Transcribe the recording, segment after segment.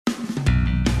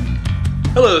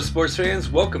Hello, sports fans.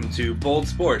 Welcome to Bold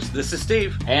Sports. This is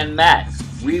Steve. And Matt.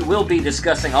 We will be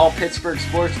discussing all Pittsburgh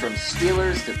sports from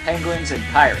Steelers to Penguins and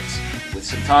Pirates, with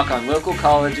some talk on local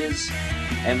colleges,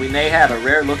 and we may have a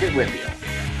rare look at Whitfield.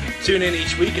 Tune in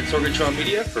each week at Sorgatron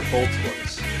Media for Bold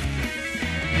Sports.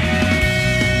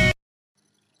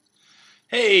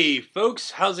 Hey,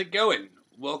 folks. How's it going?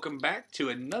 Welcome back to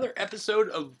another episode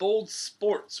of Bold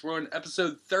Sports. We're on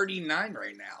episode 39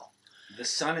 right now. The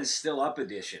sun is still up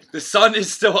edition. The sun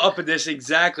is still up edition,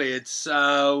 exactly. It's,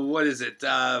 what is it?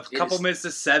 A couple minutes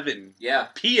to 7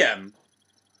 p.m.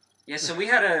 Yeah, so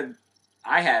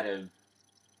I had a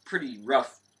pretty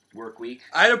rough work week.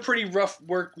 I had a pretty rough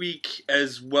work week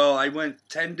as well. I went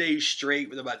 10 days straight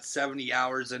with about 70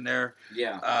 hours in there.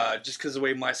 Yeah. Just because of the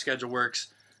way my schedule works.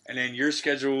 And then your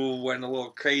schedule went a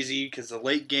little crazy because of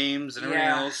late games and everything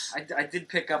else. I did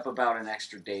pick up about an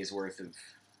extra day's worth of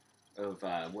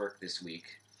work this week,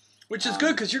 which is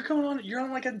good because you're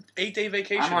on like an 8-day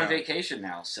vacation. I'm on vacation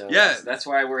now, so yeah, that's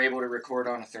why we're able to record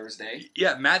on a Thursday.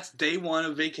 Yeah, Matt's day one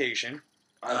of vacation.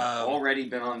 I've already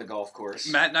been on the golf course.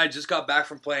 Matt and I just got back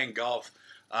from playing golf.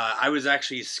 I was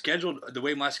actually scheduled. The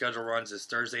way my schedule runs is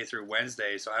Thursday through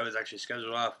Wednesday, so I was actually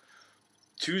scheduled off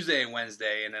Tuesday and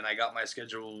Wednesday, and then I got my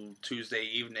schedule Tuesday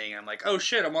evening. I'm like, oh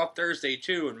shit, I'm off Thursday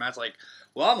too, and Matt's like,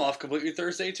 well, I'm off completely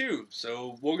Thursday too,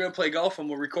 so we're going to play golf and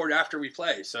we'll record after we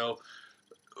play. So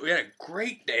we had a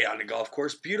great day on the golf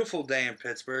course. Beautiful day in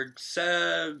Pittsburgh.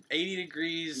 80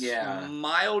 degrees,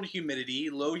 mild humidity,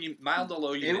 mild to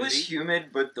low humidity. It was humid,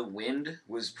 but the wind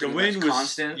was pretty much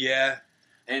constant. Yeah.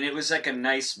 And it was like a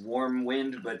nice warm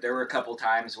wind, but there were a couple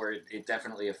times where it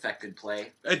definitely affected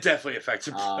play. It definitely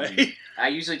affected play. I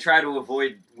usually try to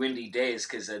avoid windy days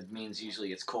because that means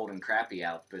usually it's cold and crappy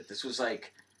out, but this was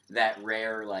like that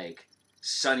rare, like,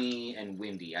 sunny and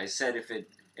windy. I said if it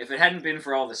hadn't been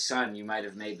for all the sun, you might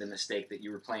have made the mistake that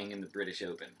you were playing in the British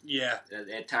Open. Yeah.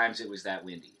 At times it was that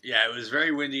windy. Yeah, it was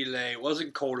very windy today. It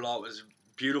wasn't cold at all. It was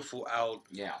beautiful out.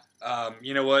 Yeah.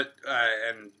 You know what?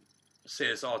 And I say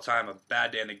this all the time, a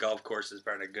bad day on the golf course is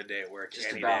better than a good day at work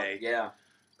any day. Yeah.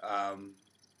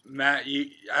 Matt,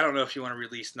 I don't know if you want to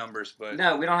release numbers, but...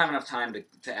 No, we don't have enough time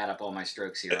to add up all my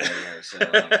strokes here on the air, so...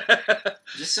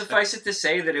 just suffice it to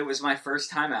say that it was my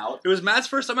first time out. It was Matt's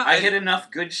first time out. I hit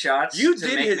enough good shots to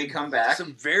make me come back.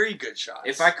 Some very good shots.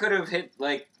 If I could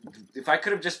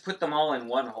have just put them all in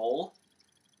one hole,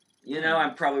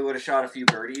 I probably would have shot a few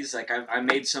birdies. Like, I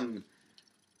made some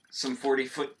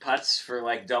 40-foot putts for,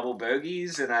 like, double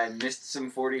bogeys, and I missed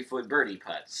some 40-foot birdie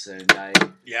putts, and I...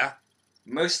 Yeah.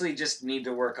 Mostly just need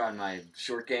to work on my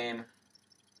short game,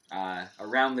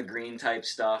 around the green type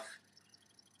stuff.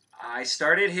 I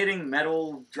started hitting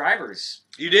metal drivers.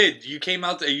 You did. You came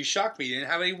out there. You shocked me. You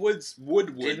didn't have any woods.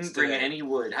 Didn't bring any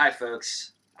wood. Hi,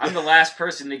 folks. I'm the last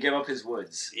person to give up his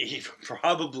woods.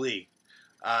 Probably.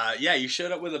 Yeah, you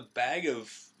showed up with a bag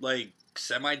of, like,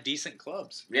 semi-decent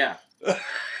clubs. Yeah.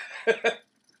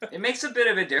 It makes a bit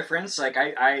of a difference. Like,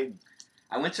 I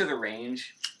went to the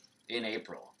range in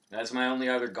April. That's my only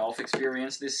other golf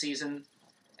experience this season.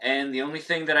 And the only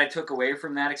thing that I took away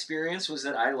from that experience was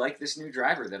that I like this new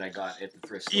driver that I got at the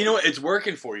thrift store. You know what? It's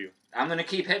working for you. I'm going to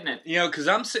keep hitting it. You know, because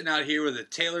I'm sitting out here with a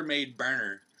TaylorMade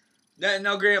burner.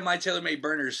 Now, granted, my TaylorMade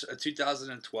burner's a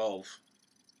 2012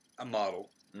 model.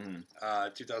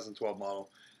 2012 model.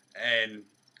 And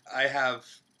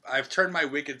I've turned my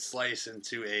Wicked Slice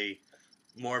into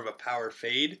more of a power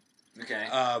fade. Okay.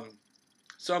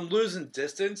 So I'm losing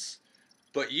distance.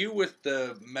 But you with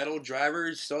the metal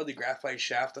drivers, still had the graphite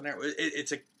shaft on there.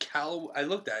 It's a Callaway. I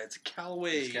looked at it. It's a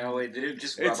Callaway. It's Callaway. Did it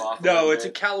just rub off? No, it's a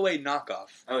Callaway knockoff.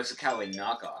 Oh, it's a Callaway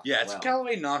knockoff. Yeah, it's a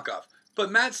Callaway knockoff.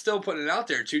 But Matt's still putting it out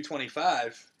there,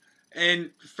 225.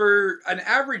 And for an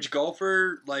average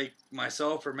golfer like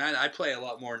myself or Matt, I play a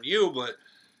lot more than you, but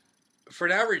for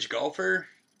an average golfer,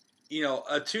 a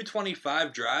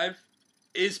 225 drive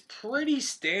is pretty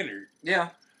standard.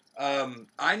 Yeah.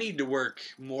 I need to work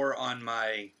more on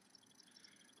my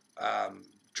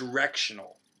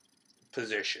directional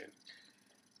position.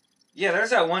 Yeah, there's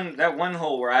that one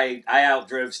hole where I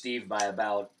outdrove Steve by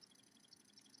about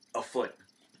a foot.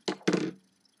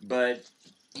 But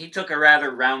he took a rather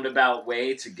roundabout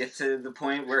way to get to the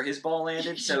point where his ball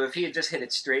landed, so if he had just hit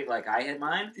it straight like I hit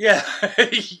mine... Yeah,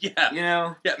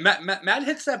 yeah. Yeah, Matt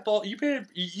hits that ball, you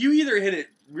either hit it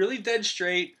really dead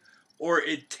straight or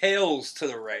it tails to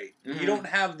the right. Mm-hmm. You don't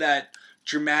have that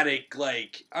dramatic,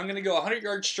 like, I'm going to go 100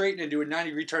 yards straight and do a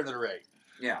 90-degree turn to the right.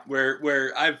 Yeah.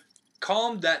 Where I've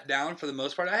calmed that down for the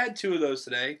most part. I had 2 of those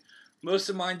today. Most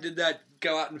of mine did that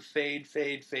go out and fade,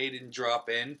 and drop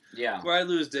in. Yeah. Where I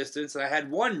lose distance. And I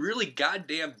had one really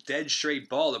goddamn dead straight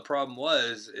ball. The problem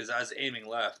is I was aiming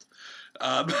left.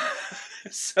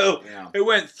 So it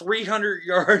went 300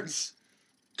 yards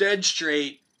dead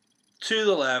straight to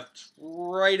the left,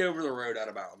 right over the road out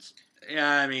of bounds. Yeah,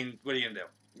 I mean, what are you going to do?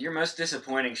 Your most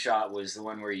disappointing shot was the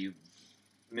one where you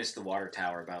missed the water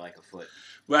tower by like a foot.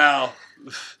 Well,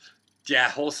 yeah,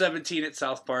 hole 17 at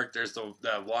South Park, there's the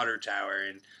water tower,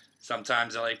 and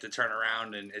sometimes I like to turn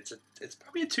around, and it's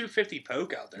probably a 250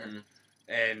 poke out there.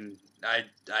 And I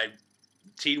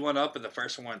teed one up, and the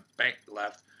first one went bank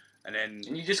left, and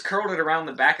you just curled it around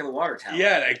the back of the water tower.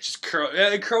 Yeah, I just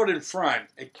it curled in front.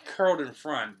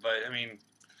 But I mean,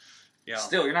 you know.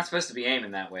 Still, you're not supposed to be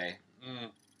aiming that way.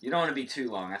 You don't want to be too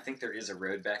long. I think there is a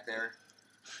road back there.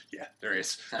 Yeah, there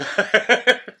is.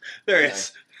 There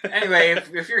is. Anyway,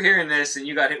 if you're hearing this and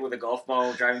you got hit with a golf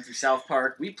ball driving through South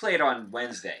Park, we played on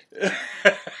Wednesday.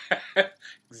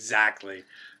 Exactly.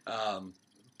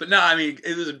 But no, I mean,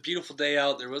 it was a beautiful day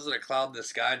out. There wasn't a cloud in the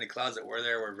sky, and the clouds that were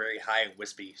there were very high and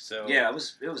wispy. So yeah, it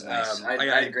was nice. I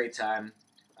had a great time.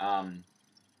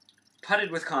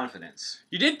 Putted with confidence.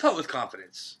 You did putt with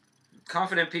confidence.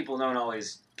 Confident people don't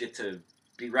always get to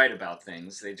be right about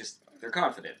things. They're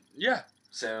confident. Yeah.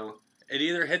 So it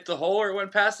either hit the hole or it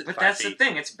went past it. But that's the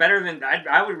thing. It's better than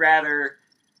I would rather,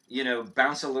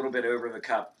 bounce a little bit over the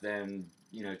cup than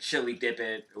chili dip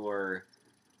it or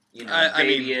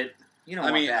baby it. You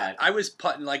don't want that. I was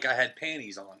putting like I had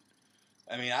panties on.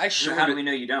 I mean, how do we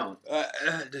know you don't?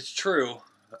 That's true.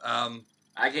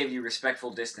 I gave you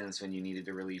respectful distance when you needed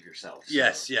to relieve yourself. So.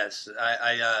 Yes.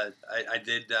 I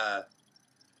did.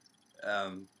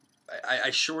 I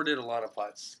shorted a lot of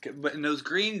putts, but in those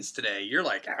greens today, you're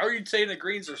like, how are you saying the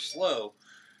greens are slow?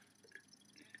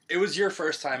 It was your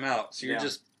first time out, so you're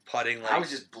just putting. Like, I was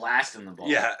just blasting the ball.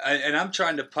 Yeah, and I'm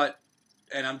trying to putt,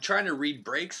 and I'm trying to read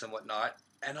breaks and whatnot.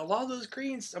 And a lot of those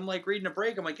greens, I'm like reading a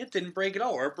break. I'm like, it didn't break at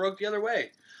all, or it broke the other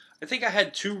way. I think I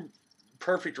had 2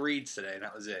 perfect reads today, and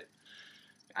that was it.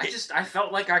 I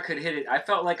felt like I could hit it. I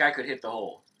felt like I could hit the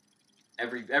hole.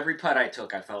 Every putt I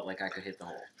took, I felt like I could hit the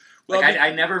hole. Well,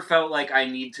 I never felt like I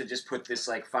need to just put this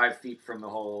like 5 feet from the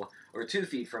hole or 2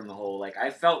 feet from the hole. Like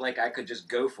I felt like I could just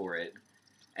go for it.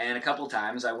 And a couple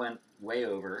times I went way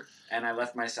over, and I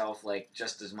left myself like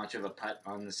just as much of a putt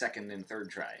on the second and third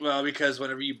try. Well, because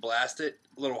whenever you blast it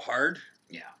a little hard,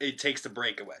 it takes the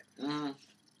break away.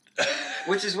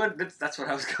 Which is that's what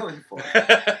I was going for.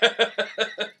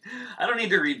 I don't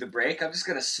need to read the break. I'm just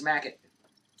gonna smack it.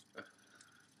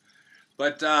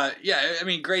 But yeah, I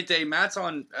mean, great day. Matt's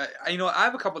on. I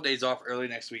have a couple of days off early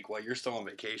next week while you're still on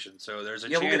vacation, so there's a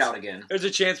chance we'll get out again. There's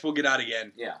a chance we'll get out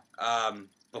again. Yeah.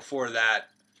 Before that,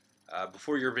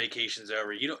 before your vacation's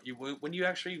over, when do you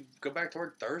actually go back to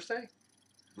work? Thursday?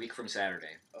 Week from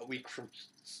Saturday. A week from.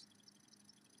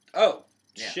 Oh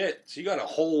shit! So you got a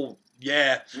whole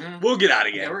We'll get out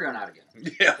again. Yeah, we're going out again.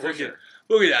 Yeah,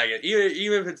 we'll get out again.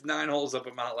 Even if it's 9 holes up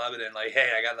at Mount Lebanon, like,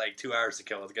 hey, I got like 2 hours to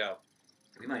kill. Let's go.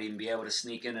 We might even be able to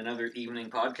sneak in another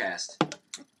evening podcast.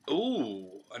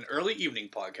 Ooh, an early evening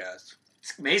podcast.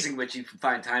 It's amazing what you can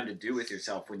find time to do with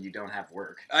yourself when you don't have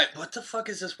work. What the fuck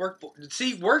is this work?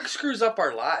 See, work screws up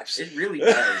our lives. It really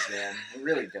does, man. It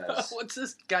really does. What's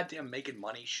this goddamn making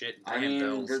money shit and paying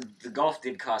bills? The golf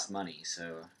did cost money,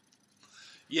 so...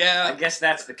 Yeah. I guess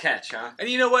that's the catch, huh? And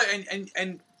you know what?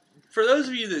 And for those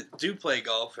of you that do play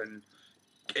golf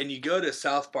and you go to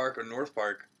South Park or North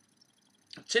Park,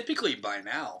 typically by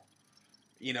now,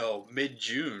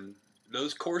 mid-June,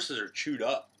 those courses are chewed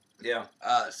up. Yeah.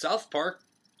 South Park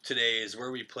today is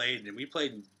where we played, and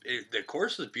the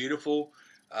course was beautiful,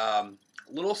 a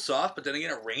little soft, but then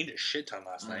again, it rained a shit ton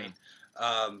last night.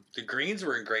 The greens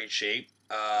were in great shape.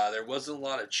 There wasn't a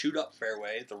lot of chewed up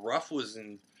fairway. The rough was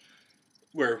in,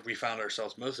 where we found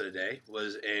ourselves most of the day,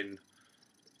 was in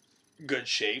good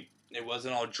shape. It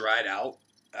wasn't all dried out.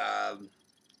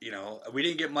 We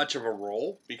didn't get much of a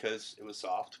roll because it was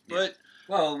soft, but...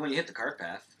 Well, when you hit the cart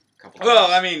path...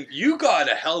 I mean, you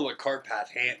got a hell of a cart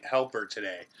path helper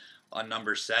today on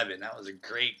number 7. That was a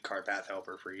great cart path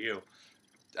helper for you.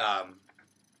 And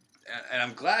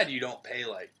I'm glad you don't pay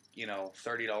like,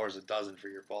 $30 a dozen for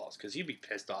your balls, because you'd be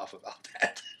pissed off about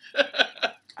that.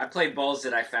 I played balls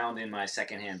that I found in my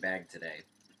secondhand bag today.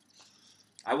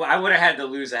 I would have had to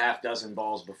lose a half dozen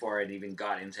balls before I'd even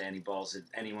got into any balls that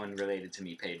anyone related to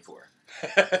me paid for.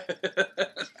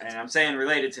 And I'm saying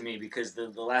related to me because the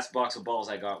last box of balls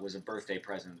I got was a birthday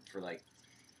present for like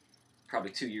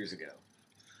probably 2 years ago.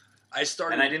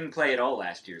 And I didn't play at all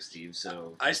last year, Steve.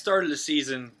 So I started the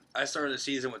season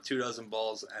with 2 dozen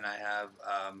balls, and I have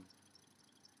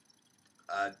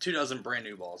 2 dozen brand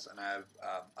new balls, and I have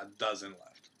a dozen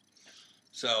left.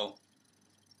 So,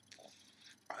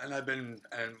 and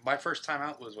my first time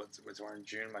out was we're in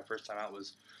June. My first time out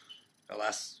was the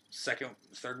last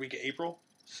third week of April.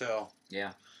 So,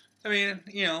 yeah, I mean,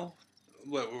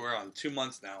 we're on 2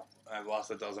 months now. I've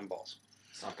lost a dozen balls.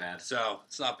 It's not bad. So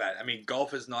it's not bad. I mean,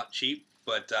 golf is not cheap,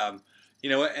 but you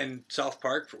know what? And South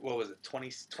Park, what was it?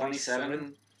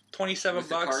 27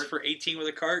 bucks for 18 with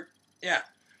a cart. Yeah,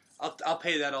 I'll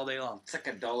pay that all day long. It's like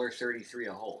 $1.33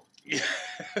 a hole. Yeah,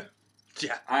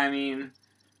 yeah. I mean,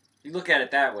 you look at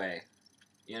it that way,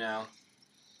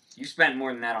 you spent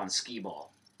more than that on skee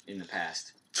ball in the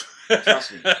past.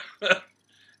 Trust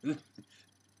me.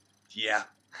 Yeah.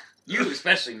 You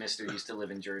especially, mister, used to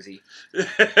live in Jersey.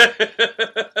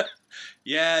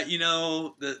 Yeah,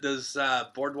 those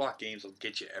boardwalk games will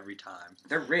get you every time.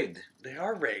 They're rigged. They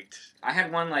are rigged. I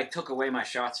had one, took away my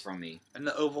shots from me. And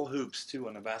the oval hoops, too,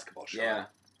 on the basketball shot. Yeah.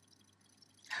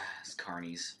 It's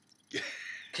carnies.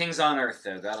 Kings on earth,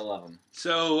 though. Gotta love them.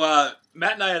 So,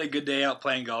 Matt and I had a good day out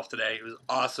playing golf today. It was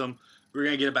awesome. We're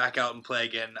going to get back out and play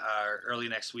again early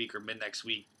next week or mid next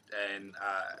week. And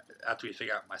after we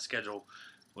figure out my schedule,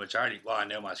 which I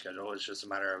know my schedule. It's just a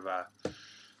matter of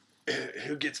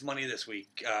who gets money this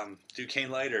week. Duquesne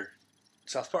Light or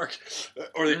South Park?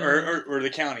 Or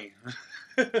the county?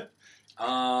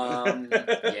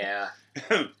 Yeah.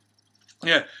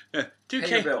 Yeah. Duquesne. Pay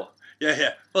your bill.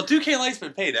 Yeah. Well, Duquesne Light's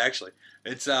been paid, actually.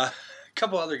 It's a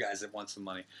couple other guys that want some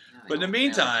money. No, but in the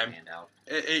meantime,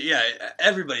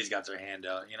 everybody's got their hand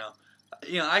out,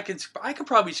 I could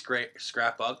probably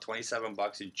scrap up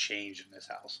 $27 and change in this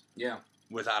house. Yeah.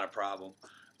 Without a problem.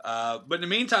 But in the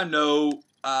meantime, no,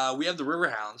 we have the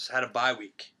Riverhounds had a bye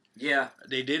week. Yeah.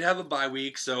 They did have a bye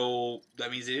week, so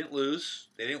that means they didn't lose,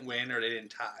 they didn't win, or they didn't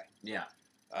tie. Yeah.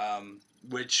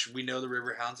 Which we know the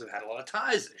Riverhounds have had a lot of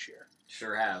ties this year.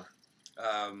 Sure have.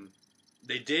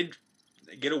 They did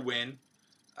get a win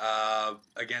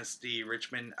against the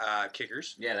Richmond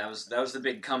Kickers. Yeah, that was the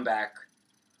big comeback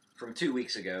from 2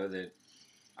 weeks ago that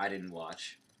I didn't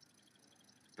watch.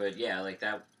 But yeah,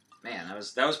 that. Man,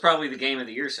 that was probably the game of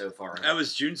the year so far. That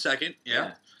was June 2nd,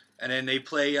 yeah. And then they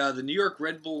play the New York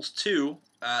Red Bulls 2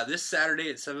 this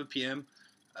Saturday at 7 p.m.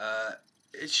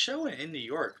 It's showing in New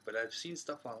York, but I've seen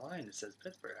stuff online that says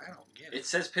Pittsburgh. I don't get it. It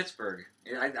says Pittsburgh.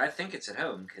 I think it's at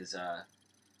home because I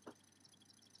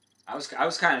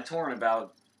was kind of torn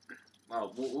about.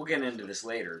 Well, we'll get into this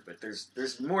later, but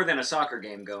there's more than a soccer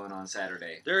game going on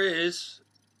Saturday. There is.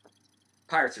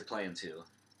 Pirates are playing too.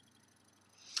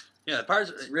 Yeah, the Pirates.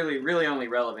 It's really, really only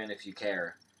relevant if you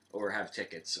care or have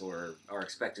tickets or are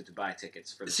expected to buy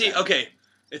tickets for the. See, Saturday. okay,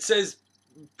 it says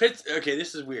Okay,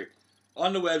 this is weird.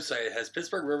 On the website, it has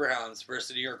Pittsburgh Riverhounds versus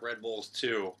the New York Red Bulls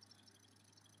 2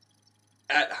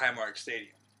 at Highmark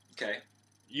Stadium. Okay.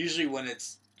 Usually, when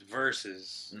it's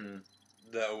versus,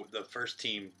 the first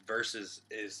team versus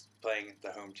is playing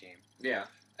the home team. Yeah.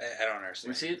 I don't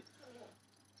understand. Can we see it?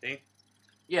 See?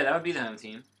 Yeah, that would be the home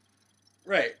team.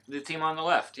 Right. The team on the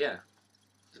left, yeah.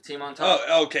 The team on top.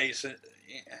 Oh, okay. So,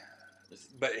 yeah.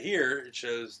 But here it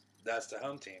shows that's the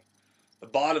home team. The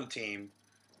bottom team,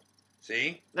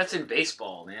 see? That's in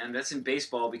baseball, man. That's in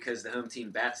baseball because the home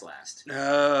team bats last.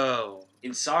 No.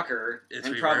 In soccer, it's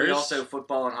and reversed? Probably also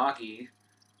football and hockey,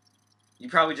 you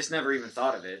probably just never even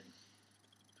thought of it.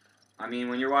 I mean,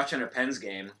 when you're watching a Pens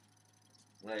game,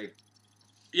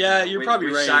 yeah, you're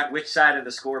probably right. Which side of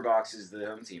the score box is the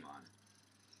home team on?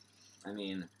 I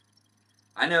mean,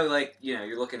 I know,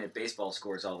 you're looking at baseball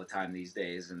scores all the time these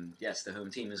days, and yes, the home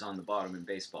team is on the bottom in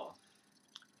baseball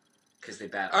because they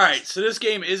bat. All right, so this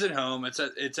game is at home. It's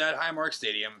at Highmark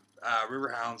Stadium.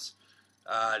 Riverhounds,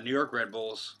 New York Red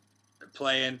Bulls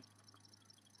playing.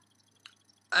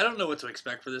 I don't know what to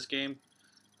expect for this game.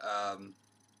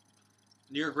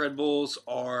 New York Red Bulls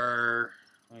are.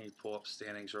 Let me pull up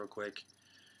standings real quick.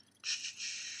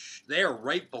 They are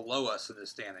right below us in the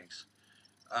standings.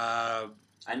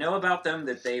 I know about them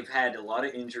that they've had a lot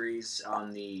of injuries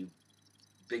on the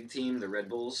big team, the Red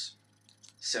Bulls.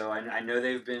 So I know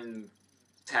they've been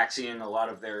taxiing a lot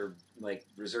of their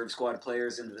reserve squad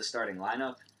players into the starting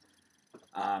lineup.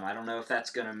 I don't know if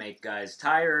that's going to make guys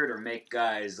tired or make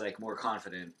guys more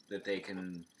confident that they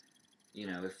can,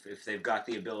 if they've got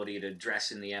the ability to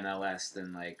dress in the MLS,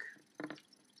 then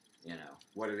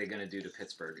what are they going to do to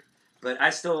Pittsburgh? But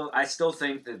I still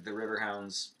think that the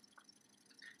Riverhounds.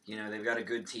 They've got a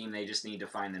good team. They just need to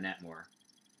find the net more.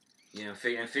 And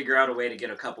figure out a way to get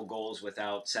a couple goals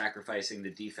without sacrificing the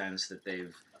defense that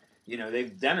they've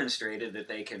demonstrated that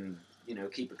they can,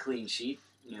 keep a clean sheet,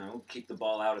 keep the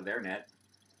ball out of their net.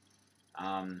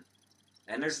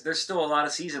 And there's still a lot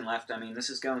of season left. I mean, this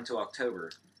is going to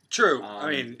October. True. I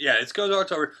mean, yeah, it's goes to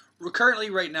October. We're currently,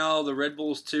 right now, the Red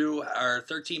Bulls 2 are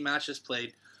 13 matches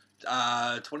played,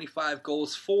 25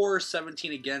 goals for,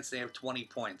 17 against. They have 20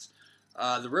 points.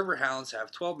 The Riverhounds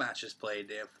have 12 matches played.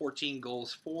 They have 14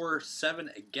 goals for, 7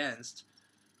 against,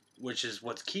 which is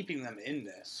what's keeping them in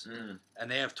this. And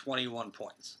they have 21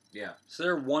 points. Yeah. So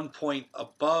they're 1 point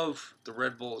above the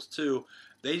Red Bulls 2.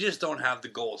 They just don't have the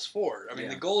goals for. I mean,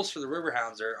 the goals for the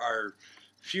Riverhounds are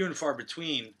few and far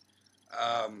between.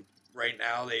 Right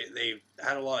now, they've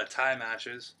had a lot of tie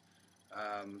matches.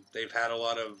 They've had a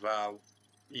lot of,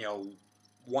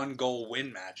 1-goal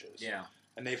win matches. Yeah.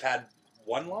 And they've had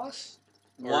one loss?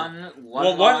 One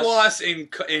loss in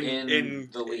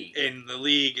the league. In the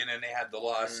league, and then they had the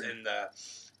loss in the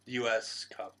U.S.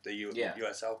 Cup, the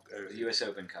U.S.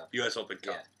 Open Cup. U.S. Open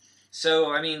Cup. Yeah.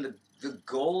 So, I mean, the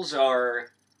goals are...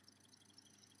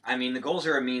 I mean, the goals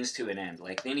are a means to an end.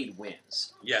 Like, they need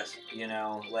wins. Yes.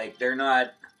 Like, they're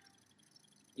not...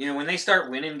 when they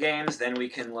start winning games, then we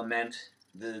can lament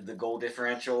the goal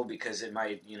differential because it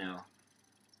might,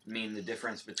 mean the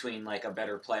difference between, like, a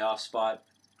better playoff spot.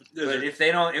 But if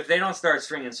they don't start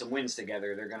stringing some wins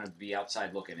together, they're going to be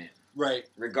outside looking in. Right.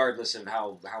 Regardless of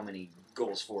how many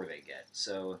goals for they get.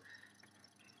 So,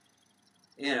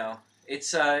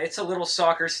 it's a little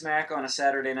soccer snack on a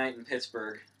Saturday night in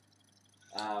Pittsburgh.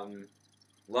 A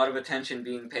lot of attention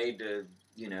being paid to,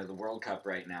 the World Cup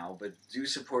right now, but do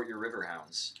support your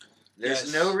Riverhounds.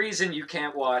 There's no reason you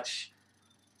can't watch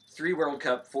 3 World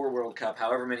Cup, 4 World Cup,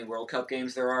 however many World Cup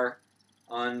games there are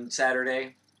on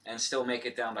Saturday, and still make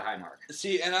it down to Highmark.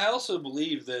 See, and I also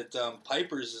believe that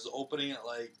Piper's is opening at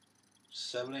like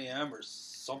 7 a.m. or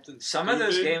something. Some of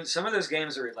those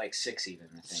games are at like 6 even.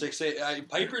 I think. 6 a.m.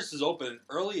 Piper's is open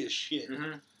early as shit.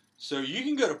 Mm-hmm. So you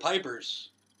can go to Piper's,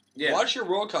 watch your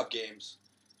World Cup games,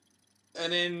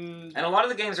 and a lot of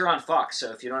the games are on Fox.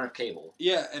 So if you don't have cable,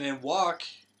 and then walk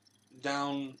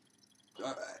down.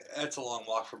 That's a long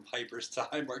walk from Piper's to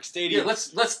Highmark Stadium. Yeah,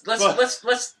 let's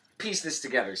piece this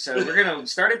together. So we're gonna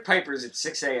start at Piper's at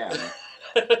 6 a.m.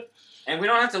 And we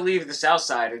don't have to leave the South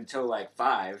Side until like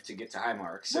 5 to get to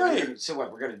Highmark. So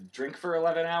we're gonna drink for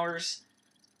 11 hours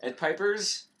at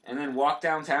Piper's and then walk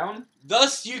downtown.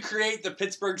 Thus, you create the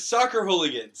Pittsburgh soccer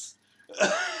hooligans.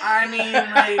 I mean,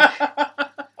 like,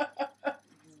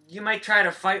 you might try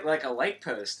to fight like a light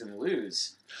post and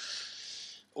lose.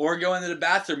 Or go into the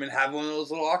bathroom and have one of those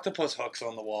little octopus hooks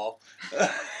on the wall.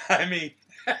 I mean,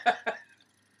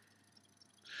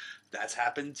 that's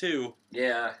happened too.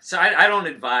 Yeah. So I don't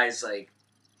advise,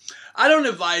 I don't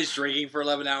advise drinking for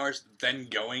 11 hours, then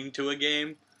going to a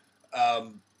game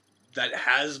that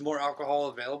has more alcohol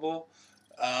available.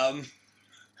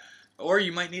 Or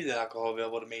you might need that alcohol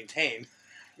available to maintain.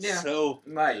 Yeah. So,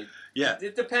 might. Yeah.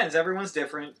 It depends. Everyone's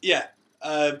different. Yeah.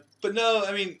 But no,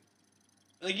 I mean,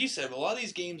 like you said, a lot of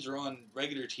these games are on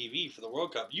regular TV for the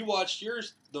World Cup. You watched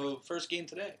the first game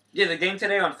today. Yeah, the game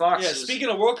today on Fox. Yeah, speaking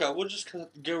of World Cup, we'll just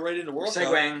go right into World Cup.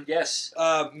 Segueing, yes.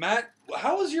 Matt,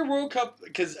 how was your World Cup?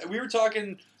 Because we were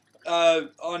talking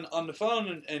on the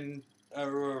phone and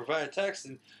or via text,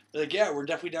 and they're like, yeah, we're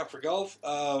definitely down for golf.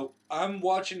 I'm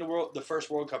watching the first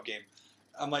World Cup game.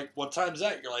 I'm like, what time's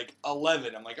that? You're like,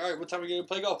 11. I'm like, all right, what time are we going to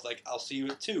play golf? Like, I'll see you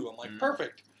at 2. I'm like,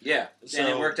 perfect. Yeah, and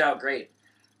it worked out great.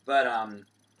 But,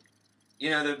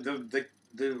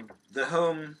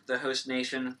 the host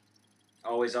nation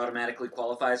always automatically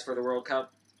qualifies for the World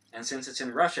Cup. And since it's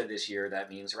in Russia this year, that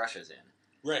means Russia's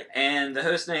in. Right. And the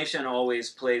host nation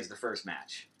always plays the first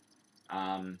match.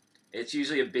 It's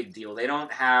usually a big deal. They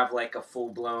don't have, like, a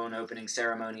full-blown opening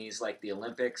ceremonies like the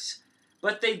Olympics.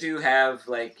 But they do have,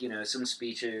 like, some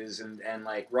speeches. And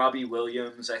like, Robbie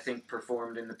Williams, I think,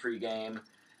 performed in the pregame.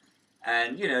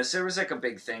 And, so it was like a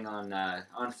big thing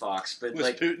on Fox. But was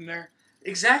Putin there?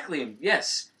 Exactly,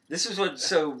 yes. This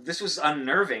was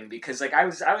unnerving because, like, I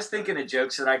was thinking of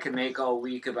jokes that I could make all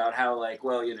week about how, like,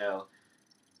 well,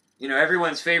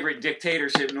 everyone's favorite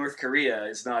dictatorship, North Korea,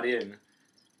 is not in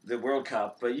the World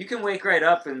Cup. But you can wake right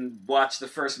up and watch the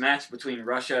first match between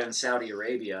Russia and Saudi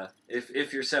Arabia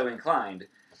if you're so inclined.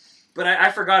 But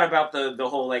I forgot about the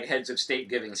whole, like, heads of state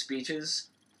giving speeches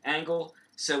angle.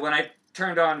 So when I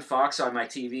turned on Fox on my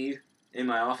TV in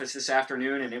my office this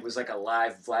afternoon, and it was like a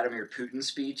live Vladimir Putin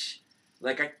speech.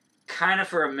 Like, I kind of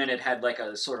for a minute had like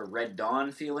a sort of Red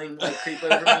Dawn feeling like creep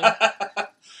over me.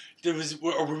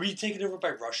 Were we taken over by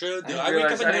Russia? Did I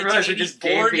didn't realize we just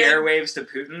gave the airwaves to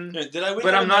Putin. Yeah, did I wake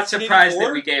but up I'm not surprised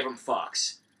that we gave him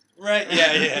Fox. Right?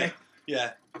 Yeah.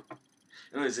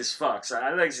 It was this Fox.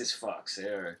 I like this Fox.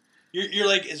 You're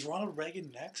like, is Ronald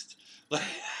Reagan next?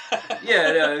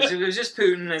 Yeah, no, it was just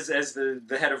Putin as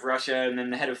the head of Russia, and then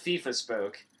the head of FIFA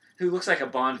spoke, who looks like a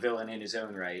Bond villain in his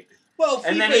own right. Well,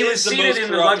 and FIFA then he was is the seated most in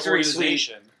the corrupt luxury suite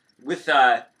organization. with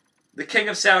the king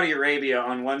of Saudi Arabia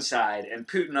on one side and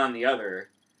Putin on the other,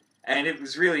 and it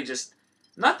was really just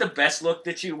not the best look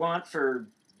that you want for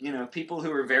people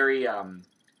who are very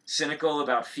cynical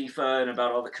about FIFA and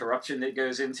about all the corruption that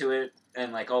goes into it,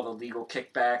 and like all the legal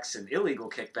kickbacks and illegal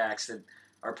kickbacks that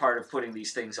are part of putting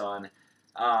these things on.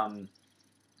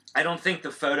 I don't think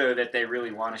the photo that they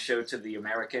really want to show to the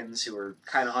Americans who are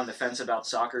kind of on the fence about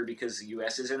soccer because the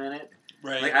U.S. isn't in it.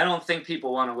 Right. Like, I don't think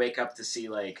people want to wake up to see,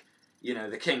 like,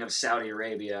 the king of Saudi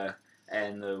Arabia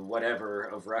and the whatever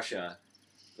of Russia,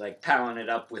 like, palling it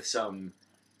up with some,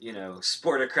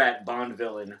 sportocrat Bond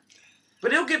villain.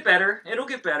 But it'll get better.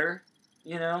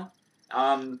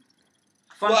 Fun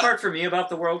part for me about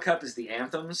the World Cup is the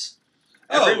anthems.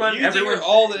 Everyone,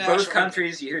 all the both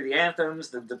countries, you hear the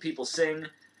anthems, the people sing,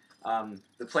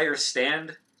 the players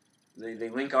stand, they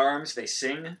link arms, they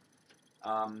sing.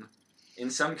 In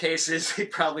some cases, they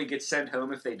probably get sent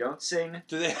home if they don't sing.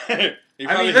 Do they?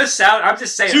 I'm just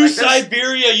saying. To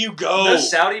Siberia you go! Those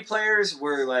Saudi players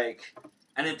were like...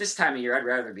 And at this time of year, I'd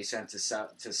rather be sent to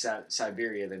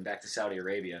Siberia than back to Saudi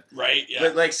Arabia. Right, yeah.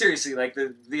 But, like, seriously, like,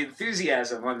 the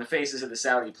enthusiasm on the faces of the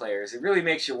Saudi players, it really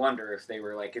makes you wonder if they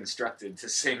were, like, instructed to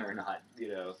sing or not,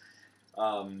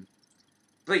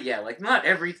 But, yeah, like, not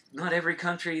every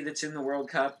country that's in the World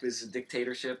Cup is a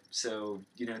dictatorship. So,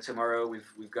 tomorrow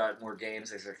we've got more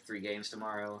games. There's, like, 3 games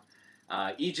tomorrow.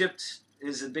 Egypt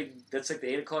is that's, like,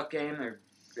 the 8 o'clock game.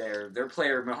 Their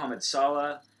player, Mohamed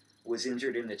Salah, was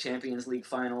injured in the Champions League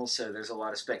finals, so there's a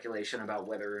lot of speculation about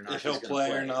whether or not if he'll play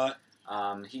or not.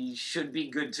 He should be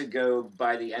good to go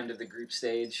by the end of the group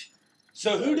stage.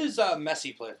 So who does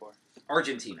Messi play for?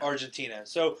 Argentina.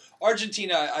 So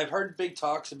Argentina, I've heard big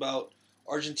talks about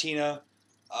Argentina,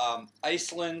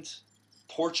 Iceland,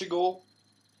 Portugal.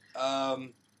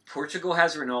 Portugal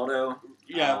has Ronaldo.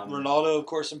 Yeah, Ronaldo, of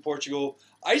course, in Portugal.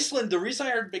 Iceland, the reason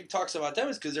I heard big talks about them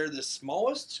is because they're the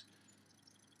smallest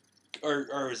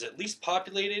or is it least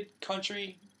populated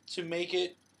country to make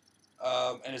it,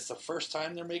 and it's the first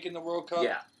time they're making the World Cup.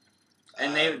 Yeah,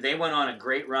 and they went on a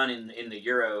great run in the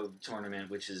Euro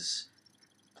tournament, which is,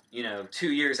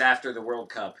 2 years after the World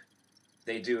Cup,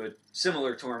 they do a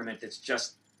similar tournament that's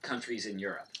just countries in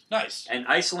Europe. Nice. And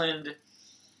Iceland,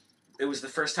 it was the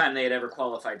first time they had ever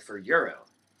qualified for Euro,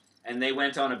 and they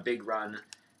went on a big run.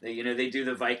 They do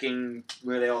the Viking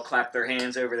where they all clap their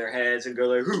hands over their heads and go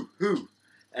like hoo hoo.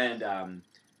 And, a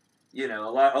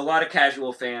lot of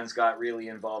casual fans got really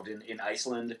involved in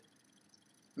Iceland.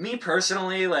 Me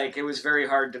personally, like, it was very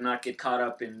hard to not get caught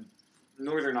up in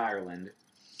Northern Ireland,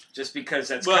 just because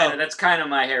that's kind of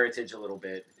my heritage a little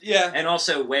bit. Yeah. And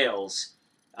also Wales,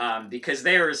 because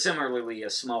they were similarly a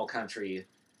small country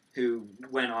who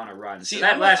went on a run. See, so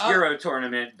that last Euro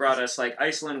tournament brought us, like,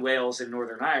 Iceland, Wales, and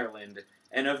Northern Ireland.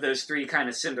 And of those 3 kind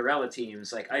of Cinderella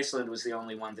teams, like, Iceland was the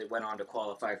only one that went on to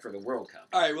qualify for the World Cup.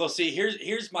 All right, well, see,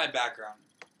 here's my background.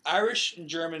 Irish and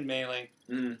German mainly.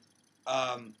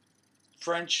 Mm-hmm.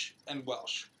 French and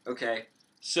Welsh. Okay.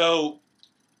 So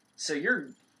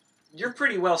you're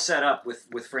pretty well set up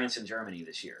with France and Germany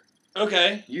this year.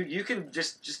 Okay. You can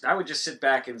just I would just sit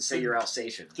back and say you're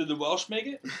Alsatian. Did the Welsh make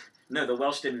it? No, the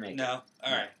Welsh didn't make it. No.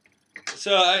 All right.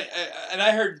 So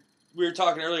I heard we were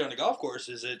talking earlier on the golf course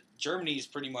is that Germany's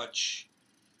pretty much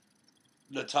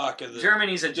the talk of the...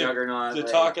 Germany's a juggernaut. The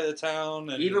talk of the town.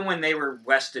 And even when they were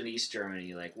West and East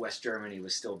Germany, like, West Germany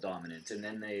was still dominant. And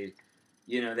then they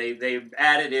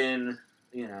added in,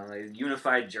 they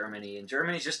unified Germany. And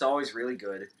Germany's just always really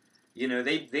good.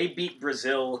 They beat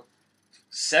Brazil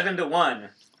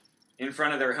 7-1 in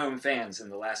front of their home fans in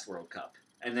the last World Cup.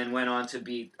 And then went on to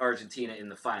beat Argentina in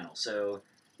the final. So,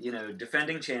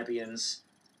 defending champions...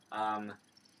 I'm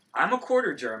a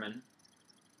quarter German.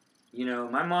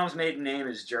 My mom's maiden name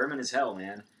is German as hell,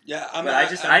 man. Yeah,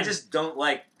 I just don't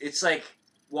like. It's like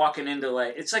walking into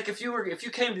like. It's like if you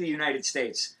came to the United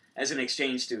States as an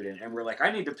exchange student and were like,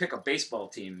 I need to pick a baseball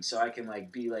team so I can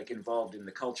like be like involved in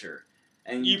the culture.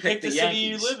 And you pick the city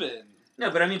you live in.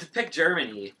 No, but I mean to pick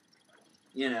Germany.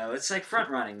 It's like front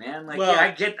running, man. Like, well,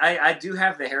 I do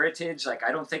have the heritage. Like,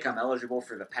 I don't think I'm eligible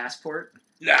for the passport.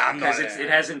 Nah, I'm not. Because it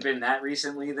hasn't been that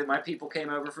recently that my people came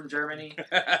over from Germany.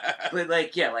 But,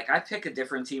 like, yeah, like, I pick a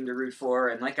different team to root for.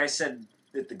 And like I said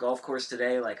at the golf course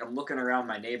today, like, I'm looking around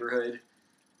my neighborhood.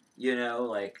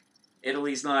 Like,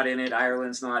 Italy's not in it.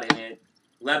 Ireland's not in it.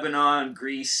 Lebanon,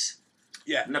 Greece,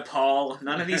 Nepal.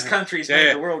 None of these countries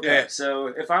made the World Cup. So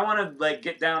if I want to, like,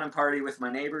 get down and party with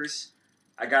my neighbors,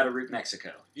 I gotta root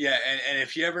Mexico. Yeah, and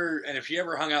if you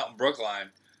ever hung out in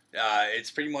Brookline, it's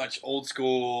pretty much old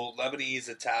school Lebanese,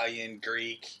 Italian,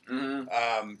 Greek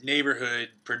neighborhood.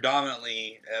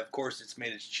 Predominantly, of course, it's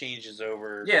made its changes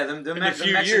over. Yeah, the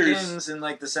Mexicans years. and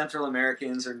like the Central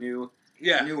Americans are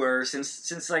newer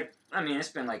since like I mean it's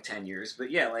been like 10 years,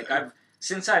 but yeah, like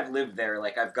since I've lived there,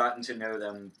 like I've gotten to know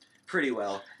them pretty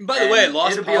well. By the way,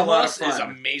 Las it'll be a lot of Palmas fun. is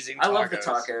amazing. I love the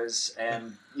tacos,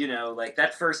 and you know, like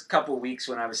that first couple weeks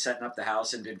when I was setting up the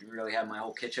house and didn't really have my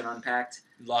whole kitchen unpacked.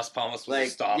 Las Palmas was like,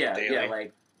 a stop daily. Yeah,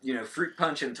 like you know, fruit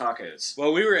punch and tacos.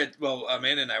 Well,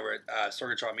 Amanda and I were at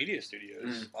Sorgatron Media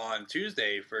Studios on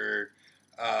Tuesday for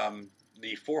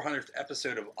the 400th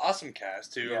episode of Awesome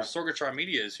Cast. Sorgatron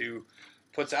Media is who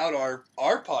puts out our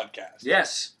podcast.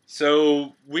 Yes.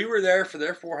 So we were there for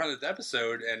their 400th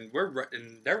episode, and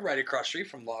they're right across the street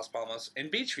from Las Palmas in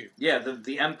Beachview. Yeah,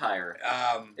 the Empire.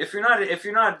 If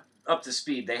you're not up to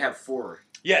speed, they have 4.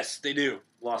 Yes, they do.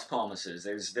 Las Palmases.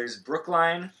 There's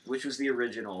Brookline, which was the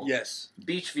original. Yes.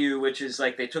 Beachview, which is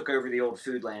like they took over the old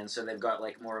Foodland, so they've got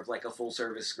like more of like a full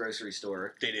service grocery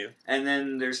store. They do. And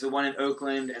then there's the one in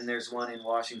Oakland, and there's one in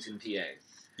Washington, PA.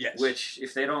 Yes. Which,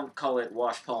 if they don't call it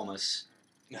Wash Palmas,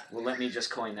 well, let me just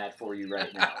coin that for you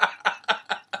right now.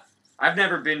 I've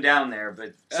never been down there,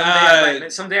 but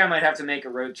someday I might have to make a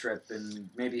road trip and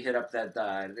maybe hit up that.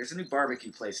 There's a new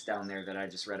barbecue place down there that I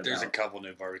just read about. There's a couple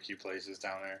new barbecue places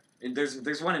down there. And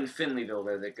there's one in Finleyville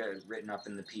though that got written up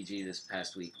in the PG this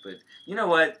past week. But you know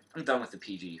what? I'm done with the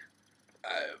PG.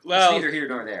 It's neither here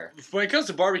nor there. When it comes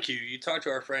to barbecue, you talk to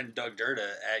our friend Doug Durda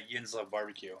at Yin's Love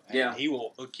Barbecue, and he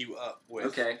will hook you up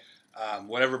with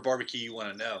whatever barbecue you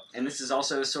want to know. And this is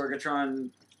also a Sorgatron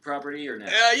property or no?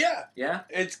 Yeah. Yeah?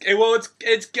 It's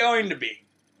going to be.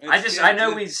 I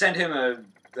know we sent him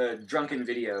the drunken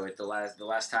video at the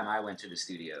last time I went to the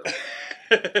studio.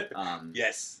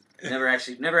 Yes. Never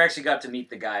actually got to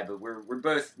meet the guy, but we're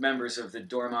both members of the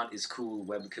Dormont is Cool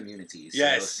web community. So.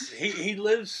 Yes. He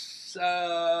lives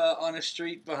on a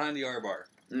street behind the R Bar.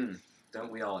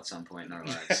 Don't we all at some point in our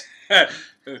lives?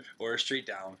 Or a street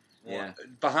down. Yeah.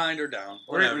 Behind or down.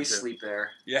 Or at least sleep there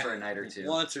for a night or two.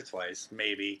 Once or twice,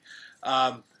 maybe.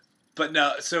 But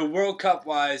no, so World Cup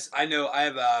wise, I know I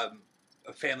have a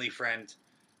family friend,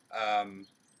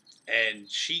 and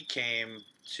she came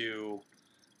to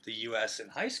the U.S. in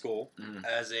high school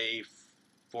as a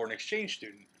foreign exchange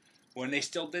student when they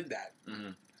still did that.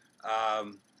 And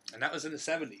that was in the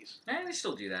 70s. They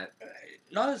still do that.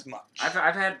 Not as much.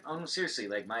 I've had, seriously,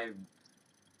 like my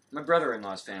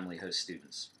brother-in-law's family hosts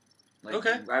students. Like,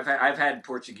 okay. I've had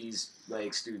Portuguese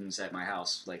like students at my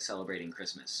house like celebrating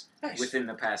Christmas within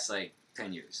the past like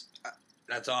 10 years.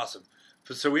 That's awesome.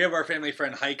 So we have our family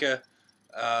friend Heike.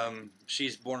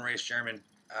 She's born and raised German.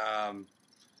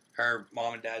 Her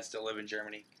mom and dad still live in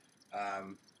Germany.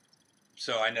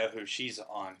 So I know who she's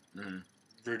on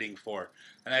rooting for.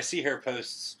 And I see her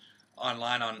posts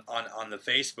online on the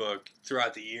Facebook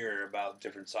throughout the year about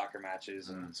different soccer matches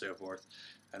and so forth.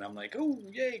 And I'm like, oh,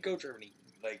 yay, go Germany.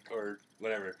 Like, or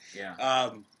whatever. Yeah.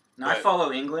 Now, I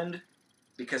follow England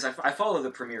because I follow the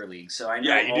Premier League, so I know.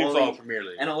 Yeah, you do follow Premier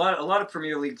League, and a lot of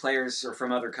Premier League players are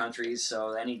from other countries.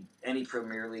 So any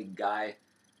Premier League guy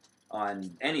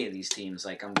on any of these teams,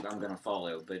 like I'm gonna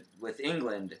follow. But with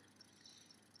England,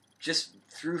 just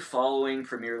through following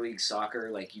Premier League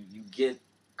soccer, like you get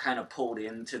kind of pulled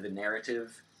into the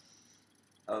narrative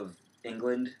of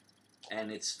England,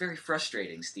 and it's very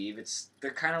frustrating, Steve.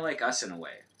 They're kind of like us in a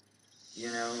way. You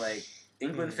know, like,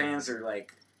 England fans are,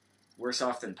 like, worse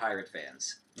off than Pirate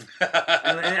fans.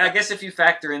 and I guess if you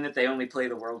factor in that they only play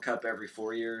the World Cup every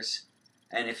 4 years,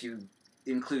 and if you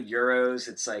include Euros,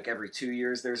 it's like every 2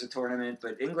 years there's a tournament,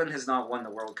 but England has not won the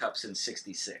World Cup since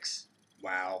 '66.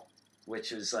 Wow.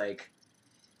 Which is, like,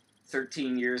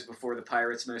 13 years before the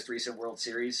Pirates' most recent World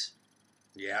Series.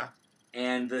 Yeah.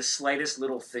 And the slightest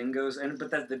little thing goes...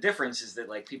 But the difference is that,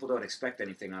 like, people don't expect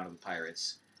anything out of the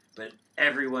Pirates. But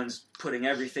everyone's putting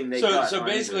everything they got. So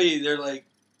basically, they're like,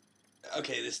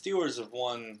 okay, the Steelers have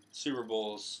won Super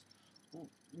Bowls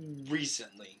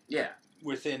recently. Yeah.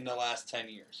 Within the last 10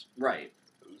 years. Right.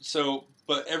 So,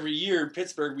 but every year,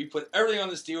 Pittsburgh, we put everything on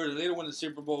the Steelers. If they don't win the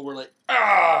Super Bowl, we're like,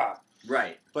 ah!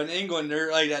 Right. But in England, they're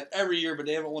like that every year, but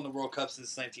they haven't won the World Cup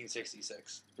since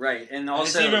 1966. Right, and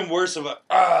also... And it's even worse of a,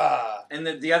 ah! And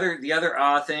the other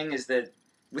thing is that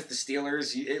with the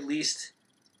Steelers, you at least...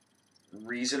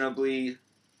 reasonably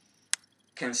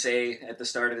can say at the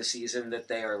start of the season that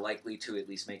they are likely to at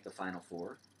least make the Final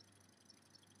Four.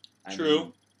 I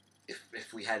mean,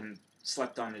 if we hadn't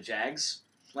slept on the Jags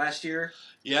last year,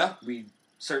 we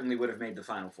certainly would have made the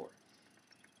Final Four.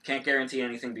 Can't guarantee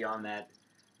anything beyond that,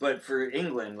 But for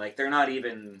England, like they're not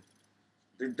in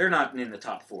the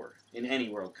top 4 in any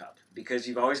World Cup because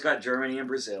you've always got Germany and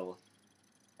Brazil,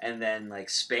 and then like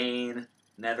Spain,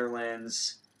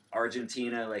 Netherlands,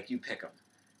 Argentina. Like you pick them.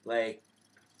 Like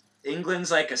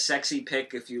England's like a sexy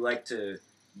pick if you like to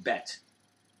bet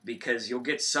because you'll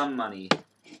get some money.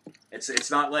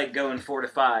 It's not like going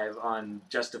 4-5 on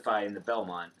Justify in the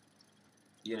Belmont,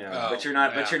 but you're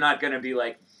not. Yeah. But you're not going to be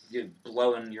like you're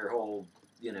blowing your whole,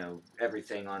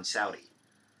 everything on Saudi,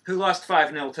 who lost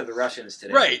 5-0 to the Russians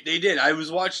today. Right, they did. I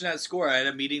was watching that score. I had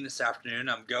a meeting this afternoon.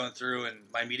 I'm going through, and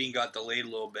my meeting got delayed a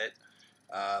little bit.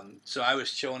 So I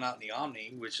was chilling out in the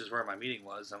Omni, which is where my meeting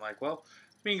was. I'm like, well,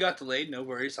 meeting got delayed. No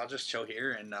worries. I'll just chill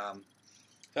here. And I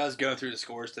was going through the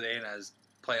scores today, and I was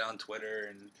playing on Twitter,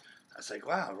 and I was like,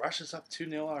 wow, Russia's up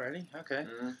 2-0 already? Okay.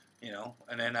 Mm-hmm.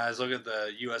 And then I was looking at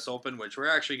the U.S. Open, which we're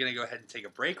actually going to go ahead and take a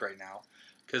break right now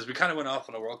because we kind of went off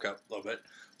on the World Cup a little bit.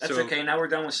 That's okay. Now we're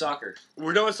done with soccer.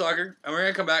 We're done with soccer, and we're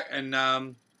going to come back. And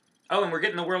and we're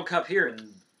getting the World Cup here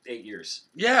in 8 years.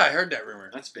 Yeah, I heard that rumor.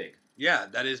 That's big. Yeah,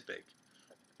 that is big.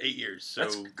 8 years. So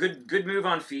that's good move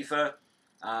on FIFA.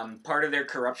 Part of their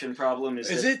corruption problem is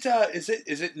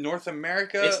it North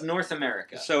America? It's North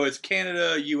America. So it's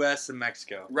Canada, U.S., and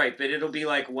Mexico. Right, but it'll be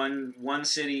like one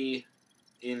city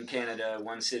in Canada,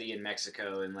 one city in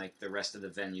Mexico, and like the rest of the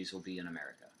venues will be in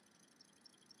America.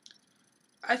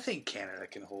 I think Canada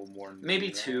can hold more than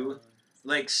maybe 2.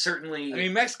 Like certainly. I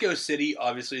mean, Mexico City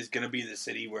obviously is going to be the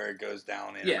city where it goes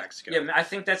down in Mexico. Yeah, I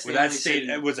think that's the only city.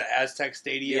 It was an Aztec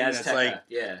Stadium. Yeah,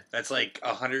 Azteca, That's like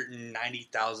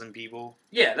 190,000 people.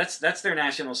 Yeah, that's their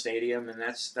national stadium, and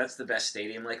that's the best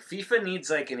stadium. Like FIFA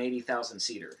needs like an 80,000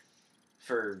 seater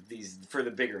for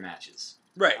the bigger matches.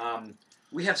 Right.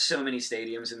 We have so many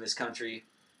stadiums in this country.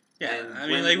 Yeah, and I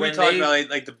mean, we talked about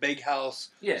like the Big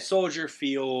House, Soldier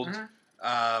Field,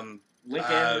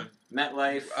 Lincoln,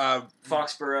 MetLife,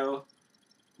 Foxborough.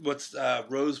 What's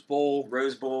Rose Bowl?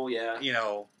 Rose Bowl, yeah.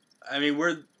 I mean,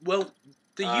 the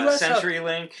U.S.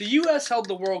 CenturyLink. The U.S. held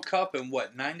the World Cup in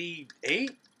what,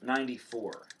 98?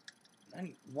 94.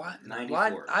 What?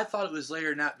 94. I thought it was later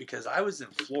than that because I was in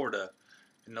Florida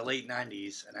in the late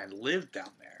 90s and I lived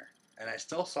down there and I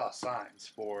still saw signs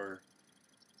for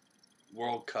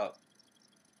World Cup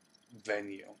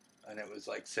venue and it was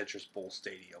like Citrus Bowl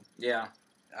Stadium. Yeah.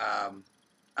 I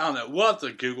don't know. We'll have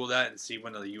to Google that and see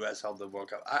when the U.S. held the World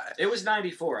Cup. It was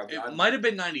 94. It might have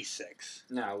been 96.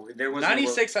 No, there was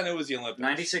 96. I know it was the Olympics.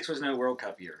 96 was no World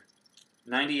Cup year.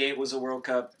 98 was a World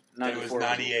Cup. 94 it was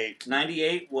 98.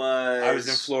 98 was. I was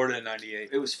in Florida in 98.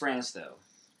 It was France, though.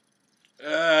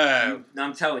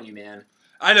 I'm telling you, man.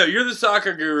 I know you're the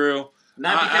soccer guru.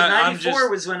 Not because 94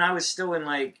 was when I was still in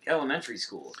like elementary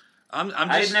school.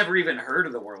 I had never even heard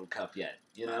of the World Cup yet.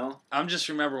 I'm just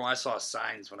remembering when I saw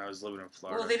signs when I was living in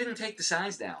Florida. Well, they didn't take the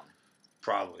signs down.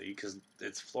 Probably because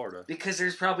it's Florida. Because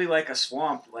there's probably like a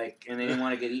swamp, and they didn't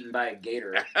want to get eaten by a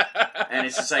gator. And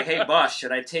it's just like, hey, boss,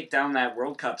 should I take down that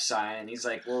World Cup sign? And he's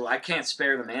like, well, I can't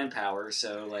spare the manpower,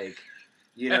 so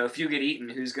if you get eaten,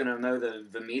 who's gonna mow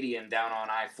the median down on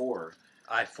I-4?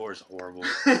 I-4 is horrible.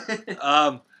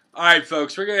 All right,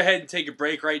 folks, we're going to go ahead and take a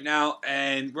break right now,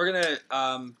 and we're going to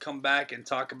come back and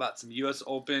talk about some U.S.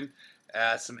 Open,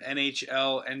 some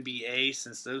NHL, NBA,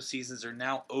 since those seasons are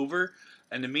now over.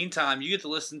 In the meantime, you get to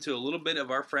listen to a little bit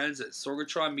of our friends at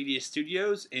Sorgatron Media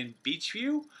Studios in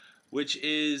Beachview, which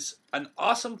is an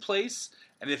awesome place,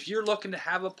 and if you're looking to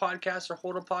have a podcast or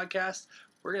hold a podcast,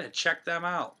 we're going to check them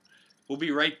out. We'll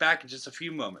be right back in just a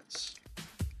few moments.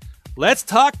 Let's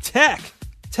talk tech.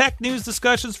 Tech news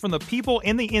discussions from the people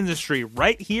in the industry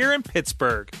right here in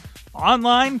Pittsburgh.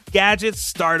 Online, gadgets,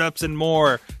 startups, and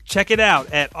more. Check it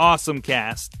out at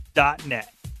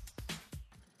awesomecast.net.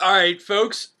 All right,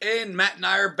 folks, and Matt and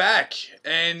I are back.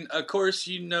 And, of course,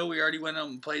 we already went out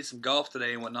and played some golf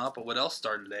today and whatnot, but what else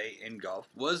started today in golf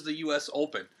was the U.S.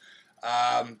 Open.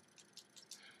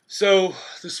 So,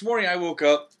 this morning I woke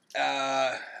up.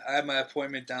 I had my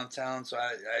appointment downtown, so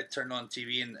I turned on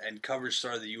TV and coverage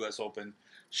started the U.S. Open.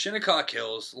 Shinnecock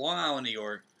Hills, Long Island, New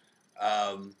York,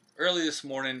 early this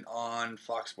morning on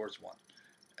Fox Sports 1.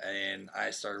 And I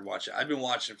started watching. I've been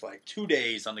watching for like 2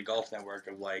 days on the Golf Network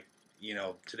of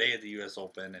today at the U.S.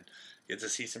 Open. And get to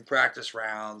see some practice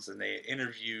rounds and the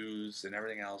interviews and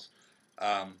everything else.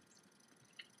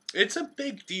 It's a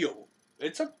big deal.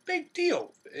 It's a big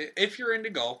deal. If you're into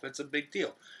golf, it's a big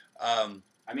deal. I'm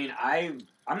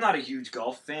not a huge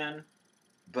golf fan.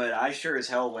 But I sure as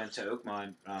hell went to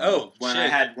Oakmont when I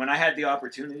had the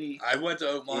opportunity. I went to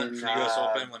Oakmont for the U.S.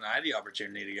 Open when I had the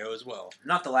opportunity to go as well.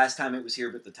 Not the last time it was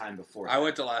here, but the time before. I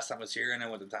went the last time it was here, and I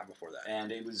went the time before that.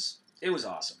 And it was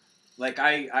awesome. Like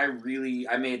I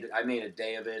made a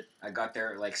day of it. I got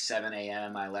there at like 7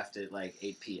 a.m. I left at like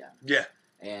 8 p.m. Yeah.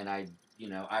 And I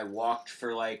walked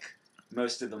for like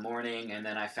most of the morning, and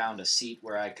then I found a seat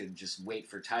where I could just wait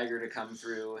for Tiger to come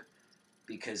through,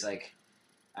 because like,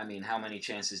 I mean, how many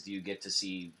chances do you get to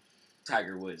see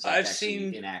Tiger Woods in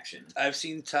action? I've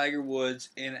seen Tiger Woods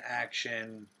in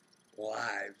action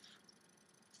live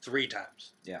 3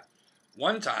 times. Yeah.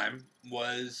 One time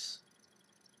was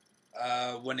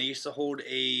when they used to hold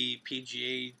a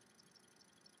PGA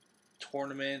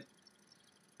tournament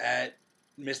at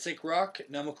Mystic Rock,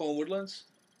 Nemacolin Woodlands,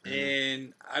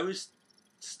 and I was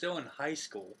still in high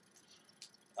school.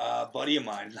 A buddy of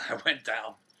mine and I went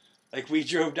down. Like, we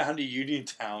drove down to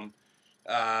Uniontown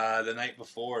the night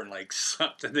before and, like,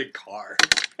 slept in the car.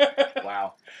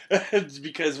 Wow.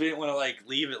 Because we didn't want to, like,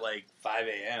 leave at, like, 5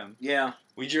 a.m. Yeah.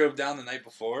 We drove down the night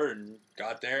before and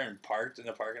got there and parked in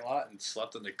the parking lot and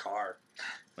slept in the car.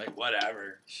 Like,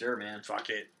 whatever. Sure, man. Fuck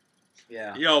it.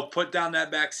 Yeah. Yo, put down that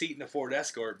back seat in the Ford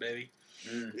Escort, baby.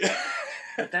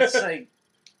 But that's, like,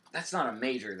 that's not a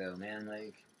major, though, man.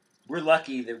 Like, we're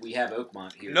lucky that we have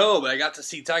Oakmont here. No, but I got to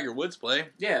see Tiger Woods play.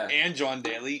 Yeah. And John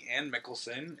Daly and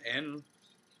Mickelson and,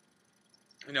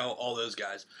 all those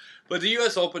guys. But the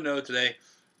U.S. Open, though, today,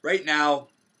 right now,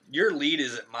 your lead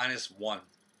is at -1.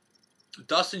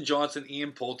 Dustin Johnson,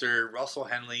 Ian Poulter, Russell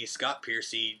Henley, Scott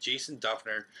Piercy, Jason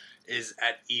Duffner is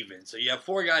at even. So you have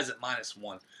 4 guys at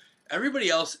 -1. Everybody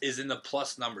else is in the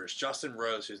plus numbers. Justin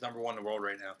Rose, who's number 1 in the world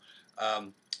right now,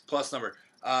 plus number.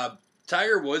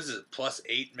 Tiger Woods is at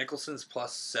 +8. Mickelson's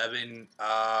 +7.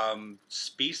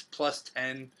 Spieth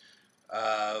 +10.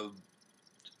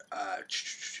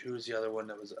 Who was the other one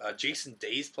that was? Jason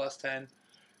Day's +10.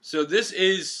 So this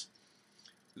is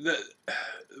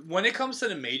when it comes to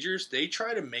the majors, they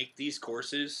try to make these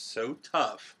courses so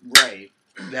tough, right,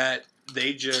 that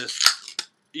they just,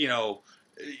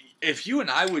 if you and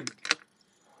I would,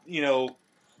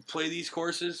 play these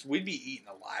courses, we'd be eaten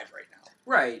alive right now.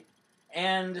 Right,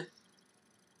 and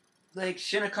like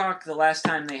Shinnecock, the last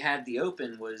time they had the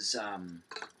Open was a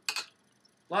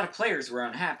lot of players were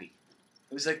unhappy.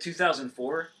 It was like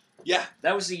 2004. Yeah,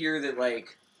 that was the year that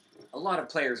like a lot of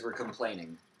players were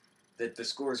complaining that the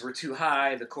scores were too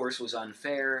high, the course was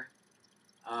unfair.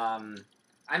 I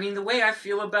mean, the way I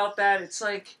feel about that, it's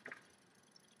like,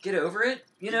 get over it.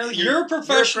 You're a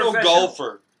professional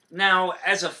golfer. Now,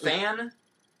 as a fan,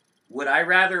 would I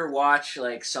rather watch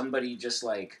like somebody just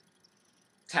like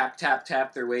tap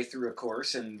their way through a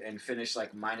course and finish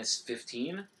like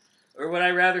 -15? Or would I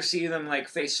rather see them like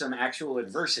face some actual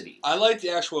adversity? I like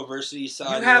the actual adversity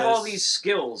side. You have all these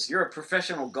skills. You're a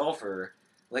professional golfer.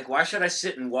 Like, why should I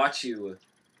sit and watch you,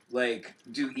 like,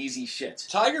 do easy shit?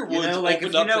 Tiger Woods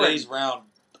opened up today's round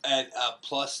at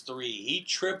 +3. He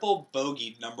triple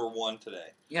bogeyed number 1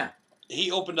 today. Yeah.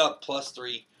 He opened up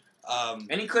 +3.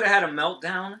 And he could have had a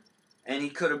meltdown, and he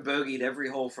could have bogeyed every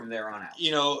hole from there on out.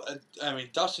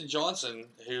 Dustin Johnson,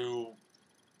 who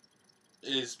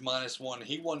is -1,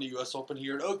 he won the U.S. Open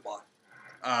here at Oakmont.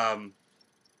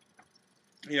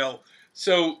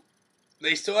 So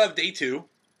they still have day 2.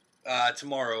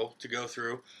 Tomorrow to go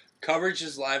through. Coverage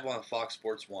is live on Fox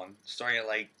Sports 1, starting at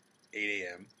like 8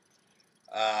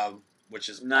 a.m., which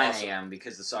is 9 awesome. a.m.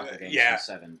 because the soccer game's yeah. at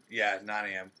 7. Yeah, 9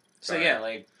 a.m. So yeah,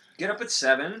 like, get up at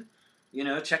 7,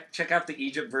 check out the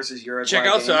Egypt versus Uruguay Check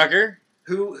out game. soccer.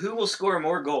 Who will score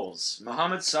more goals,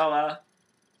 Mohamed Salah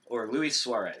or Luis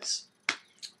Suarez?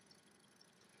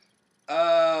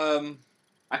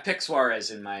 I pick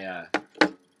Suarez in my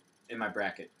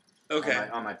bracket. Okay.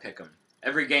 On my pick'em.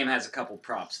 Every game has a couple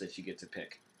props that you get to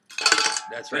pick.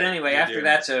 That's right. But anyway, after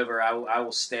that's over, I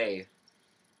will stay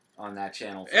on that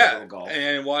channel for a little golf.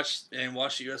 And watch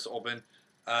the U.S. Open.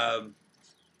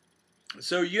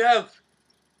 So you have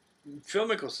Phil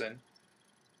Mickelson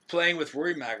playing with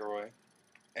Rory McIlroy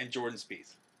and Jordan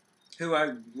Spieth.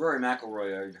 Rory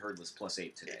McIlroy I heard was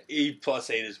 +8 today. He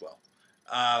 +8 as well.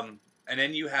 And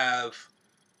then you have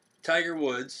Tiger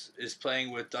Woods is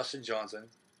playing with Dustin Johnson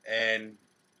and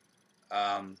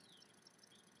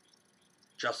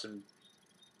Justin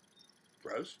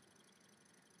Rose?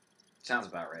 Sounds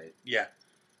about right. Yeah,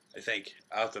 I think.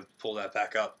 I'll have to pull that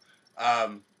back up.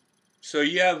 So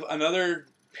you have another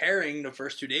pairing the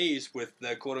first 2 days with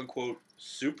the quote-unquote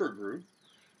super group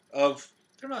of...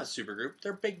 They're not a super group.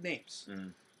 They're big names.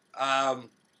 Mm.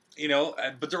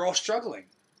 But they're all struggling.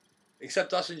 Except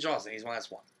Dustin Johnson. He's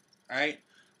 -1. All right?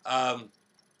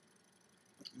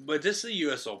 But this is the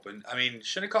U.S. Open. I mean,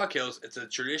 Shinnecock Hills, it's a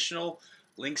traditional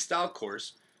link-style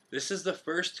course. This is the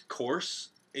first course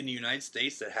in the United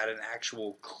States that had an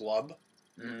actual club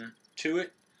to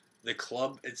it. the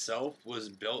club itself was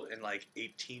built in like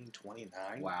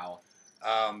 1829. Wow.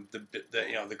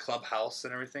 The clubhouse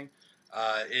and everything.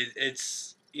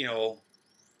 It's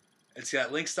it's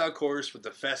got link style course with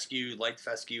the fescue, light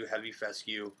fescue, heavy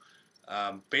fescue.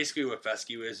 Basically, what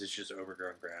fescue is just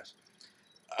overgrown grass.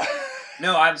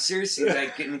 No, I'm seriously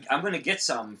like I'm gonna get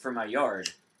some for my yard.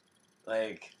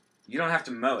 Like, you don't have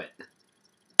to mow it.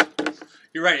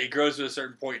 You're right. It grows to a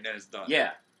certain point and then it's done.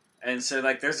 Yeah, and so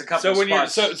like there's a couple. So when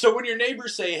spots. so when your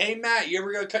neighbors say, "Hey Matt, you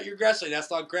ever gonna cut your grass?" Like,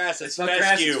 that's not grass. That's it's not fescue.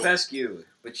 grass, it's fescue.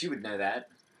 But you would know that.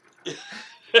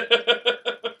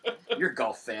 You're a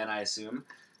golf fan, I assume.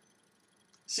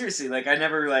 Seriously, like I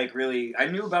never I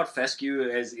knew about fescue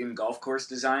as in golf course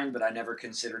design, but I never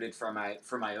considered it for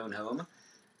my own home.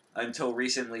 Until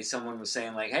recently, someone was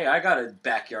saying like, "Hey, I got a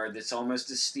backyard that's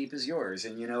almost as steep as yours,"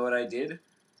 and you know what I did?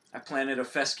 I planted a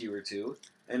fescue or two,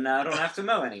 and now I don't have to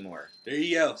mow anymore. There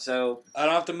you go. So I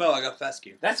don't have to mow. I got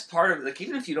fescue. that's part of like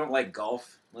even if you don't like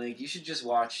golf, like you should just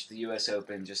watch the U.S.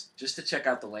 Open just to check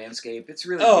out the landscape. It's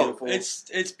really beautiful.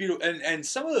 It's beautiful, and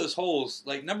some of those holes,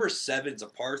 like number 7's a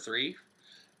par 3,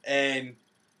 and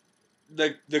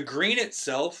the green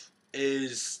itself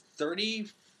is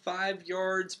 35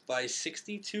 yards by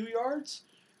 62 yards,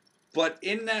 but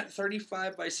in that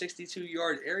 35 by 62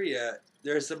 yard area,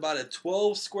 there's about a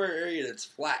 12 square area that's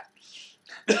flat.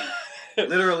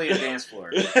 Literally a dance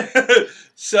floor.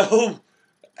 So,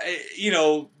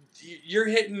 you're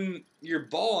hitting your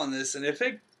ball on this, and if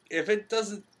it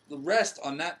doesn't rest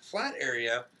on that flat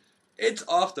area, it's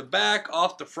off the back,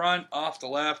 off the front, off the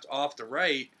left, off the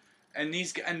right, and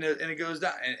it goes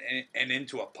down and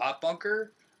into a pot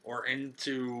bunker or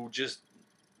into just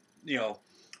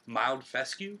mild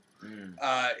fescue. Mm.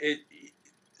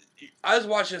 I was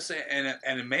watching this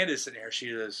and Amanda's sitting here.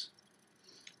 She goes,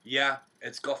 "Yeah,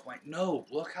 it's golf." I'm like, "No,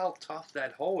 look how tough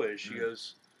that hole is." She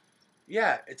goes,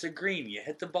 "Yeah, it's a green. You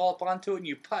hit the ball up onto it and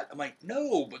you putt." I'm like,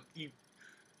 "No, but you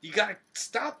gotta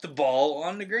stop the ball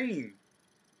on the green."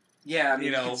 Yeah, I mean,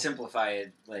 you can simplify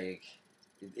it. Like,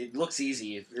 it looks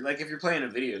easy. If you're playing a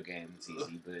video game, it's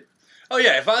easy. But oh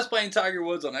yeah, if I was playing Tiger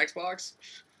Woods on Xbox,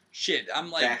 shit,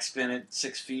 I'm like backspin it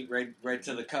 6 feet right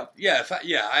to the cup. Yeah,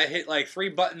 I hit like 3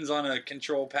 buttons on a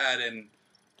control pad and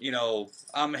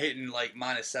I'm hitting like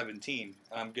minus 17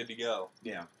 and I'm good to go.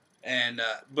 Yeah. And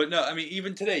but no, I mean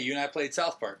even today you and I played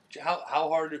South Park. How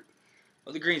hard?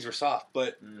 Well, the greens were soft,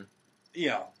 but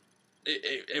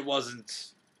it wasn't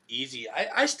easy.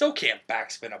 I still can't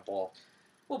backspin a ball.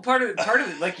 Well, part of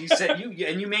it, like you said,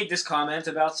 you made this comment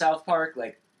about South Park.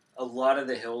 Like a lot of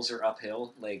the hills are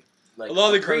uphill. Like a lot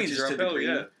of the approaches greens are to the uphill. green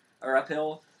Yeah, are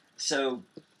uphill. So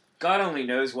God only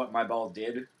knows what my ball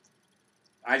did.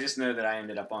 I just know that I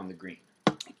ended up on the green.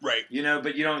 right.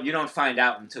 But you don't find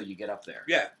out until you get up there.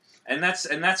 Yeah, And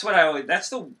that's what I always.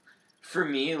 For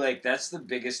me, like that's the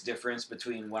biggest difference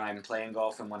between when I'm playing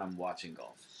golf and when I'm watching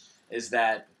golf, is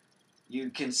that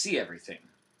you can see everything.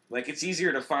 Like it's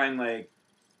easier to find like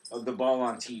the ball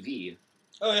on TV.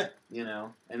 Oh yeah.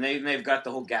 And they've got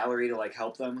the whole gallery to like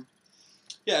help them.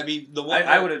 Yeah, I mean the one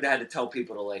I would have had to tell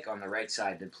people to like on the right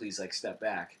side to please like step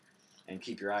back and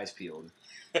keep your eyes peeled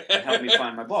and help me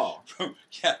find my ball.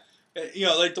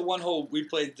 Yeah, like the one hole we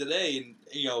played today,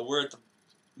 and we're at the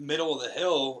middle of the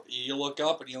hill. You look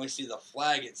up and you only see the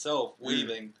flag itself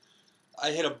waving.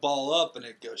 I hit a ball up and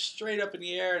it goes straight up in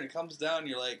the air and it comes down. And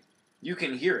you're like, you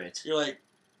can hear it. You're like,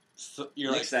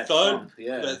 Makes that thud. thump,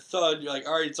 yeah. That thud. You're like,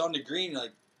 all right, it's on the green. You're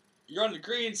like, you're on the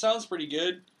green. Sounds pretty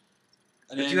good.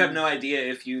 And But you have no idea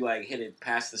if you like hit it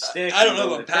past the stick. I don't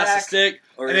know if I'm past the stick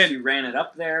or and if then, you ran it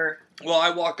up there. Well,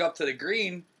 I walk up to the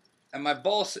green and my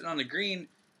ball's sitting on the green,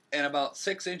 and about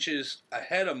 6 inches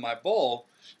ahead of my ball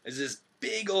is this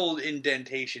big old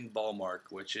indentation ball mark,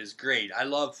 which is great. I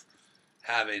love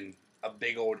having a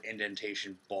big old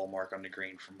indentation ball mark on the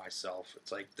green for myself.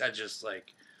 It's like that, just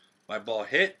like my ball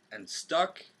hit and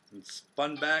stuck and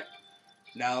spun back.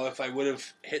 Now, if I would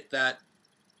have hit that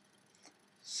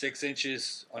 6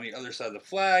 inches on the other side of the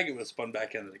flag, it would have spun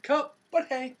back into the cup. But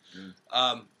hey,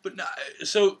 but no,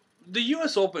 so the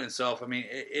U.S. Open itself, I mean,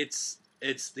 it's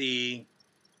a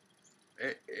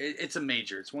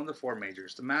major. It's one of the 4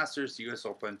 majors: the Masters, the U.S.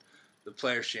 Open, the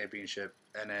Players Championship,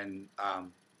 and then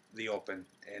the Open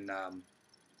No,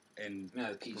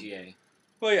 the PGA.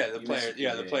 Well, yeah, You the missed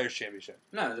the Players Championship.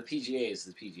 No, the PGA is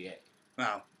the PGA.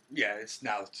 No, yeah, it's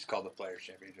just called the Players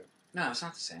Championship. No, it's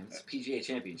not the same. It's the PGA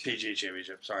Championship. PGA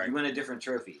Championship. Sorry. You win a different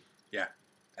trophy. Yeah,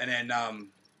 and then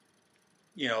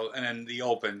and then the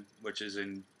Open, which is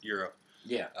in Europe.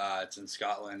 Yeah. It's in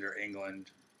Scotland or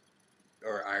England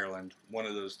or Ireland, one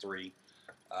of those 3.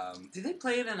 Do they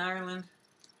play it in Ireland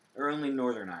or only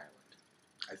Northern Ireland?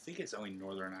 I think it's only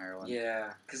Northern Ireland.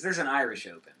 Yeah, because there's an Irish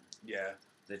Open Yeah.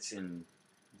 that's in...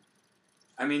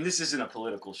 I mean, this isn't a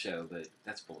political show, but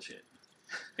that's bullshit.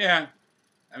 Yeah.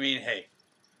 I mean, hey.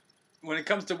 When it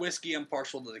comes to whiskey, I'm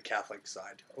partial to the Catholic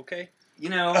side. Okay? You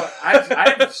know,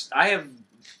 I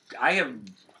have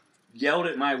yelled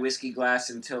at my whiskey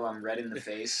glass until I'm red in the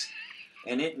face,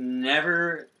 and it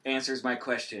never answers my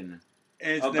question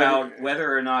about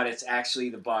whether or not it's actually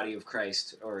the body of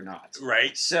Christ or not.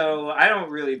 Right. So I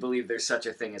don't really believe there's such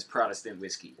a thing as Protestant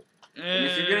whiskey. And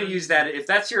if you're going to use that, if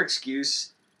that's your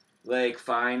excuse, like,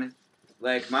 fine.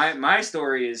 Like, my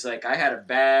story is, like, I had a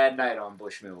bad night on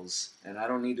Bushmills, and I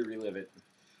don't need to relive it.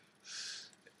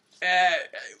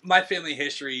 My family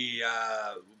history,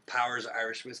 Powers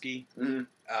Irish whiskey.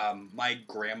 Mm-hmm. My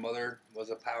grandmother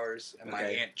was a Powers, and my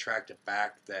aunt tracked it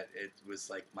back that it was,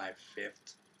 like, my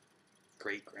 5th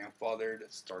great-grandfather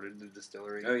that started the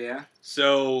distillery. Oh, yeah?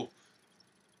 So,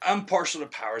 I'm partial to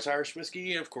Powers Irish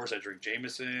whiskey. Of course, I drink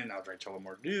Jameson. I'll drink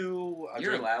Tullamore Dew.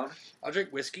 You're allowed. I'll drink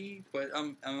whiskey, but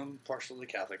I'm partial to the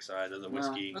Catholic side of the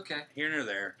whiskey. Okay. Here and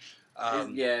there.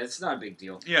 Yeah, it's not a big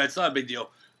deal. Yeah, it's not a big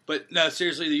deal. But no,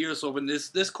 seriously, the U.S. Open,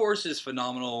 this course is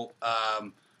phenomenal.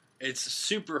 It's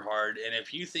super hard, and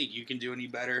if you think you can do any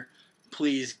better,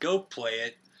 please go play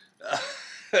it.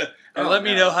 And let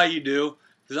me know how you do.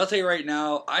 Because I'll tell you right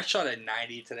now, I shot a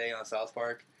 90 today on South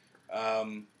Park.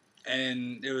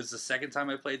 And it was the second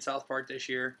time I played South Park this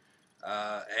year.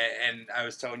 And I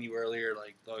was telling you earlier,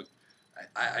 like, look,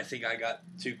 I think I got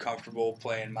too comfortable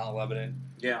playing Mount Lebanon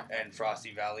and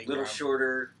Frosty Valley. A little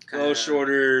shorter.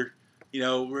 You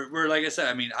know, we're like I said,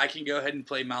 I mean, I can go ahead and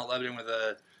play Mount Lebanon with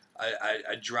a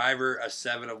driver, a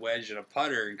 7, a wedge, and a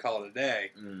putter and call it a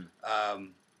day.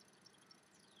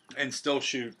 And still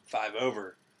shoot 5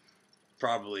 over,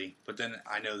 probably. But then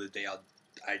I know the day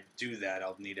I do that,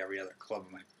 I'll need every other club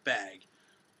in my bag.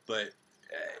 But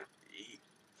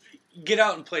get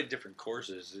out and play different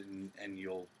courses, and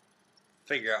you'll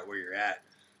figure out where you're at.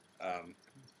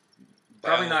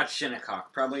 Probably not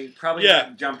Shinnecock. Probably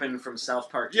not jumping from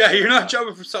South Park to Shinnecock. You're not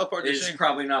jumping from South Park to Shinnecock. It's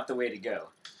probably not the way to go.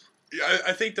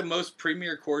 I think the most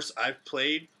premier course I've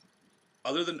played,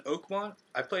 other than Oakmont,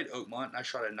 I played Oakmont, and I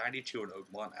shot a 92 in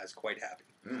Oakmont. I was quite happy.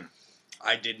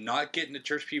 I did not get into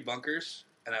Church Pew bunkers,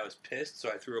 and I was pissed, so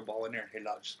I threw a ball in there and hit it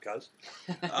out just because.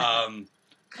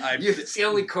 It's the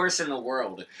only course in the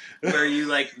world where you,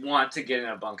 like, want to get in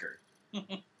a bunker.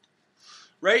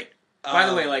 Right? By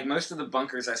the way, like, most of the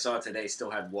bunkers I saw today still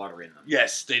had water in them.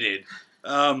 Yes, they did.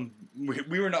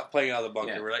 We were not playing out of the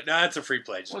bunker. Yeah. We're like, nah, it's a free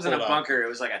play. Just it wasn't a bunker. It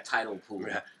was like a tidal pool.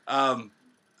 Yeah.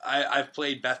 I've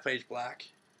played Bethpage Black.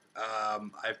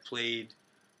 I've played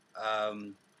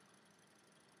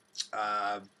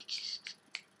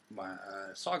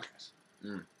Sawgrass.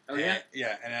 Oh,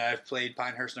 yeah? And I've played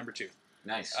Pinehurst No. 2.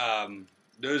 Nice.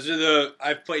 Those are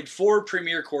I've played 4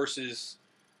 premier courses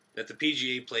that the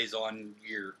PGA plays on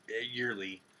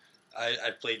yearly.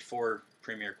 I've played 4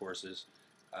 premier courses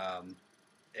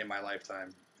in my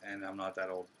lifetime, and I'm not that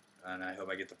old, and I hope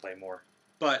I get to play more.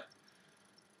 But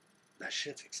that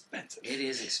shit's expensive. It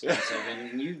is expensive,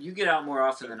 and you get out more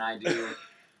often than I do.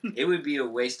 It would be a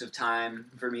waste of time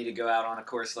for me to go out on a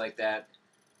course like that.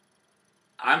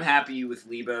 I'm happy with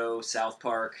Lebo, South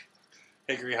Park.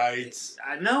 Hickory Heights.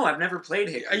 No, I've never played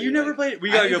Hickory. You never played?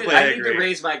 We gotta go play Hickory. I need to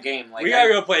raise my game. Like, we gotta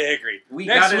go play Hickory.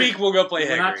 Next week we'll go play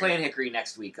Hickory. We're not playing Hickory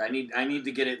next week. I need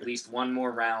to get at least one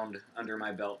more round under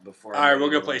my belt before. All right, we'll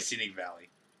go play Scenic Valley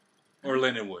or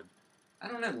Lindenwood. I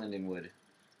don't know Lindenwood.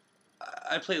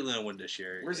 I played Lindenwood this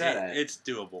year. Where's that at? It's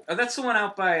doable. Oh, that's the one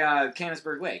out by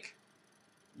Canonsburg Lake.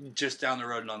 Just down the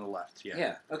road and on the left. Yeah.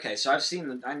 Yeah. Okay. So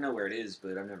I know where it is,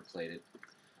 but I've never played it.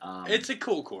 It's a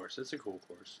cool course.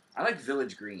 I like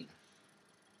Village Green.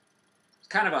 It's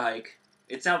kind of a hike.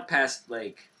 It's out past,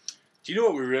 like... Do you know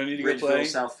what we really need to Ridgeville, go play?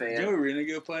 South Fayette. Do you know what we really need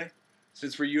to go play?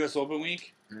 Since we're U.S. Open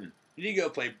week, you need to go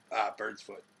play Bird's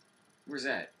Foot. Where's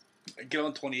that? Get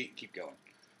on 28 and keep going.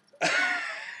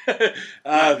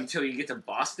 Until you get to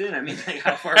Boston? I mean, like,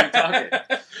 how far are we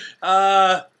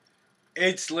talking?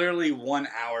 It's literally 1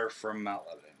 hour from Mount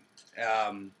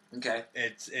Lebanon. Okay.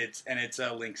 It's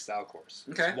a link style course.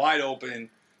 Okay. It's wide open.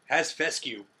 Has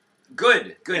fescue.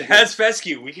 Good. It has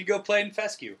fescue. We could go play in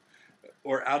fescue,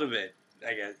 or out of it.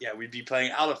 I guess. Yeah, we'd be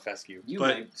playing out of fescue. You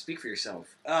might speak for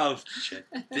yourself. Oh shit!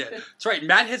 Yeah. That's right.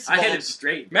 Matt hits the ball. I hit it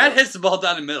straight. Matt hits the ball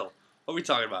down the middle. What are we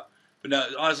talking about? But no,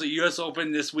 honestly, U.S.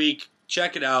 Open this week.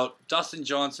 Check it out. Dustin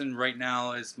Johnson right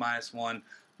now is -1. A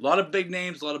lot of big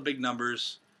names, a lot of big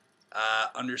numbers.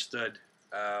 Understood.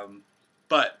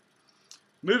 But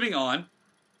moving on.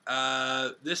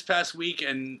 This past week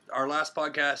and our last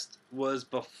podcast was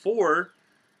before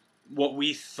what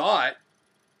we thought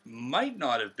might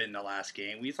not have been the last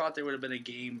game. We thought there would have been a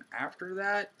game after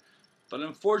that. But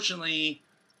unfortunately,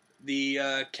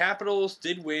 the Capitals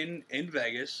did win in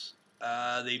Vegas.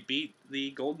 They beat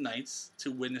the Golden Knights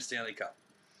to win the Stanley Cup.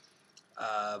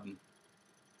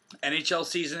 NHL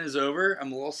season is over.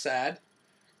 I'm a little sad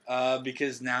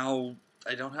because now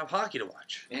I don't have hockey to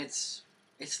watch. It's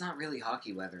not really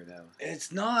hockey weather though.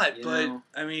 It's not, You but know?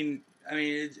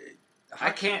 I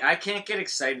I can't get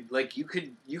excited. Like you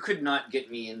could not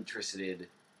get me interested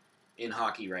in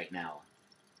hockey right now.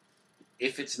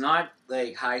 If it's not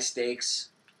like high stakes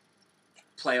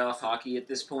playoff hockey at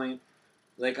this point,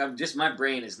 like my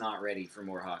brain is not ready for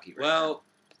more hockey right now.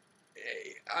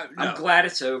 I'm glad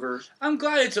it's over. I'm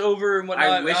glad it's over and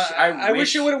whatnot. I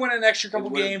wish it would have won an extra couple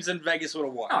games and Vegas would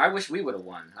have won. No, I wish we would have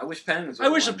won. I wish Pens. I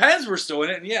wish the Pens were still in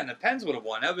it, and yeah, and the Pens would have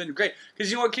won. That would have been great. Because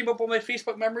you know what came up on my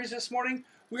Facebook memories this morning?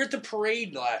 We were at the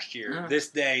parade last year. Yeah. This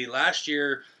day last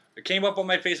year, it came up on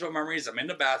my Facebook memories. I'm in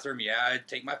the bathroom. Yeah, I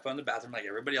take my phone to the bathroom like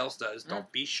everybody else does. Yeah.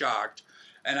 Don't be shocked.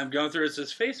 And I'm going through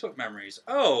this Facebook memories.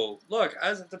 Oh, look, I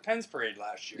was at the Pens parade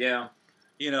last year. Yeah.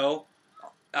 You know,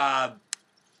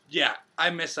 yeah, I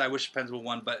wish the Pens would have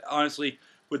won. But honestly,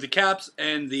 with the Caps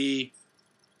and the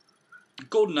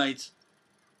Golden Knights,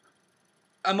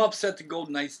 I'm upset the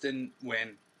Golden Knights didn't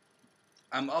win.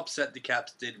 I'm upset the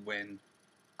Caps did win.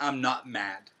 I'm not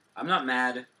mad. I'm not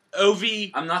mad.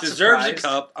 Ovi I'm not deserves surprised. a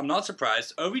cup. I'm not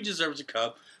surprised. Ovi deserves a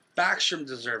cup. Backstrom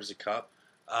deserves a cup.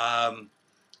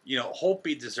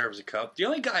 Holtby deserves a cup. The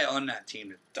only guy on that team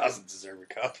that doesn't deserve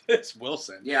a cup is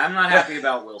Wilson. Yeah, I'm not happy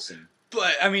about Wilson.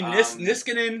 But, I mean,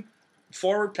 Niskanen,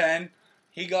 former Penn,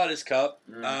 he got his cup.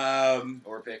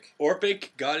 Orpik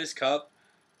got his cup.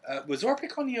 Was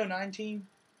Orpik on the 09 team?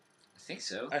 I think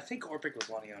so. I think Orpik was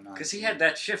on the 09 Because he team. had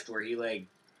that shift where he, like,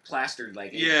 plastered,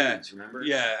 like, 8 dudes, remember?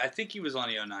 Yeah, I think he was on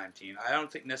the 09 team. I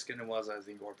don't think Niskanen was. I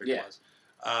think Orpik Yeah.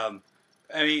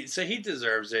 was. So he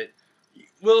deserves it.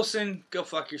 Wilson, go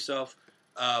fuck yourself.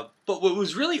 But what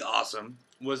was really awesome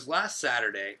was last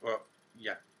Saturday.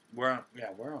 We're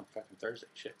on fucking Thursday.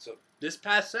 Shit. So this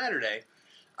past Saturday,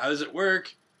 I was at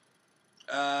work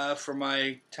for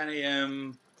my 10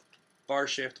 a.m. bar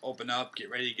shift. Open up, get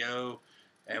ready to go,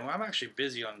 and I'm actually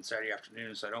busy on Saturday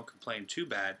afternoon, so I don't complain too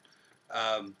bad.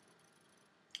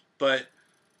 But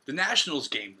the Nationals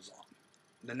game was on.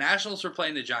 The Nationals were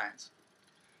playing the Giants.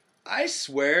 I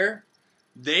swear,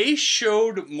 they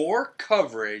showed more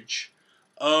coverage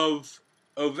of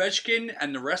Ovechkin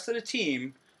and the rest of the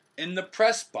team in the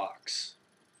press box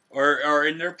or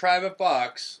in their private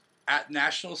box at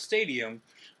National Stadium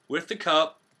with the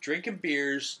cup, drinking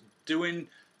beers, doing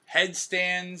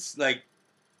headstands, like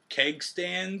keg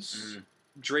stands,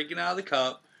 drinking out of the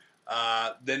cup,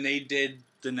 than they did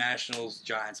the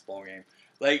Nationals-Giants ball game.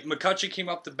 Like, McCutcheon came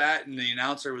up to bat, and the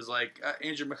announcer was like,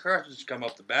 Andrew McCutcheon's come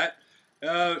up to bat.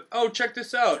 Check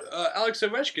this out. Alex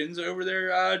Ovechkin's over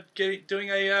there doing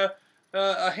a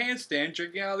handstand,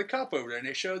 drinking out of the cup over there, and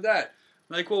they showed that.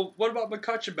 Like, well, what about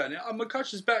McCutcheon batting?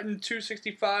 McCutcheon's batting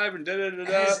 265 and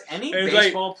da-da-da-da. Has any And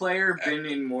baseball player been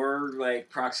in more, like,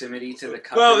 proximity to the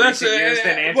cup Well, in that's recent years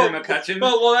than Andrew McCutcheon?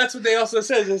 Well, that's what they also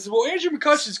said. They said, well, Andrew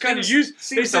McCutcheon's kind of used.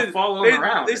 Seems to follow him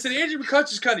around. They said Andrew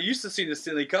McCutcheon's kind of used to seeing the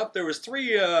Stanley Cup. There was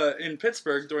 3 in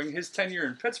Pittsburgh during his tenure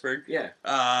in Pittsburgh. Yeah.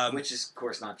 Which is, of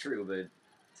course, not true, but...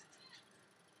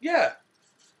 Yeah.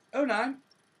 09.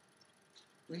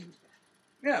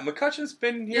 Yeah, McCutcheon's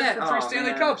been here for 3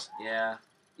 Stanley Cups. Yeah.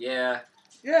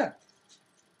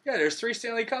 There's 3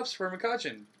 Stanley Cups for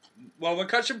McCutcheon. Well,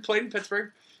 McCutcheon played in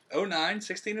Pittsburgh 09,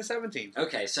 16, and 17.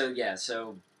 Okay, so we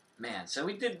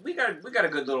got a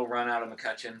good little run out of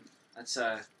McCutcheon. That's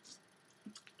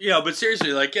Yeah, but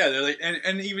seriously, they're like,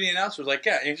 and even the announcer was like,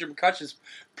 yeah, Andrew McCutcheon's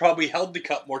probably held the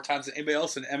cup more times than anybody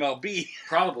else in MLB.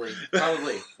 Probably,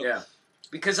 yeah.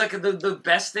 Because, like, the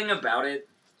best thing about it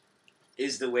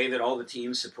is the way that all the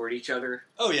teams support each other.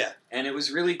 Oh, yeah. And it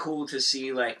was really cool to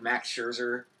see, like, Max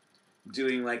Scherzer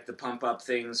doing, like, the pump-up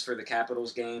things for the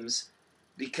Capitals games.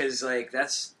 Because, like,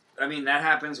 that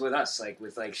happens with us, like,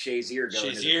 with, like, Shazier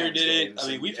going to the Pens did it. games. I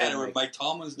mean, we've had it where Mike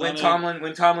Tomlin's done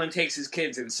When Tomlin takes his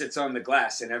kids and sits on the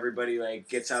glass and everybody, like,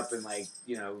 gets up and, like,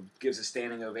 gives a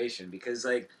standing ovation. Because,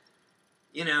 like,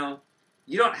 you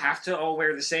don't have to all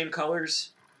wear the same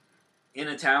colors in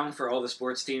a town for all the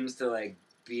sports teams to, like,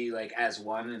 be, like, as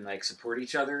one and, like, support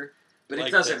each other. But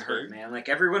it doesn't hurt, man. Like,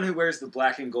 everyone who wears the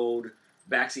black and gold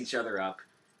backs each other up.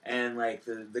 And, like,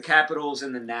 the Capitals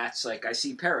and the Nats, like, I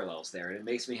see parallels there, and it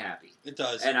makes me happy. It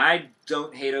does. And I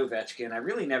don't hate Ovechkin. I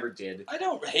really never did. I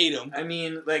don't hate him. I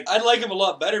mean, like... I'd like him a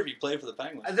lot better if he played for the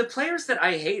Penguins. The players that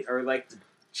I hate are, like, the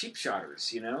cheap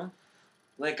shotters,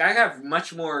 Like, I have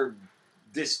much more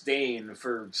disdain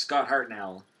for Scott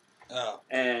Hartnell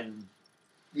and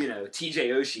TJ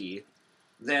Oshie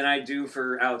than I do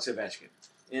for Alex Ovechkin.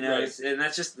 Right. And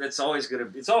that's always gonna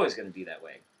be that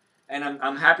way. And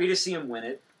I'm happy to see him win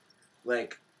it.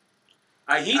 Like,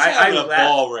 He's having a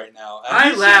ball right now.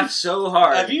 I laugh so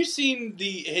hard. Have you seen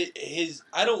his?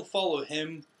 I don't follow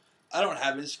him. I don't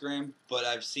have Instagram, but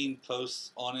I've seen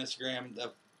posts on Instagram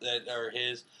that are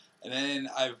his. And then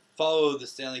I follow the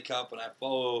Stanley Cup, and I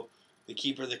follow the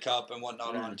Keeper of the Cup and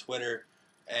whatnot on Twitter.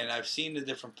 And I've seen the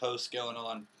different posts going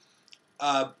on.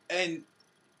 And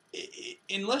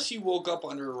unless you woke up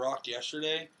under a rock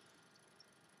yesterday,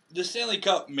 the Stanley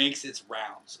Cup makes its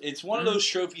rounds. It's one of those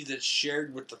trophies that's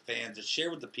shared with the fans, it's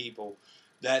shared with the people.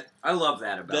 That I love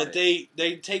that about it.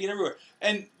 They take it everywhere,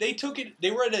 and they took it.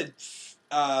 They were at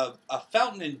a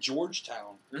fountain in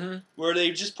Georgetown where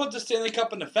they just put the Stanley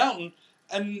Cup in the fountain,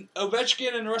 and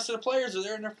Ovechkin and the rest of the players are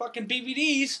there in their fucking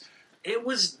BVDs. It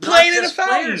was playing not in just a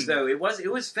fountain. Players though. It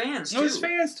was fans too. It was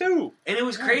fans too, and it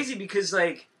was crazy because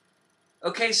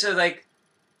so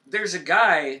there's a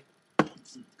guy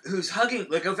who's hugging,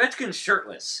 Ovechkin's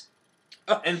shirtless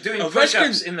and doing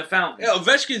push-ups in the fountain. Yeah,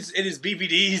 Ovechkin's in his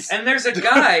BVDs. And there's a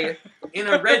guy in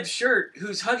a red shirt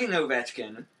who's hugging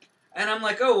Ovechkin. And I'm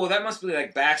like, oh, well, that must be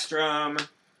like Backstrom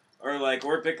or like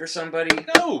Orpik or somebody.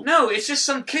 No, it's just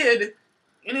some kid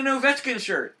in an Ovechkin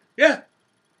shirt. Yeah.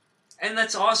 And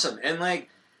that's awesome. And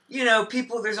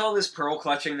people, there's all this pearl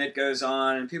clutching that goes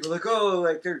on, and people are like, oh,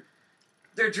 like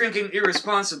they're drinking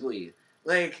irresponsibly.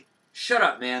 Like, shut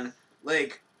up, man.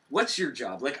 Like, what's your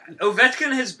job? Like,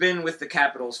 Ovechkin has been with the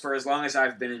Capitals for as long as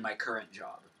I've been in my current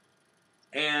job.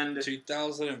 And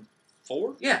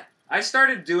 2004? Yeah. I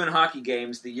started doing hockey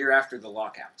games the year after the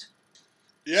lockout.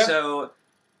 Yeah. So,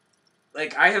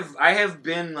 I have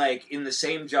been, in the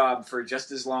same job for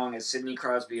just as long as Sidney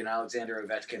Crosby and Alexander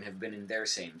Ovechkin have been in their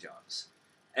same jobs.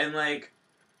 And,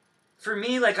 for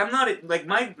me, I'm not,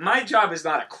 my job is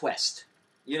not a quest.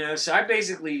 So I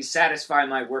basically satisfy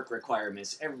my work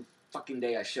requirements every fucking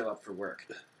day I show up for work.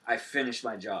 I finish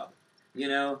my job.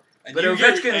 But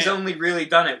Ovechkin's only really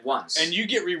done it once. And you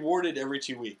get rewarded every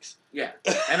 2 weeks. Yeah.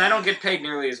 And I don't get paid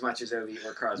nearly as much as Ovi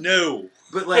or Crosby. No.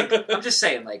 But, I'm just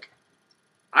saying,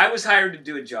 I was hired to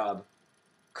do a job.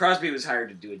 Crosby was hired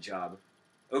to do a job.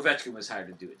 Ovechkin was hired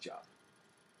to do a job.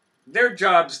 Their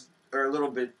jobs are a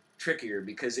little bit trickier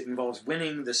because it involves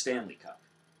winning the Stanley Cup.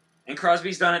 And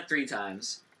Crosby's done it 3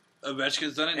 times.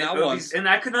 Ovechkin's done it now once. And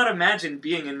I could not imagine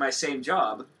being in my same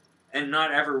job and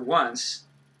not ever once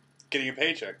getting a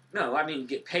paycheck. No, I mean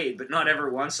get paid, but not ever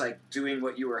once doing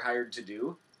what you were hired to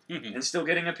do and still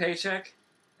getting a paycheck.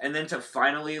 And then to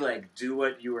finally do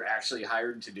what you were actually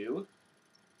hired to do.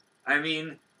 I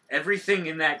mean, everything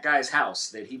in that guy's house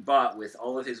that he bought with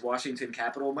all of his Washington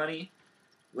Capital money,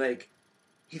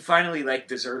 he finally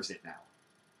deserves it now.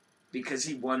 Because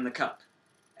he won the cup.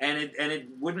 And it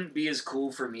wouldn't be as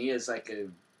cool for me as a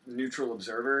neutral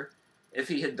observer if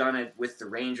he had done it with the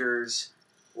Rangers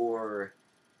or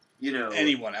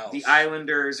anyone else, the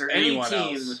Islanders or anyone any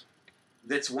team else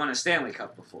that's won a Stanley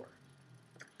Cup before.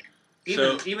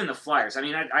 Even the Flyers. I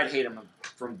mean, I'd hate him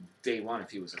from day one if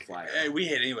he was a Flyer. Hey, we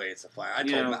hate anyway. It's a Flyer.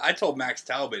 I told Max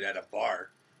Talbot at a bar,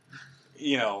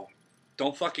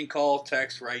 don't fucking call,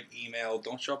 text, write, email.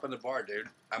 Don't show up in the bar, dude.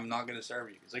 I'm not going to serve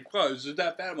you. He's like, well, is it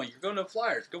that bad? I'm like, you're going to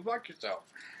Flyers. Go fuck yourself.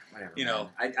 Whatever.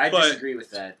 I disagree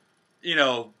with that.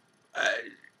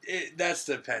 That's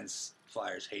the Pens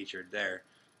Flyers hatred there.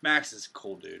 Max is a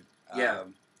cool dude. Yeah.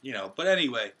 But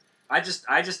anyway. I just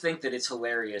think that it's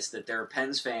hilarious that there are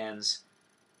Pens fans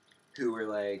who were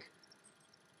like,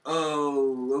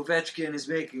 oh, Ovechkin is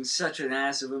making such an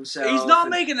ass of himself. He's not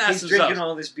making an ass of himself. He's drinking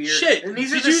all this beer. Shit. And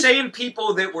these are the same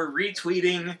people that were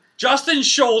retweeting Justin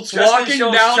Schultz walking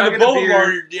down the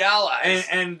boulevard, the Allies,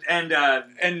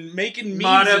 and making memes.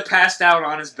 Mata passed out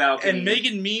on his balcony and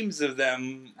making memes of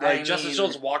them, Justin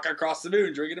Schultz walking across the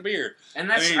moon drinking a beer.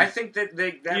 And I think that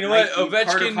Ovechkin,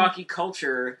 part of hockey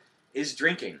culture is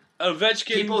drinking.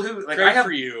 Ovechkin, people who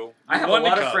for you. I have a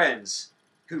lot of friends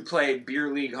who play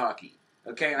beer league hockey.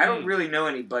 Okay, I don't really know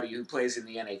anybody who plays in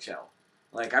the NHL.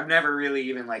 I've never really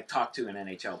even talked to an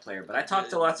NHL player, but I talk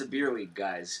to lots of beer league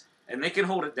guys, and they can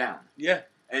hold it down. Yeah,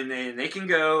 and then they can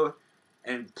go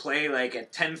and play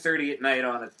at 10:30 at night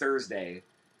on a Thursday,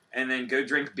 and then go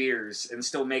drink beers and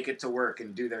still make it to work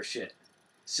and do their shit.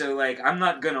 So I'm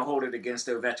not gonna hold it against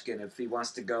Ovechkin if he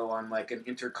wants to go on an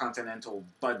intercontinental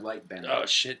Bud Light bender. Oh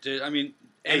shit, dude! I mean,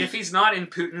 and if he's not in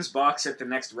Putin's box at the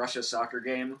next Russia soccer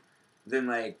game, then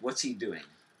what's he doing?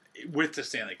 With the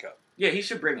Stanley Cup. Yeah, he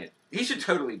should bring it. He should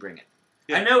totally bring it.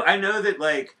 Yeah. I know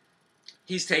that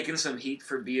he's taken some heat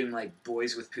for being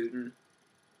boys with Putin.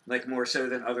 Like, more so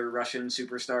than other Russian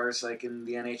superstars, like, in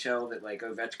the NHL, that, like,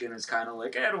 Ovechkin is kind of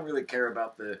like, I don't really care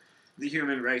about the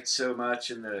human rights so much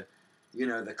and the, you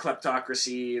know, the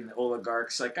kleptocracy and the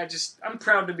oligarchs. Like, I'm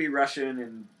proud to be Russian,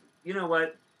 and you know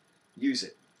what? Use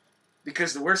it.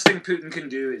 Because the worst thing Putin can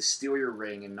do is steal your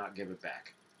ring and not give it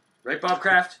back. Right, Bob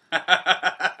Kraft?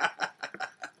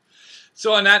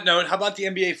 So on that note, how about the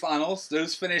NBA Finals?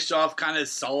 Those finished off kind of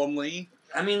solemnly.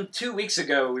 I mean, 2 weeks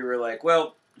ago we were like,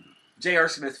 well, J.R.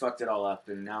 Smith fucked it all up,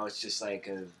 and now it's just like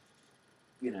a,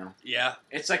 you know, Yeah.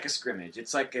 it's like a scrimmage.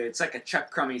 It's like a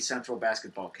Chuck Crummy Central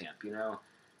basketball camp, you know?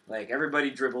 Like, everybody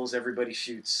dribbles, everybody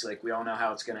shoots. Like, we all know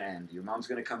how it's going to end. Your mom's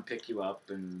going to come pick you up,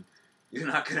 and you're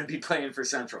not going to be playing for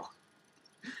Central.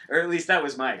 Or at least that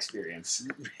was my experience.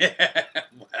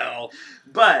 Well.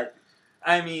 But,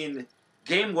 I mean,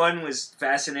 Game 1 was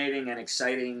fascinating and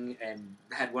exciting and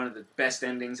had one of the best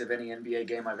endings of any NBA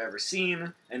game I've ever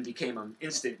seen and became an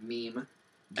instant meme.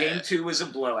 Game 2 was a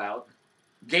blowout.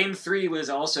 Game 3 was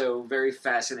also very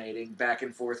fascinating, back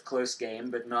and forth, close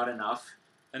game, but not enough.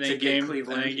 And then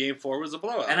Game 4 was a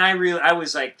blowout. And I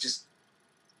was like, just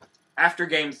after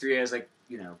Game 3, I was like,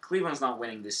 you know, Cleveland's not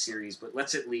winning this series, but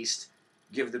let's at least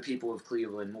give the people of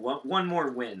Cleveland one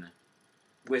more win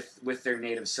with their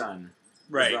native son,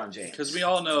 right? LeBron James. Because we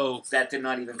all know that did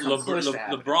not even come close to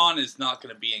happening. LeBron is not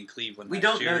going to be in Cleveland. We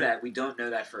don't know that. We don't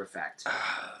know that for a fact.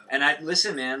 And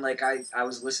listen, man. Like I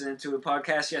was listening to a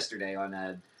podcast yesterday on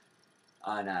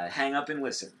Hang Up and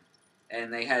Listen.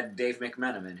 And they had Dave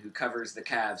McMenamin, who covers the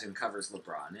Cavs and covers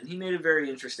LeBron. And he made a very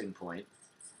interesting point.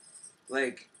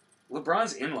 Like,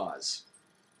 LeBron's in-laws,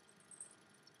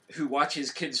 who watch his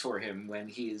kids for him when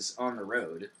he's on the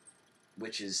road,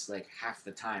 which is, like, half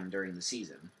the time during the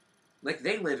season, like,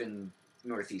 they live in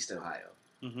Northeast Ohio.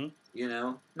 Mm-hmm. You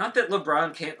know? Not that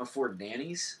LeBron can't afford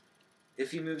nannies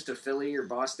if he moves to Philly or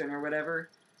Boston or whatever,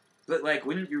 but, like,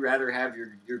 wouldn't you rather have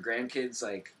your grandkids,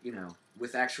 like, you know,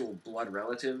 with actual blood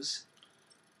relatives?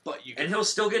 But you and he'll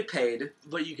still get paid.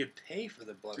 But you could pay for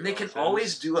the blood. And they can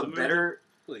always do a better.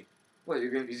 Really? What,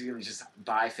 he's gonna just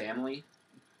buy family?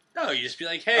 No, you just be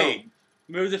like, hey,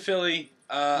 move to Philly.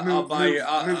 I'll buy you.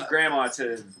 Move grandma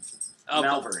to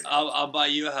Melbourne. I'll buy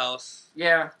you a house.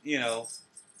 Yeah. You know.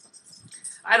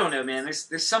 I don't know, man.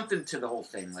 There's something to the whole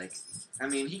thing. Like, I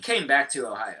mean, he came back to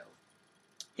Ohio.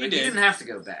 He didn't have to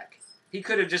go back. He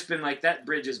could have just been like, that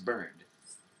bridge is burned.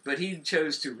 But he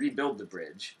chose to rebuild the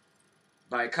bridge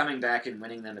by coming back and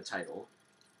winning them a title.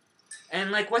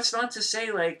 And, like, what's not to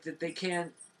say, like, that they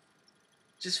can't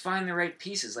just find the right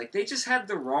pieces? Like, they just had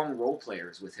the wrong role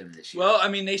players with him this year. Well, I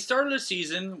mean, they started the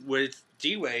season with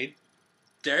D-Wade,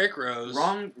 Derrick Rose.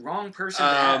 Wrong person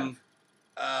to have.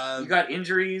 You got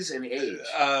injuries and age.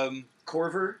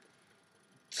 Corver.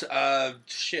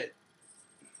 Shit.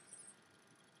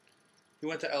 He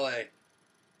went to L.A.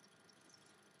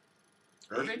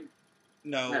 Irving?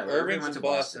 No, Irving went from to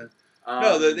Boston.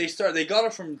 No, they got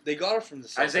it from the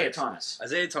Celtics. Isaiah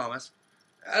Thomas.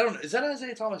 I don't. Is that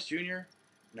Isaiah Thomas Jr.?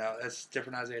 No, that's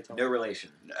different Isaiah Thomas. No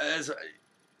relation.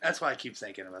 That's why I keep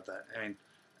thinking about that. I mean,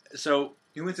 so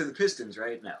he went to the Pistons,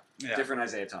 right? No, yeah. Different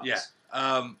Isaiah Thomas.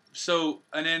 Yeah. So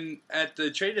and then at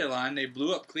the trade deadline, they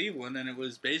blew up Cleveland, and it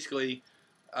was basically,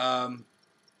 LeBron,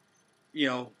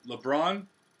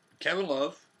 Kevin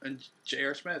Love, and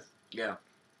J.R. Smith. Yeah.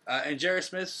 And J.R.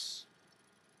 Smith's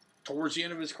towards the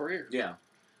end of his career. Yeah.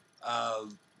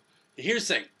 Here's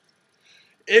the thing.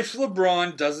 If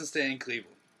LeBron doesn't stay in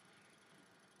Cleveland,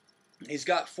 he's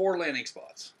got 4 landing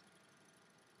spots.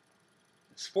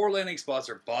 His 4 landing spots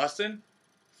are Boston,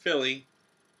 Philly,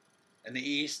 in the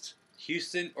East,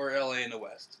 Houston, or L.A. in the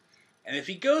West. And if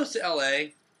he goes to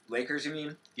L.A. Lakers, you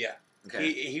mean? Yeah.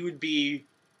 Okay. He would be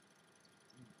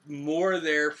more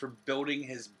there for building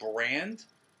his brand,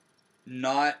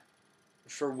 not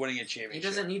for winning a championship. He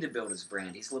doesn't need to build his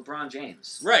brand. He's LeBron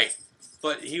James. Right.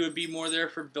 But he would be more there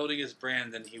for building his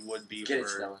brand than he would be Get it,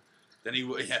 Stella. Than he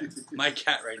would. Yeah. My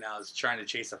cat right now is trying to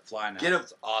chase a fly now. Get him.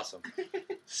 It's awesome.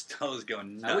 Stella's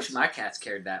going nuts. I wish my cats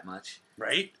cared that much.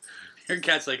 Right? Your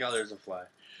cat's like, oh, there's a fly.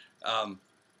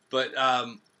 But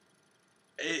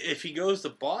if he goes to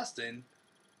Boston,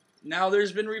 now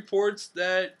there's been reports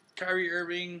that Kyrie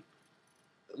Irving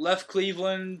left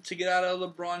Cleveland to get out of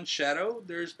LeBron's shadow.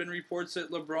 There's been reports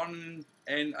that LeBron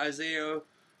and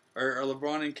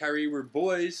LeBron and Kyrie were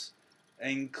boys,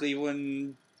 and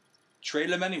Cleveland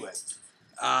traded them anyway.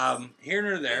 Here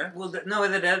nor there. Well, no,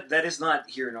 that is not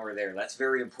here nor there. That's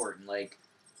very important. Like,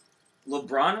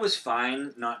 LeBron was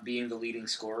fine not being the leading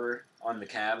scorer on the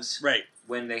Cavs. Right.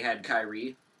 When they had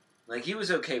Kyrie. Like, he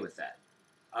was okay with that.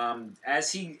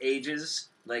 As he ages,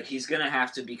 like, he's going to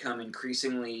have to become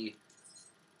increasingly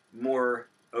more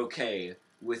okay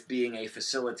with being a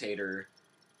facilitator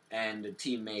and a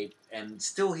teammate, and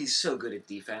still he's so good at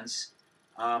defense.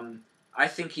 I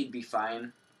think he'd be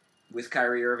fine with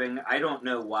Kyrie Irving. I don't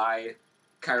know why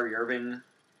Kyrie Irving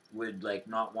would like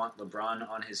not want LeBron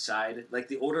on his side. Like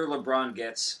the older LeBron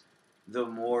gets, the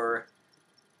more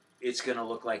it's gonna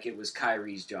look like it was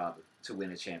Kyrie's job to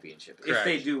win a championship. Correct. If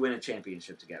they do win a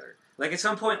championship together. Like at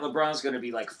some point LeBron's gonna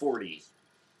be like 40.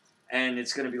 And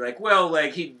it's gonna be like, well,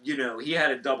 like he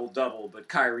had a double-double, but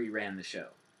Kyrie ran the show.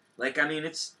 Like, I mean,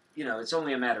 it's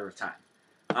only a matter of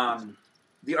time.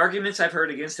 The arguments I've heard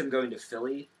against him going to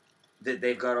Philly, that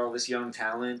they've got all this young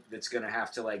talent that's going to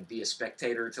have to, like, be a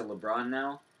spectator to LeBron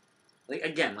now. Like,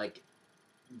 again, like,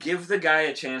 give the guy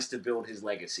a chance to build his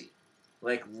legacy.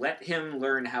 Like, let him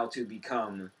learn how to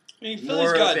become Philly's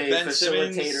more got of a Ben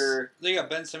facilitator. Simmons. They got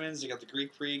Ben Simmons. They got the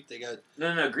Greek Freak. They got...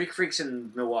 No, Greek Freak's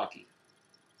in Milwaukee.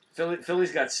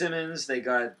 Philly's got Simmons. They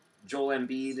got Joel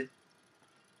Embiid.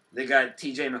 They got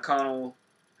T.J. McConnell,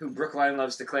 who Brookline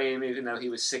loves to claim, even though he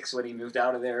was 6 when he moved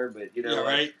out of there. But Yeah,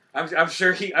 right. I'm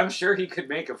sure he could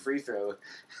make a free throw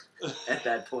at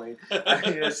that point. I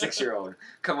mean, a 6-year-old.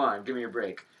 Come on, give me a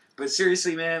break. But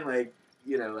seriously, man, like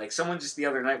someone just the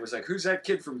other night was like, "Who's that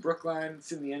kid from Brookline?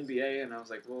 It's in the NBA," and I was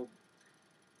like, "Well,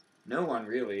 no one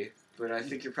really." But I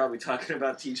think you're probably talking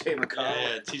about T.J. McConnell.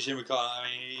 Yeah, T.J. McConnell. I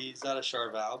mean, he's not a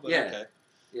Charval, but Yeah. okay.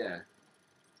 Yeah.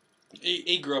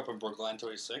 He grew up in Brookline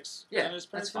until he's 6. Yeah, and his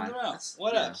parents that's fine. moved him out. That's-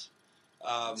 What yeah. else?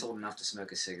 It's old enough to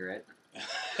smoke a cigarette.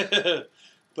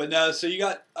 But no, so you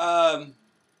got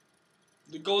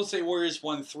the Golden State Warriors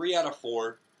won 3 out of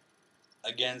 4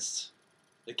 against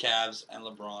the Cavs and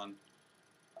LeBron.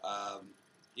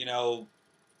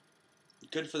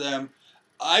 Good for them.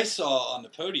 I saw on the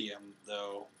podium,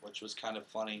 though, which was kind of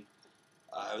funny.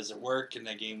 I was at work and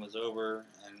the game was over,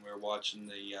 and we were watching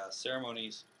the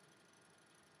ceremonies.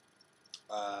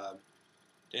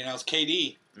 They announced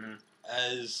KD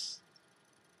as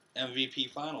MVP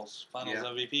Finals Yeah.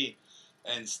 MVP,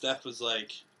 and Steph was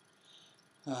like,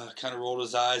 kind of rolled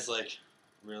his eyes, like,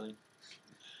 really?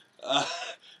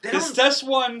 Because Steph's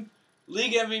won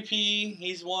league MVP,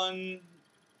 he's won,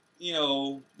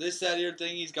 this, that, the other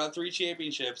thing. He's got 3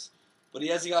 championships, but he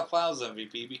hasn't got Finals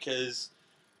MVP because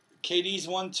KD's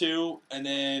won 2, and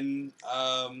then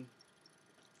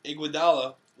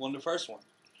Iguodala won the first one.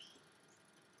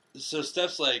 So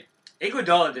Steph's like,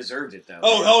 Iguodala deserved it, though.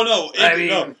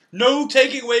 no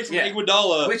taking away from Yeah.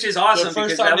 Iguodala. Which is awesome the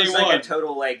first because time that was they like won. a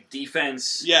total like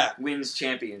defense wins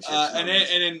championships. And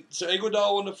then so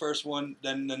Iguodala won the first one.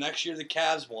 Then the next year the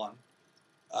Cavs won,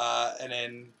 and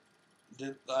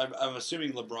then I'm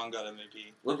assuming LeBron got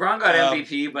MVP. LeBron got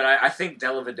MVP, but I think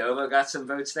Dellavedova got some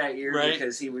votes that year Right.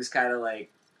 because he was kind of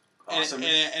like awesome.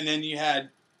 And then you had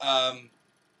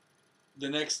the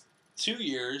next 2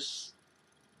 years,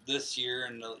 this year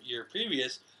and the year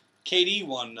previous, KD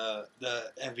won the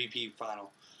MVP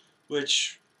final,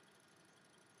 which,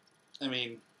 I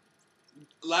mean,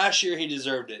 last year he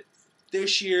deserved it.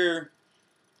 This year,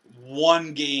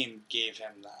 one game gave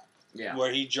him that. Yeah.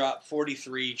 Where he dropped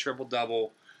 43,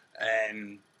 triple-double,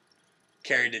 and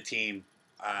carried the team.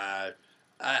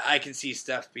 I can see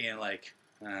Steph being like,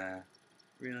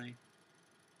 really?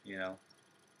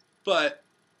 But,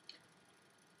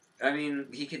 I mean,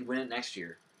 he could win it next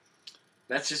year.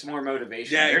 That's just more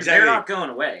motivation. Yeah, They're exactly. not going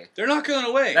away. they're not going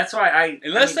away. That's why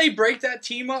Unless they break that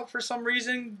team up for some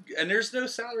reason, and there's no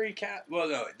salary cap. Well,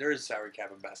 no, there is a salary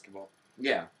cap in basketball.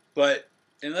 Yeah. But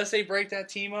unless they break that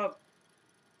team up,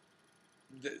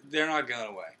 they're not going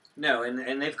away. No,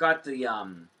 and they've got the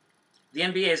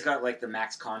NBA's got like the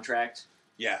max contract.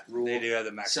 Yeah, Rule. they do have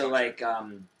the max So contract.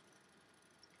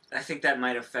 I think that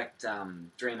might affect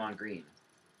Draymond Green.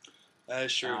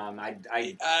 That's true. I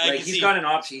can he's see- got an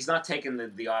option. He's not taking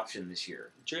the option this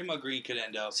year. Draymond Green could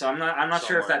end up. So I'm not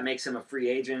sure if somewhere. that makes him a free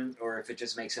agent or if it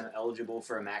just makes him eligible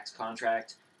for a max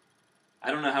contract.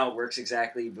 I don't know how it works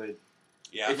exactly, but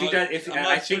Yeah, if I'm he not, does, if I'm I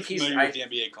not too think he's, familiar with the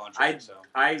NBA contract.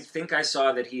 I think I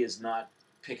saw that he is not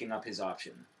picking up his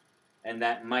option, and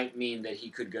that might mean that he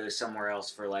could go somewhere else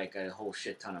for like a whole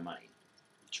shit ton of money.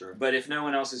 True. But if no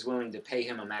one else is willing to pay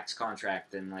him a max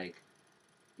contract, then I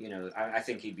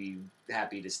think he'd be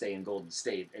happy to stay in Golden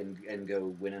State and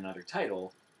go win another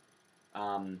title.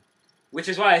 Which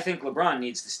is why I think LeBron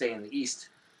needs to stay in the East.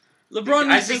 LeBron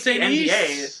I needs to think stay the in the NBA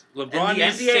East. LeBron And the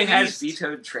needs to stay NBA in the has East.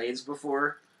 vetoed trades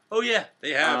before. Oh yeah,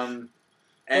 they have. And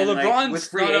Well, like, LeBron's with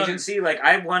free not on- agency,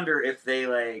 I wonder if they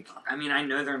I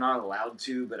know they're not allowed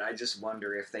to, but I just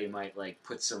wonder if they might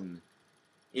put some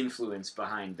influence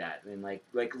behind that. And like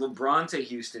LeBron to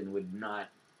Houston would not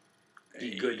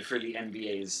be good for the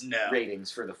NBA's No.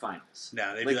 ratings for the finals.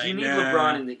 No, they'd Like, be like, you need no.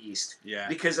 LeBron in the East. Yeah.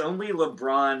 Because only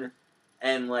LeBron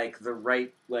and, like, the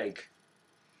right, like,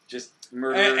 just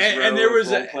murderers and there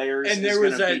was role players and is there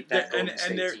was gonna beat that, that Golden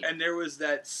State team. and there was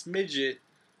that smidget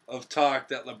of talk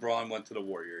that LeBron went to the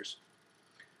Warriors.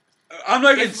 I'm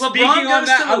not even If speaking LeBron on goes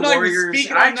that. to the I'm not Warriors, even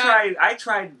speaking on that. I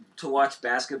tried to watch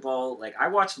basketball. Like, I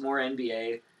watched more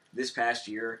NBA this past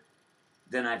year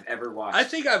than I've ever watched. I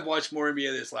think I've watched more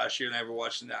NBA this last year than I ever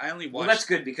watched. I only watched. Well, that's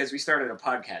good because we started a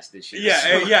podcast this year. Yeah,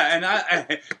 so-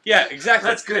 yeah, exactly.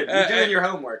 That's good. You're doing your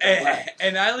homework. I'm glad.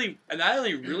 And I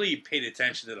only really paid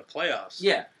attention to the playoffs.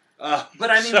 Yeah, But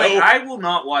but I mean, like, I will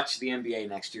not watch the NBA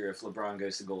next year if LeBron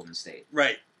goes to Golden State.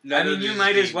 right. I mean, you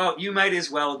might as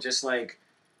well just like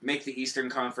make the Eastern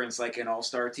Conference like an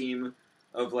all-star team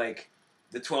of like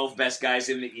the 12 best guys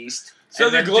in the East. So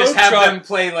and the then just have Globetrot- them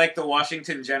play like the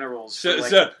Washington Generals for like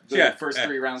the first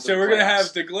 3 rounds. So of we're the gonna playoffs.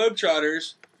 have the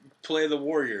Globetrotters play the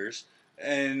Warriors,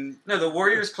 and No, the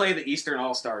Warriors play the Eastern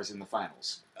All-Stars in the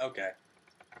finals. okay,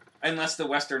 Unless the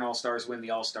Western All-Stars win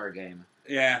the All-Star game.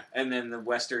 yeah, And then the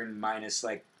Western minus,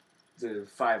 like, the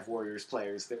 5 Warriors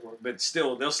players that were... But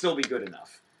still, they'll still be good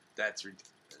enough. that's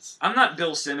ridiculous. I'm not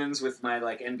Bill Simmons with my,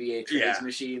 like, NBA trades Yeah.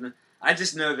 machine. I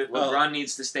just know that Well- LeBron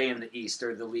needs to stay in the East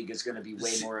or the league is going to be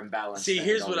way more imbalanced. See, than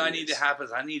here's it what I already need is. to happen: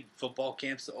 is I need football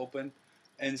camps to open,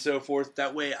 and so forth.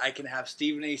 That way, I can have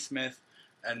Stephen A. Smith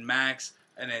and Max,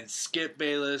 and then Skip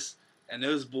Bayless and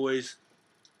those boys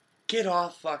get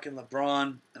off fucking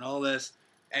LeBron and all this,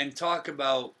 and talk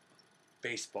about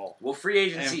baseball Well,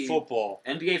 free and agency... football.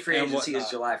 NBA free and agency is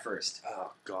whatnot. July 1st.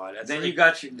 Oh God, that's Then like-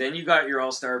 you got your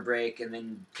All-Star break, and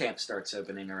then camp starts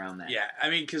opening around that. Yeah,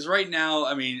 I mean, because right now,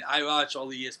 I mean, I watch all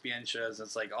the ESPN shows.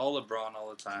 It's like all LeBron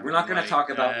all the time. We're not I'm going to like, talk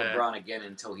about LeBron again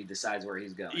until he decides where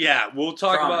he's going. Yeah, we'll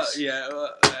talk Promise.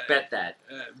 Bet that.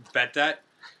 Bet that.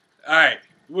 All right,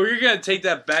 we're gonna take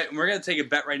that bet. And we're gonna take a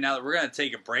bet right now that we're gonna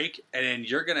take a break, and then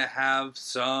you're gonna have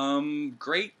some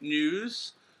great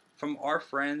news from our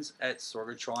friends at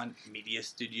Sorgatron Media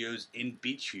Studios in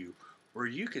Beachview, where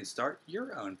you can start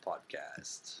your own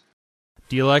podcast.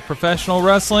 Do you like professional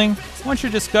wrestling? Want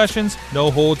your discussions no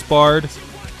holds barred?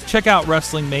 Check out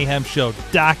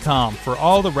WrestlingMayhemShow.com for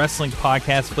all the wrestling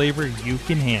podcast flavor you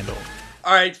can handle.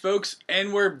 All right, folks,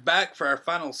 and we're back for our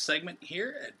final segment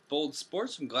here at Bold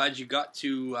Sports. I'm glad you got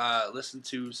to listen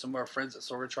to some of our friends at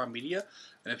Sorgatron Media.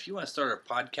 And if you want to start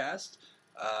a podcast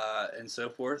and so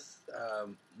forth,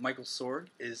 Michael Sorg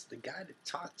is the guy to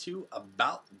talk to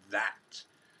about that.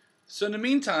 So in the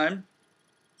meantime,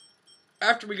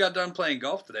 after we got done playing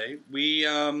golf today, we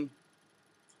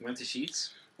Went to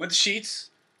Sheets. went to Sheets,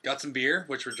 got some beer,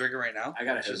 which we're drinking right now. I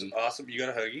got a Which is hoagie. awesome. You got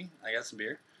a hoagie. I got some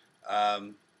beer.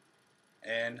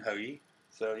 And hoagie.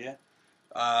 So yeah,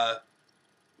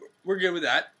 we're good with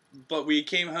that. But we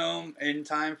came home in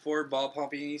time for Bob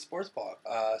Pompiani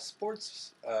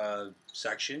sports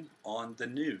section on the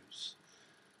news.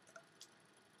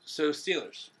 So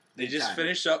Steelers, they Big just time.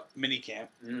 finished up minicamp.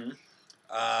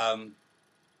 Mm-hmm.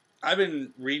 I've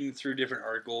been reading through different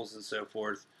articles and so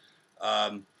forth.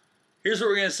 Here's what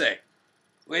we're gonna say: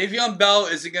 Le'Veon Bell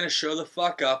isn't gonna show the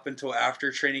fuck up until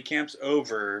after training camp's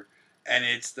over. And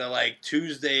it's the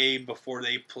Tuesday before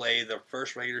they play the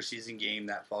first regular season game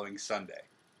that following Sunday.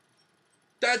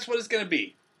 That's what it's going to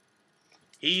be.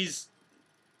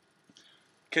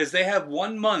 Because they have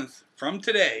 1 month from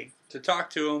today to talk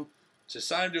to him to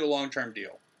sign him to a long-term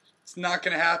deal. It's not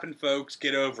going to happen, folks.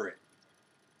 Get over it.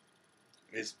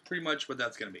 It's pretty much what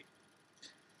that's going to be.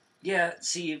 Yeah,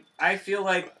 see, I feel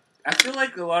like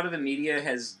a lot of the media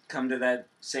has come to that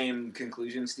same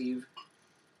conclusion, Steve.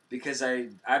 Because I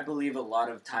believe a lot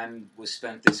of time was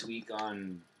spent this week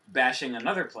on bashing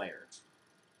another player.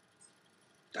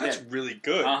 That's really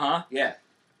good. Yeah.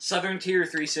 Southern Tier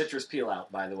 3 Citrus Peel Out,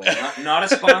 by the way. Not a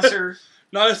sponsor,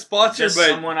 Not a sponsor, just but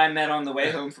someone I met on the way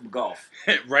home from golf.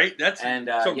 right? That's And,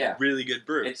 a yeah. really good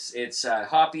brew. It's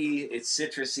hoppy, it's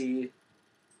citrusy,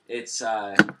 it's,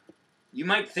 you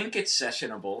might think it's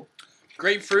sessionable,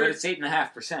 Grapefruit. but it's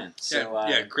 8.5%. So,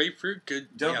 yeah, grapefruit. Good.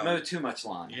 don't mow too much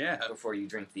lawn Yeah, before you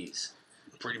drink these.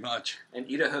 pretty much. And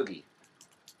eat a hoagie.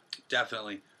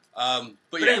 Definitely.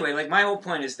 But yeah, anyway, my whole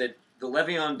point is that the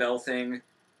Le'Veon Bell thing,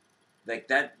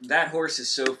 that horse is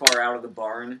so far out of the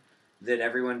barn that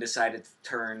everyone decided to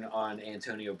turn on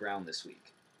Antonio Brown this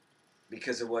week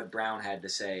because of what Brown had to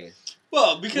say.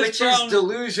 well, because Which Brown, is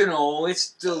delusional. It's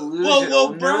delusional.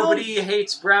 Well, Brown- Nobody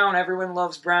hates Brown. Everyone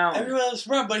loves Brown. everyone loves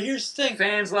Brown, but here's the thing.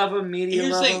 Fans love him. Media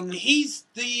Here's the love thing. him. He's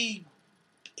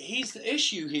the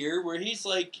issue here, where he's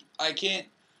like, I can't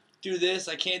do this,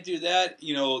 I can't do that.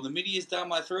 You know, the media's down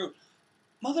my throat.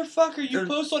 Motherfucker, you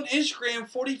post on Instagram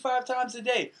 45 times a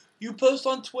day. You post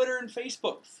on Twitter and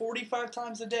Facebook 45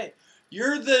 times a day.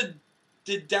 You're the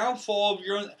downfall of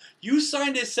your own. You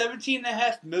signed a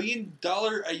 $17.5 million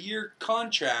a year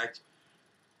contract.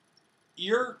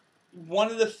 You're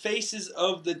one of the faces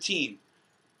of the team.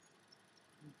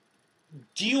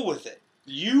 Deal with it.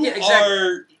 You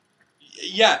are...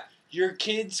 Yeah, your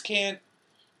kids can't...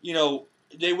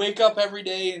 they wake up every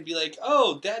day and be like,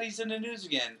 "Oh, Daddy's in the news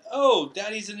again. Oh,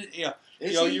 Daddy's in the..."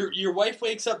 Your wife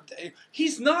wakes up...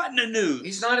 He's not in the news.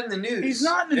 He's not in the news. He's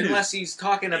not in the news. Unless he's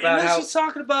talking about he's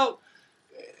talking about...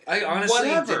 I honestly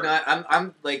whatever. did not...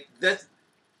 I'm like... that.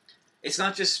 It's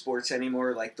not just sports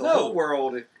anymore. Like, the whole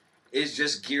world is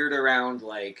just geared around,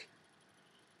 like,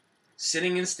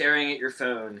 sitting and staring at your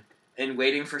phone and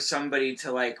waiting for somebody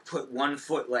to, like, put one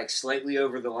foot, like, slightly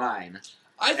over the line.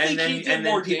 I think he did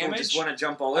more damage. People just want to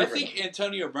jump all over. I think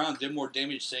Antonio Brown did more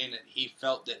damage saying that he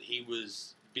felt that he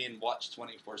was being watched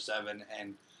 24/7,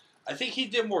 and I think he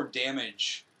did more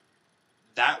damage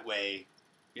that way.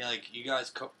 Like, you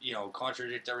guys,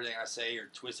 contradict everything I say or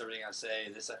twist everything I say.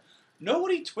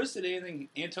 Nobody twisted anything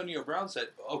Antonio Brown said.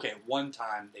 Okay, one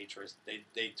time they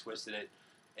twisted it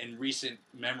in recent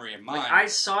memory of mine. Like, I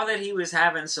saw that he was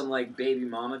having some, like, baby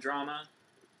mama drama.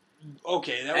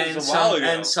 Okay, that was a while ago.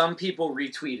 And some people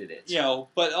retweeted it.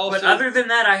 But also... But other than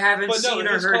that, I haven't seen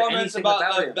or heard anything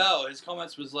about Lev him. Bell. His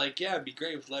comments was like, yeah, it'd be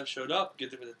great if Lev showed up,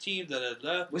 get there with the team,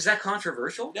 da-da-da. Was that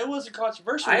controversial? That wasn't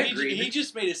controversial. I agree. He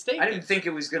just made a statement. I didn't think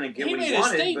it was going to get what he made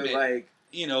wanted, a statement, but, like...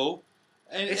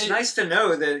 And it's nice to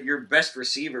know that your best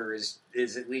receiver is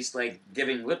at least, like,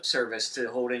 giving lip service to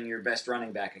holding your best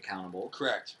running back accountable.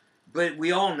 Correct. But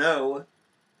we all know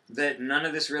that none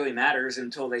of this really matters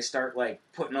until they start, like,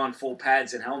 putting on full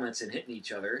pads and helmets and hitting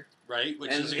each other. Right,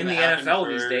 which and is in the NFL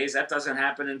these days, that doesn't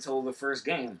happen until the first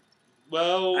game.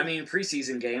 Well... I mean,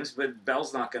 preseason games, but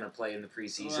Bell's not going to play in the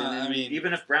preseason. Well,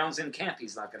 even if Brown's in camp,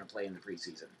 he's not going to play in the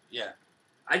preseason. Yeah.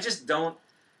 I just don't...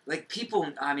 Like,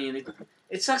 people... I mean,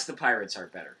 it sucks the Pirates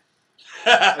aren't better.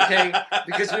 Okay?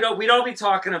 Because we don't be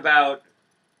talking about,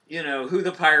 who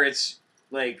the Pirates,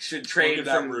 like, should trade Look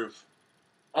at from... that roof.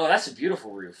 Oh, that's a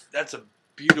beautiful roof. That's a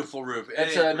beautiful roof.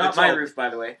 That's not my roof, by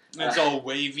the way. It's all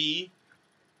wavy.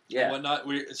 Yeah. And whatnot.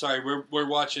 We're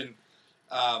watching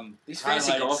these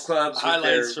fancy golf clubs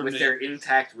with their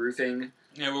intact roofing.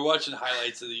 Yeah, we're watching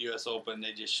highlights of the U.S. Open.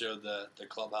 They just showed the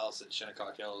clubhouse at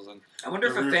Shinnecock Hills, and I wonder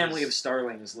if a family of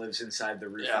starlings lives inside the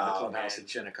roof of the clubhouse at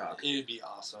Shinnecock. It would be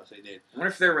awesome if they did. I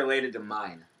wonder if they're related to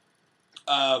mine.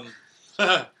 Well,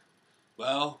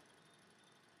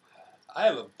 I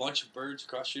have a bunch of birds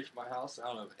across the street from my house. I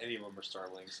don't know if any of them are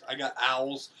starlings. I got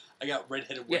owls. I got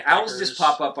red-headed woodpeckers. Yeah, owls just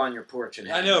pop up on your porch.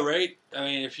 I know, right? I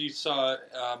mean, if you saw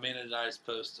Amanda and I's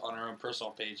post on our own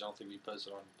personal page, I don't think we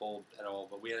posted on Bold at all,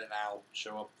 but we had an owl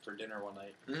show up for dinner one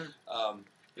night. Mm-hmm.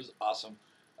 It was awesome.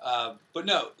 But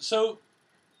no, so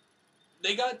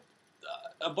they got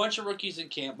a bunch of rookies in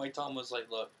camp. Mike Tomlin was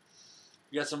like, look,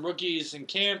 we got some rookies in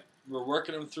camp. We're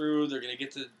working them through. They're going to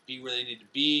get to be where they need to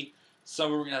be. Some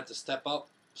of them are going to have to step up.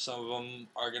 Some of them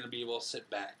are going to be able to sit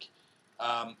back.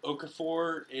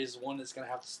 Okafor is one that's going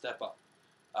to have to step up.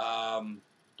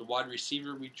 The wide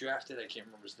receiver we drafted, I can't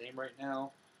remember his name right now.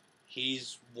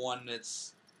 He's one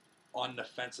that's on the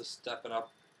fence of stepping up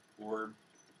or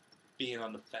being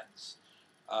on the fence.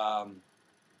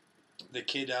 The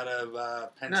kid out of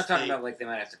Penn State. Not talking about like they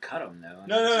might have to cut him though.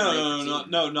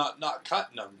 No, not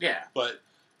cutting them. Yeah, but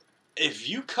if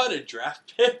you cut a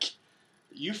draft pick,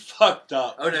 you fucked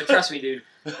up. Oh no, trust me, dude.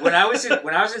 When I was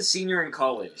a senior in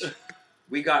college,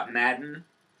 we got Madden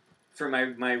for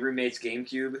my roommate's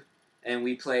GameCube, and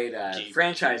we played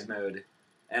franchise mode.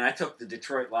 And I took the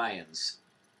Detroit Lions,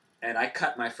 and I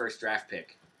cut my first draft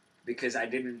pick because I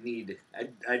did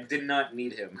not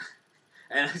need him,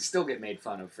 and I still get made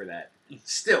fun of for that.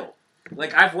 Still,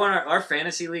 like I've won our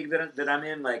fantasy league that I'm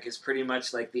in. Like is pretty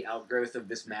much like the outgrowth of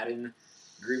this Madden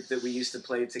group that we used to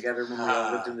play together when we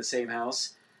all lived in the same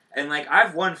house. And like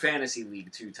I've won fantasy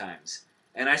league 2 times,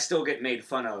 and I still get made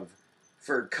fun of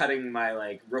for cutting my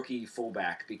like rookie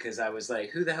fullback because I was like,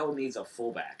 who the hell needs a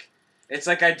fullback? It's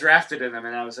like I drafted him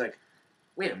and I was like,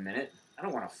 wait a minute, I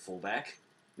don't want a fullback.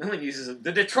 No one uses a...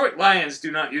 The Detroit Lions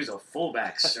do not use a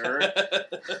fullback, sir.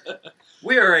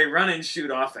 We are a run and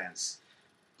shoot offense.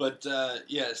 But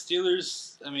yeah,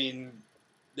 Steelers. I mean,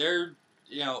 they're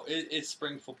it's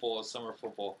spring football, it's summer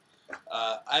football.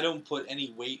 I don't put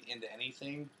any weight into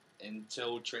anything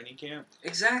until training camp.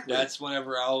 Exactly. That's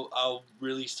whenever I'll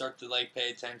really start to like pay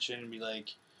attention and be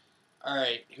like, all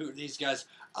right, who are these guys?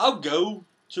 I'll go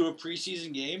to a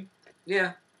preseason game.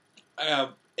 Yeah.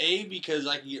 Because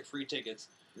I can get free tickets,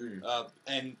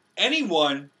 And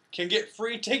anyone can get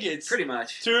free tickets Pretty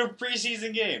much. to a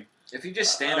preseason game. If you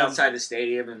just stand outside the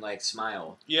stadium and like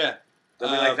smile, Yeah. they'll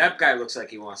be like, "That guy looks like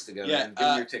he wants to go." Yeah, And give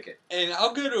him your ticket. And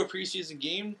I'll go to a preseason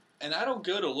game, and I don't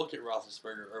go to look at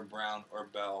Roethlisberger or Brown or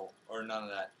Bell or none of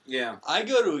that. Yeah. I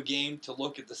go to a game to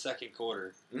look at the second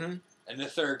quarter, Mhm. and the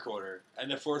third quarter,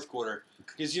 and the fourth quarter.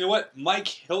 Because you know what? Mike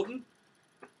Hilton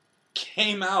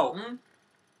came out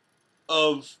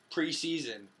of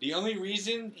preseason. The only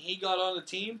reason he got on the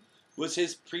team was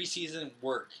his preseason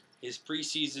work, his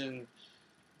preseason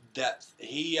depth.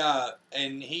 He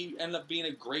ended up being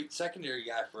a great secondary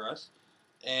guy for us,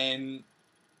 and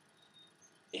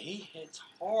he hits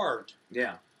hard.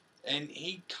 Yeah. And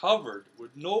he covered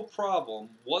with no problem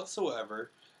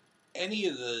whatsoever any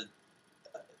of the,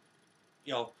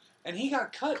 and he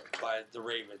got cut by the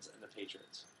Ravens and the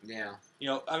Patriots. Yeah.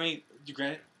 I mean,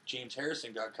 granted, James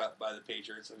Harrison got cut by the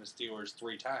Patriots and the Steelers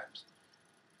 3 times.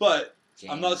 But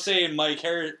I'm not saying Mike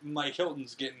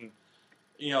Hilton's getting,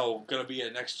 going to be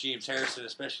a next James Harrison,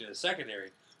 especially in the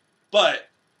secondary. But,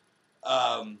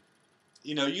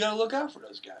 you got to look out for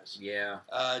those guys. Yeah.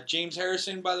 James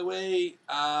Harrison, by the way,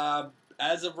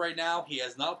 as of right now, he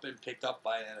has not been picked up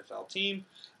by an NFL team.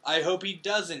 I hope he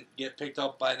doesn't get picked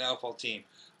up by an NFL team.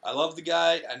 I love the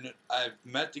guy. I've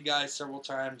met the guy several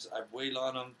times. I've waited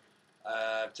on him.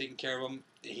 I've taken care of him.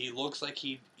 He looks like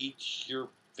he'd eat your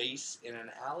face in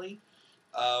an alley.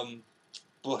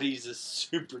 But he's a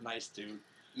super nice dude.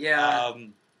 Yeah.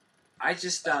 I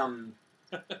just, I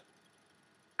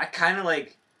kind of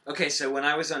like... Okay, so when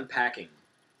I was unpacking,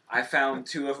 I found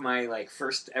 2 of my,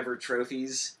 first ever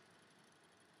trophies.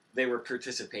 They were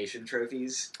participation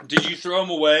trophies. Did you throw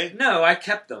them away? No, I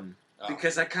kept them. Oh.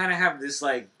 Because I kind of have this,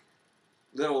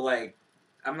 little,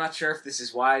 I'm not sure if this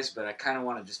is wise, but I kind of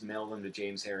want to just mail them to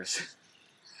James Harrison.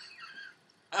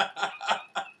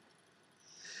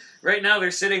 Right now, they're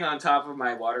sitting on top of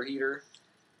my water heater.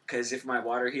 Because if my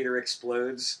water heater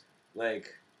explodes, I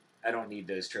don't need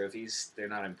those trophies. They're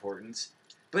not important.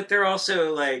 But they're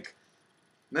also,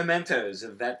 mementos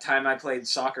of that time I played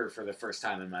soccer for the first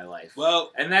time in my life.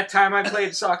 Well, and that time I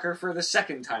played soccer for the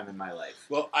second time in my life.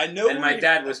 Well, I know. And my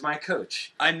dad was my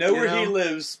coach. I know where he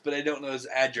lives, but I don't know his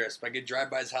address. But I could drive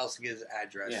by his house and get his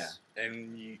address. Yeah.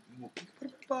 And you put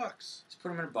him in a box. Just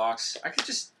put him in a box. I could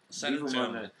just Send leave him him to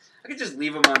on him. the. I could just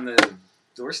leave him on the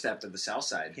doorstep of the South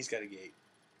Side. He's got a gate.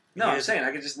 No, I'm saying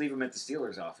I could just leave him at the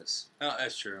Steelers' office. Oh,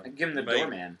 that's true. I could give him the But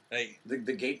doorman, Hey, the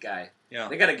gate guy. yeah,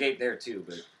 They got a gate there too,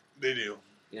 but they do.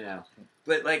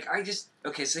 But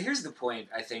okay. So here's the point.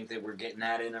 I think that we're getting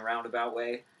at in a roundabout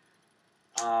way.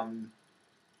 The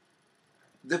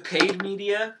paid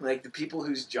media, the people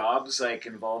whose jobs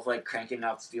involve cranking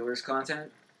out Steelers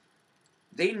content,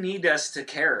 they need us to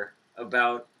care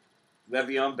about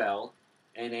Le'Veon Bell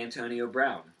and Antonio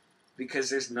Brown because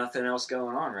there's nothing else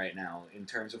going on right now in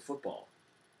terms of football.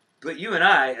 But you and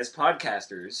I, as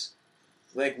podcasters,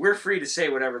 we're free to say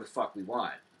whatever the fuck we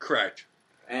want. Correct.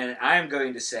 And I'm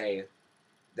going to say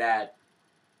that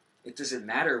it doesn't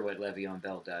matter what Le'Veon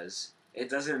Bell does. It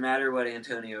doesn't matter what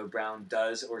Antonio Brown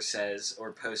does or says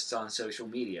or posts on social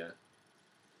media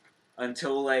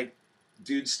until,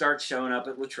 dudes start showing up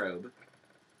at Latrobe.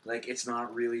 It's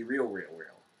not really real.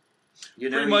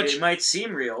 Pretty much. It might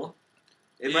seem real.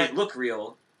 It might look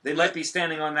real. They might be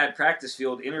standing on that practice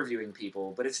field interviewing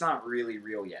people, but it's not really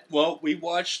real yet. Well, we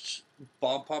watched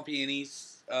Bob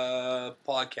Pompiani's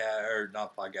podcast, or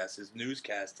not podcast, his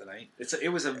newscast tonight. It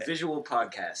was a visual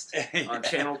podcast on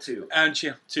Channel 2. On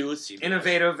Channel 2, let's see.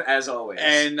 Innovative as always.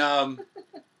 And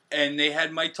they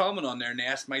had Mike Tomlin on there, and they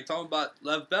asked Mike Tomlin about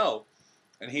Lev Bell.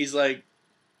 And he's like,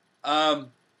 Lev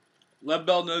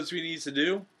Bell knows what he needs to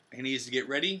do. He needs to get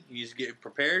ready. He needs to get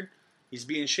prepared. He's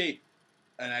be in shape.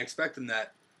 And I expect him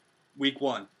that week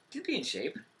 1. He'll be in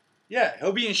shape. Yeah,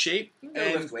 he'll be in shape. He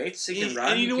can lift weights. He can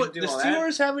run. And you know what? The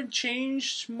Steelers haven't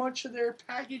changed much of their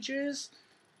packages.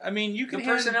 I mean, you can. The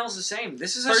personnel's the same.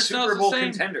 This is a Super Bowl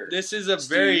contender. This is a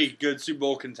very good Super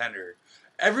Bowl contender.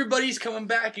 Everybody's coming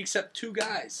back except 2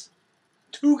 guys.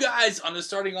 2 guys on the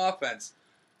starting offense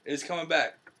is coming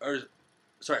back.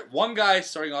 Sorry, 1 guy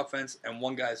starting offense and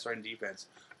 1 guy starting defense.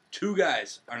 2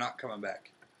 guys are not coming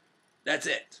back. That's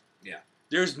it. Yeah.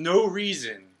 There's no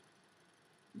reason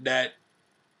that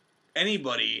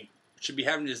anybody should be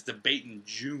having this debate in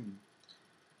June.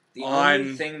 The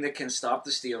only thing that can stop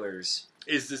the Steelers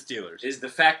is the Steelers. Is the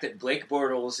fact that Blake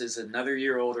Bortles is another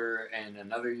year older and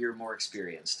another year more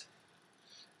experienced.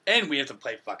 And we have to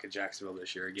play fucking Jacksonville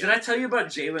this year again. Did I tell you about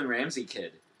Jalen Ramsey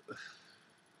kid?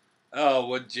 Oh,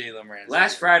 what Jalen Ramsey?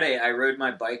 Last Friday, I rode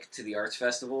my bike to the Arts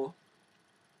Festival,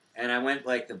 and I went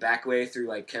the back way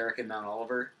through Carrick and Mount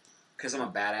Oliver, because I'm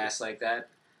a badass like that.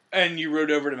 And you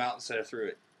rode over the mountain instead of through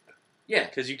it. Yeah,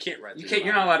 Because you can't ride.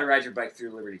 you're not allowed to ride your bike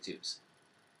through Liberty Tubes.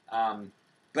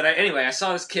 But anyway, I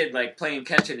saw this kid like playing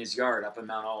catch in his yard up in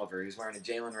Mount Oliver. He was wearing a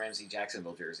Jalen Ramsey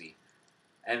Jacksonville jersey,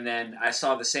 and then I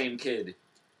saw the same kid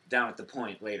down at the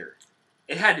point later.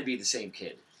 It had to be the same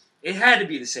kid. It had to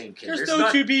be the same kid. There's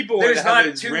no two people. There's that have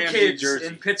not a two Ramsey kids jersey.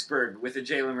 in Pittsburgh with a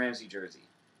Jalen Ramsey jersey,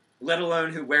 let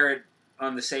alone who wear it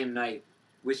on the same night,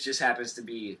 which just happens to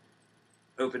be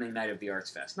opening night of the Arts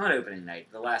Fest. Not opening night,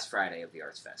 the last Friday of the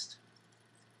Arts Fest.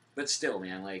 But still,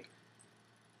 man, like,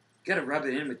 gotta rub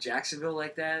it in with Jacksonville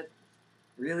like that?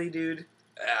 Really, dude?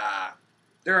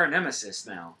 They're our nemesis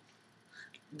now.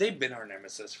 They've been our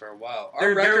nemesis for a while.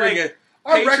 They're like,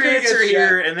 Patriots are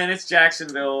here, and then it's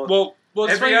Jacksonville. Well,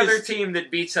 every other team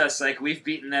that beats us, like, we've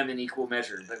beaten them in equal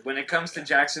measure. But when it comes to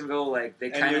Jacksonville, like, they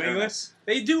kind of own us.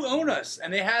 They do own us,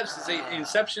 and they have since the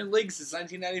inception of the league since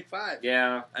 1995.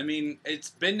 Yeah. I mean, it's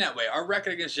been that way. Our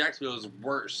record against Jacksonville is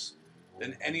worse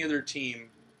than any other team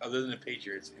other than the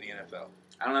Patriots in the NFL.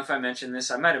 I don't know if I mentioned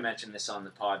this. I might have mentioned this on the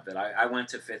pod, but I went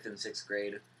to 5th and 6th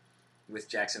grade with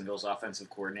Jacksonville's offensive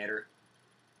coordinator,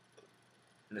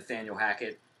 Nathaniel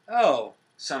Hackett. Oh.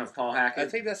 Son of Paul Hackett. I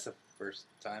think that's the first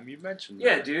time you mentioned that.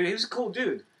 Yeah, dude, he was a cool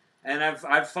dude. And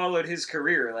I've followed his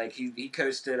career. Like, he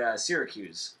coached at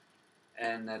Syracuse.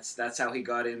 And that's how he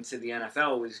got into the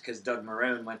NFL, was because Doug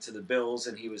Marrone went to the Bills,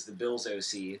 and he was the Bills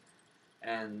OC.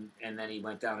 And then he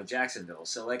went down to Jacksonville.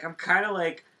 So, like, I'm kind of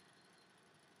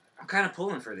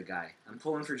pulling for the guy. I'm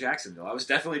pulling for Jacksonville. I was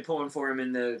definitely pulling for him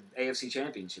in the AFC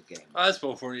Championship game. I was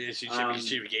pulling for the AFC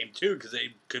Championship game, too, because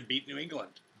they could beat New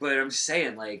England. But I'm just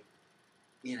saying, like,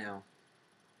 you know,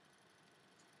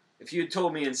 if you had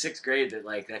told me in 6th grade that,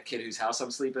 like, that kid whose house I'm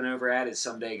sleeping over at is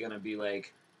someday going to be,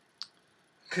 like,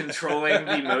 controlling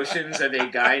the emotions of a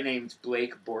guy named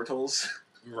Blake Bortles.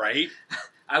 Right.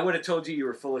 I would have told you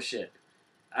were full of shit.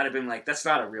 I'd have been like, that's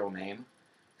not a real name.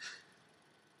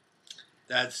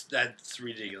 That's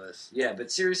ridiculous. Yeah,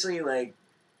 but seriously, like,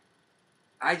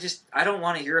 I don't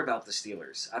want to hear about the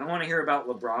Steelers. I don't want to hear about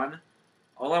LeBron.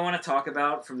 All I want to talk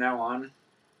about from now on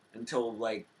until,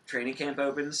 like, training camp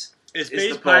opens is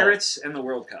the Pirates and the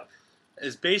World Cup.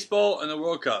 It's baseball and the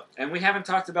World Cup. And we haven't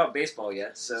talked about baseball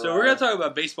yet, so we're going to talk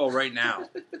about baseball right now.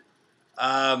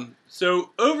 So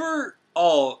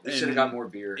overall... We should have got more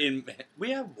beer.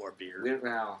 We have more beer.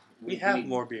 We have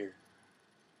more beer.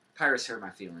 Pirates hurt my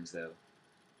feelings, though.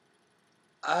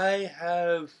 I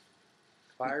have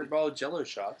Fireball Jello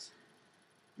shots.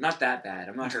 Not that bad.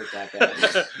 I'm not hurt that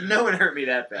bad. No one hurt me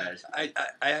that bad. I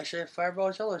actually have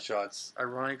Fireball Jello shots,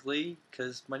 ironically,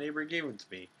 because my neighbor gave them to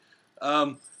me.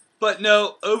 But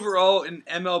no, overall in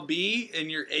MLB, in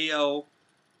your AL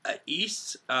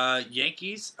East,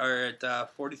 Yankees are at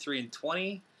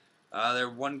 43-20. They're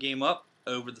one game up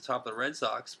over the top of the Red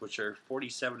Sox, which are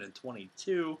 47-22,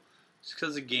 just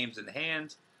because of games in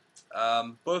hand.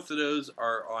 Both of those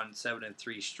are on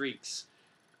 7-3 streaks.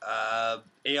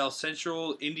 AL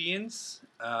Central Indians,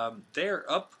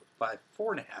 they're up by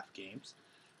 4.5 games.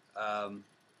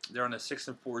 They're on a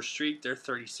 6-4 streak. They're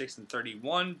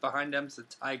 36-31. Behind them is the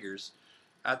Tigers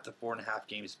at the 4.5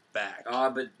 games back.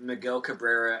 But Miguel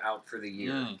Cabrera out for the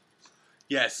year.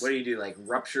 Yes. What do you do, like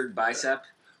ruptured bicep?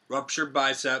 Ruptured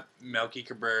bicep. Melky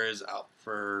Cabrera is out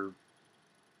for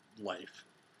life.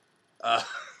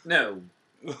 No.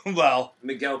 Well.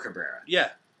 Miguel Cabrera.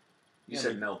 Yeah. You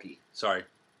said Melky. Sorry.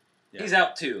 Yeah. He's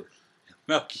out too.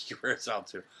 Melky Cabrera's out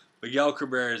too. Miguel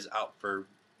Cabrera is out for...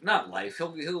 Not life.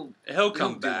 He'll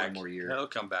come back. One more year. He'll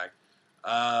come back.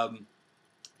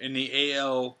 In the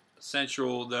AL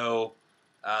Central, though,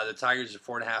 the Tigers are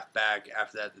 4.5 back.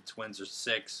 After that, the Twins are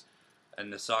 6.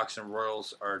 And the Sox and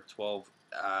Royals are 12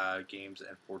 games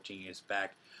and 14 games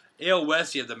back. AL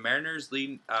West, you have the Mariners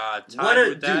leading tied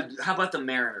with that. Dude, how about the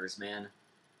Mariners, man?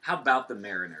 How about the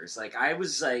Mariners? Like, I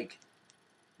was like...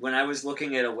 When I was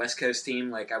looking at a West Coast team,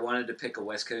 like, I wanted to pick a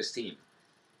West Coast team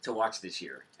to watch this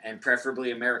year, and preferably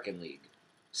American League.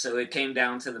 So it came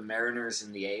down to the Mariners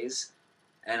and the A's,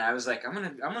 and I was like, I'm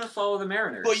gonna follow the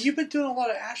Mariners. Well, you've been doing a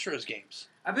lot of Astros games.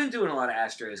 I've been doing a lot of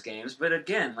Astros games, but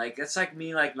again, like, that's like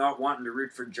me, like, not wanting to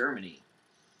root for Germany.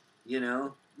 You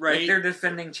know? Right. Like, they're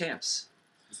defending champs.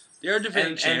 They're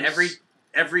defending champs. And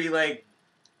every, like,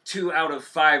 2 out of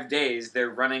 5 days,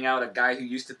 they're running out a guy who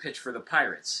used to pitch for the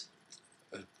Pirates.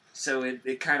 So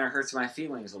it kind of hurts my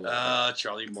feelings a little bit.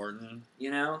 Charlie Morton.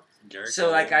 You know? Garrett so,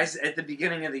 Cole. like, at the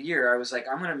beginning of the year, I was like,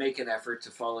 I'm going to make an effort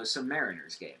to follow some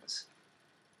Mariners games.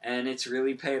 And it's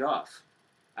really paid off.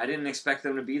 I didn't expect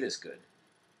them to be this good.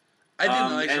 I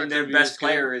didn't expect them and to their be best this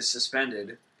player good. is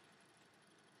suspended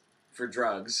for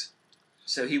drugs.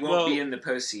 So he won't be in the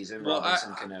postseason,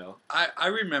 Robinson Cano. I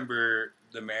remember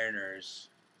the Mariners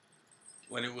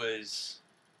when it was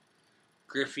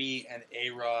Griffey and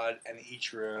A-Rod and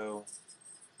Ichiro.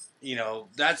 You know,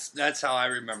 that's how I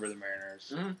remember the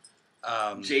Mariners.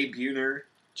 Mm-hmm. Jay Buhner,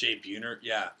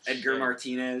 yeah. Edgar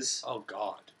Martinez. Oh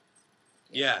God,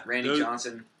 yeah. Randy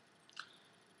Johnson.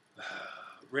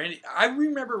 I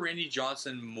remember Randy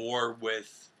Johnson more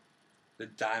with the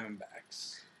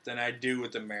Diamondbacks than I do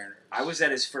with the Mariners. I was at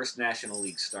his first National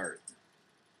League start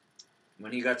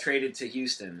when he got traded to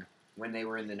Houston when they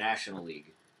were in the National League.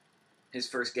 His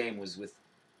first game with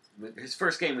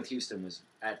Houston was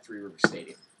at Three River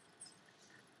Stadium.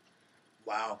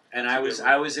 Wow. And I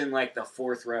was in like the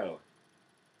fourth row,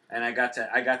 and I got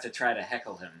to try to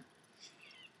heckle him.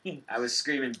 I was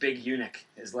screaming "Big Eunuch"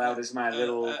 as loud as my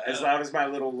little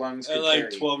lungs could carry.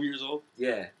 At 12 years old.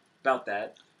 Yeah, about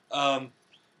that.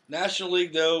 National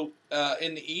League though,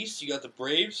 in the East you got the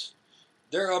Braves.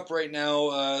 They're up right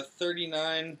now,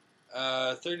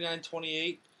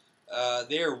 39-28.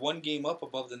 They are one game up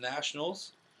above the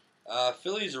Nationals.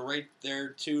 Phillies are right there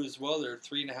too as well. They're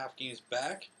 3.5 games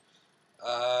back.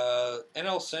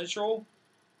 NL Central.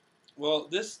 Well,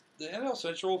 the NL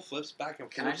Central flips back and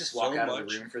forth. Can I just walk out of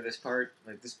the room for this part?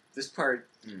 Like this part.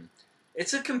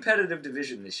 It's a competitive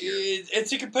division this year.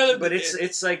 It's a competitive, but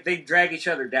it's like they drag each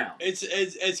other down.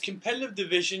 It's competitive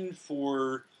division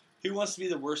for who wants to be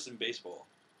the worst in baseball.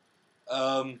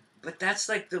 But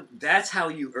that's how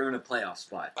you earn a playoff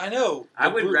spot. I know.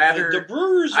 The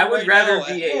Brewers. I would rather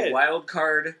be ahead. a wild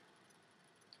card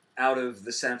out of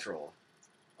the Central.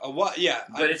 Yeah,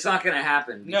 but it's not going to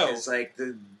happen because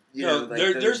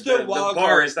there's no wild card. The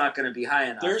bar is not going to be high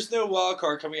enough. There's no wild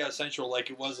card coming out of Central like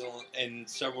it was in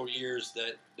several years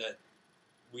that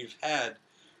we've had,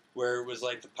 where it was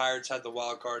like the Pirates had the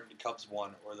wild card and the Cubs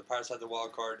won, or the Pirates had the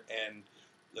wild card and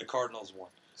the Cardinals won.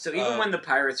 So even when the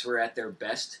Pirates were at their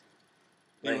best,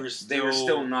 they were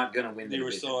still not going to win the division. They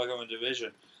were still not going to win the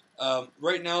division.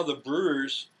 Right now, the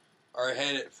Brewers are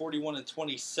ahead at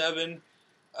 41-27.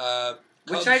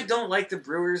 Which I don't like the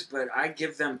Brewers, but I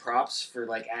give them props for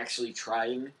actually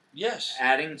trying. Yes.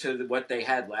 Adding to what they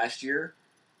had last year.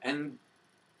 And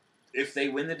if they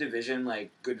win the division,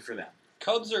 good for them.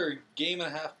 Cubs are a game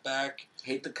and a half back.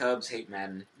 Hate the Cubs, hate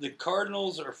Madden. The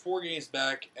Cardinals are 4 games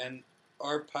back, and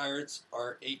our Pirates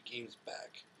are 8 games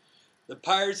back. The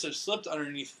Pirates have slipped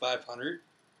underneath 500.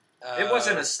 It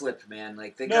wasn't a slip, man.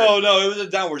 It was a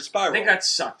downward spiral. They got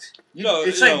sucked.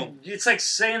 It's like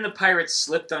saying the Pirates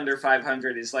slipped under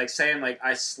 500 is like saying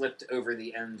I slipped over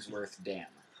the Emsworth Dam.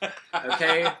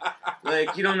 Okay,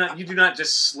 you do not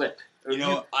just slip. In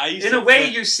a way,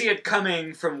 you see it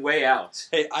coming from way out.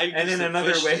 Hey, and in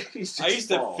another way, you just I used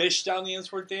fall. to fish down the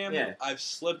Emsworth Dam. Yeah. I've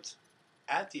slipped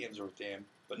at the Emsworth Dam.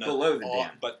 But not below the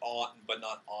dam, but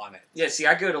not on it. Yeah, see,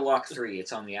 I go to Lock 3.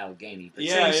 It's on the Allegheny. But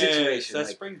same situation.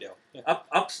 That's Springdale. Yeah.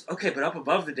 Up. Okay, but up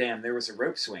above the dam, there was a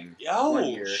rope swing. Oh 1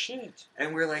 year, shit!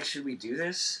 And we're like, should we do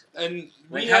this? And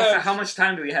how much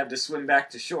time do we have to swim back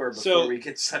to shore before we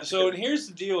get such? And here's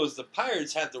the deal: is the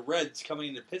Pirates have the Reds coming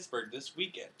into Pittsburgh this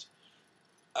weekend.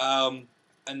 And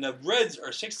the Reds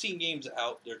are 16 games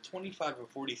out. They're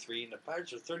 25-43, and the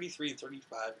Pirates are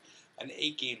 33-35, and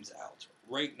 8 games out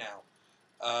right now.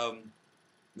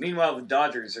 Meanwhile, the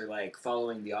Dodgers are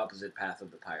following the opposite path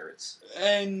of the Pirates,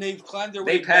 and they've climbed their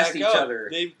way back up. They passed each other.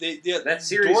 That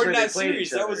series where they played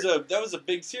each other. That was a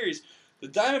big series. The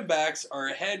Diamondbacks are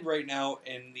ahead right now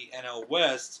in the NL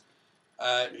West,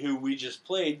 who we just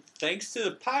played, thanks to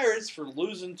the Pirates for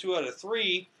losing 2 out of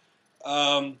 3.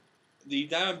 The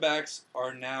Diamondbacks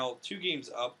are now 2 games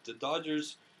up. The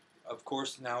Dodgers, of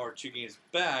course, now are 2 games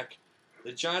back.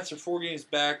 The Giants are 4 games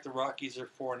back. The Rockies are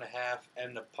 4.5,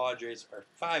 and the Padres are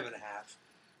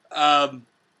 5.5.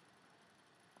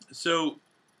 So,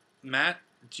 Matt,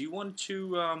 do you want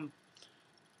to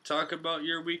talk about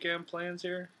your weekend plans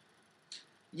here?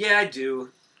 Yeah, I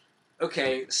do.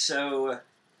 Okay, so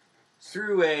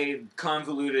through a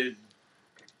convoluted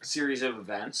series of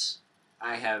events,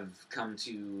 I have come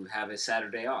to have a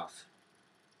Saturday off,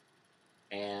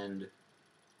 and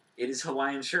it is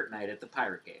Hawaiian shirt night at the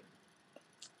Pirate game.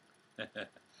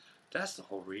 That's the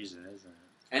whole reason, isn't it?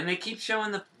 And they keep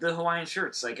showing the Hawaiian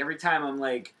shirts. Every time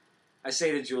I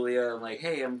say to Julia,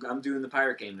 hey, I'm doing the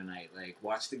Pirate game tonight.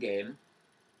 Watch the game,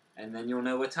 and then you'll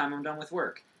know what time I'm done with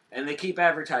work. And they keep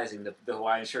advertising the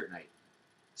Hawaiian shirt night.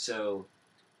 So,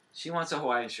 she wants a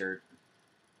Hawaiian shirt.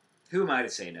 Who am I to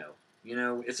say no?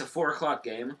 It's a 4 o'clock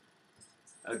game.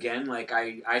 Again,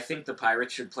 I think the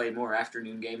Pirates should play more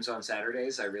afternoon games on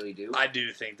Saturdays. I really do. I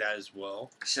do think that as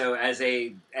well. So as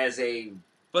a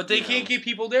but they can't keep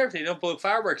people there if they don't blow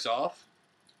fireworks off.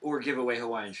 or give away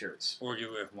Hawaiian shirts. Or give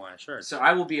away Hawaiian shirts. So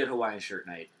I will be at Hawaiian Shirt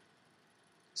Night.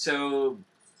 So,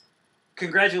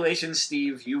 congratulations,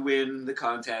 Steve. You win the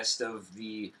contest of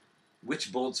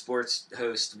which Bold Sports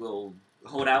host will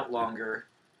hold out longer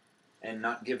and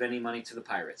not give any money to the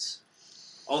Pirates.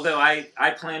 Although I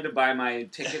plan to buy my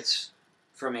tickets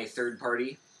from a third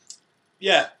party.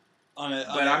 Yeah.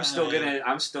 I'm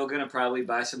still gonna probably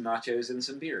buy some nachos and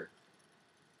some beer.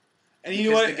 And you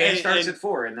know what? The game starts at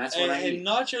 4, and that's what I eat. And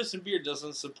nachos and beer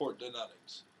doesn't support the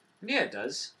Nuttings. Yeah, it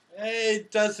does.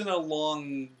 It doesn't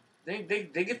along... They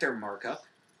get their markup.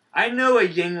 I know a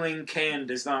Yingling can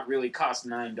does not really cost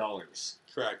 $9.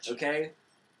 Correct. Okay?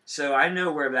 So I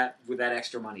know where that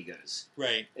extra money goes.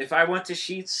 Right. If I went to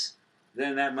Sheetz,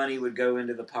 then that money would go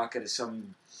into the pocket of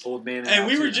some old man. And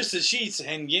we were just at Sheetz,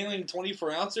 and Yingling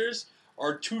 24 ounces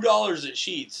are $2 at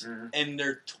Sheetz, and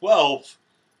they're $12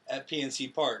 at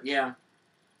PNC Park. Yeah.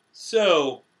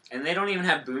 So... And they don't even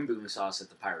have Boom Boom sauce at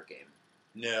the Pirate game.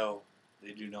 No,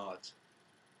 they do not.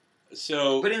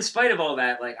 So... But in spite of all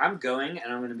that, like, I'm going,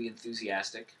 and I'm going to be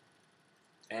enthusiastic.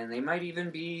 And they might even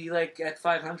be, like, at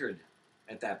 500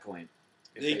 at that point.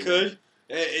 They could.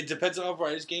 It depends on how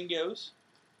Friday's game goes.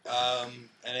 And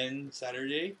then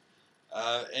Saturday.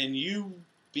 And you,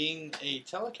 being a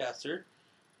telecaster,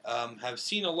 have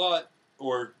seen a lot,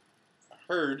 or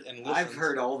heard and listened. I've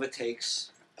heard all the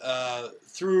takes.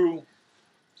 Through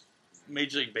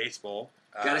Major League Baseball.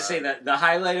 Gotta say that the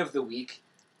highlight of the week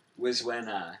was when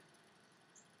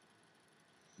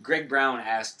Greg Brown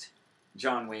asked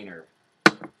John Wayner,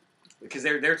 because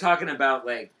they're talking about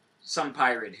like some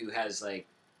Pirate who has like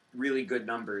really good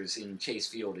numbers in Chase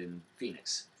Field in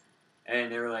Phoenix,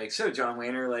 and they were like, "So John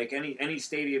Wayner, like any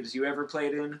stadiums you ever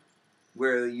played in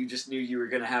where you just knew you were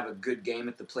gonna have a good game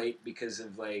at the plate because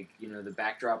of like the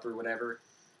backdrop or whatever?"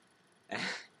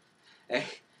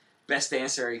 Best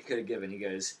answer he could have given. He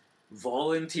goes,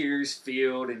 Volunteers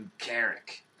Field in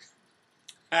Carrick.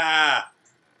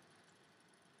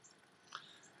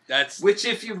 Which,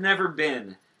 if you've never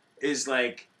been, is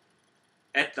like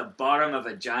at the bottom of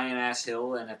a giant-ass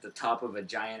hill and at the top of a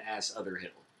giant-ass other hill.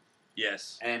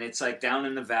 Yes. And it's like down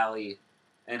in the valley,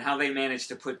 and how they managed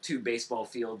to put 2 baseball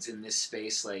fields in this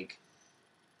space, like,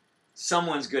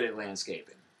 someone's good at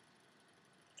landscaping.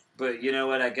 But you know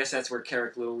what? I guess that's where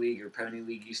Carrick Little League or Pony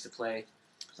League used to play.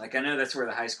 Like, I know that's where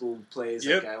the high school plays.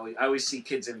 Yep. Like, I always see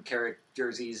kids in Carrick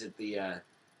jerseys at the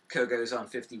Kogos on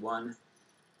 51.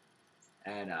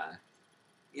 And,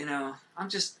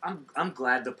 I'm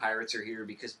glad the Pirates are here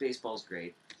because baseball's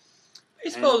great.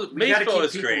 Baseball is great.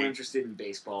 People interested in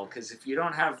baseball because if you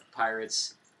don't have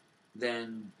Pirates,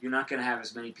 then you're not going to have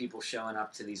as many people showing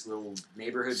up to these little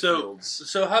neighborhood fields.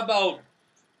 So how about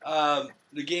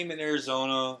the game in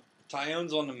Arizona?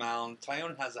 Tyone's on the mound.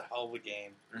 Tyone has a hell of a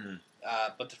game. Mm-hmm.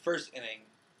 But the first inning,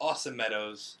 Austin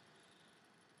Meadows,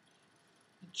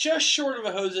 just short of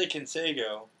a Jose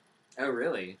Canseco. Oh,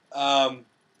 really?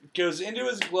 Goes into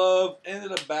his glove, into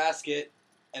the basket,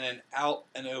 and then out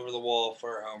and over the wall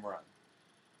for a home run.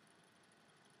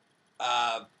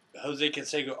 Jose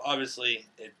Canseco, obviously,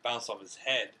 it bounced off his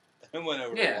head and went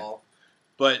over the wall.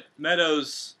 But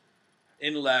Meadows,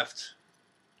 in left,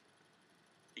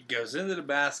 it goes into the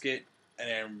basket and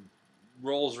then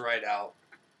rolls right out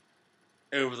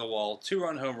over the wall.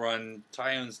 2-run home run.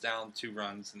 Tyone's down 2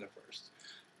 runs in the first.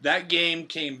 That game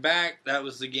came back. That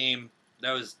was the game.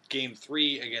 That was game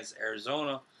 3 against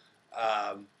Arizona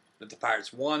that the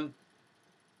Pirates won.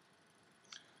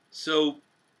 So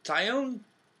Tyone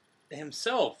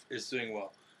himself is doing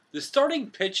well. The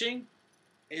starting pitching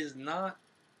is not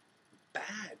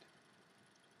bad.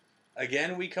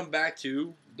 Again, we come back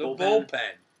to the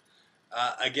bullpen.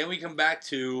 Again, we come back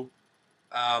to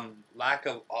lack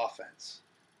of offense.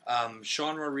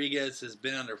 Sean Rodriguez has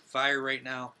been under fire right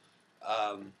now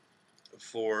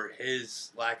for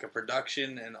his lack of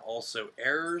production and also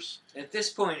errors. At this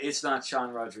point, it's not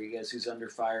Sean Rodriguez who's under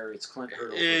fire. It's Clint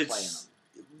Hurdle for playing him.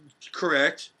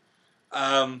 Correct.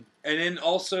 And then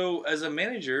also, as a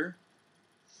manager,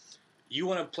 you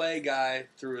want to play a guy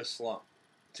through a slump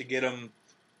to get him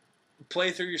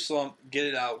play through your slump, get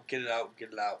it out.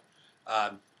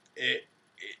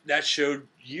 That showed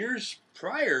years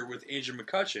prior with Andrew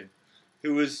McCutchen,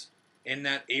 who was in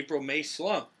that April-May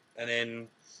slump. And in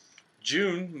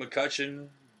June, McCutchen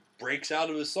breaks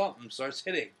out of his slump and starts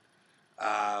hitting.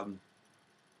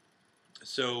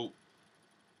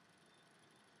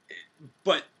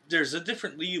 But there's a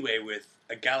different leeway with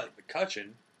a guy like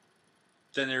McCutchen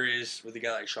than there is with a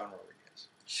guy like Sean Rodriguez.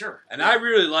 Sure. And I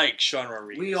really like Sean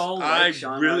Rodriguez. We all like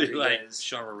Sean Rodriguez. Like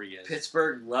Sean Rodriguez.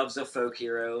 Pittsburgh loves a folk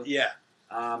hero. Yeah.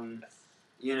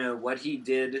 What he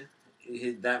did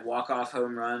that walk-off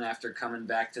home run after coming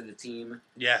back to the team.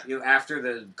 Yeah. After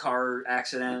the car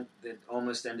accident that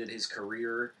almost ended his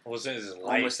career. Wasn't his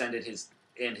life. Almost ended his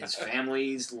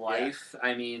family's life. Yeah.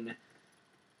 I mean,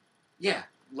 yeah,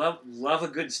 love a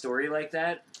good story like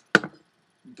that,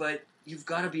 but you've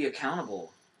got to be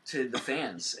accountable to the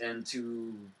fans and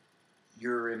to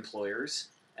your employers.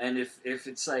 And if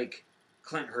it's like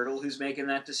Clint Hurdle who's making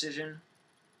that decision,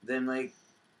 then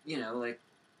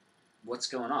what's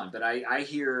going on? But I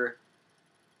hear,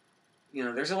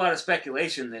 there's a lot of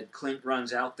speculation that Clint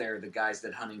runs out there the guys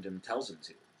that Huntington tells him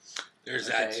to. There's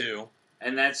that too.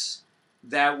 And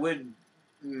that would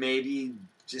maybe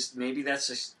that's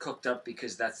just cooked up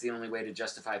because that's the only way to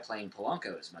justify playing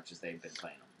Polanco as much as they've been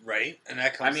playing him. Right, and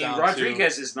that comes down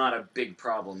Rodriguez is not a big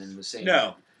problem in the same.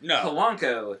 No.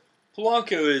 Polanco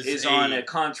is on a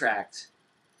contract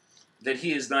that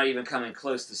he is not even coming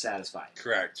close to satisfying.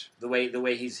 Correct. The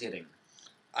way he's hitting.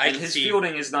 His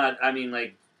fielding is not,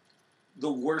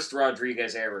 the worst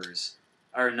Rodriguez errors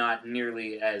are not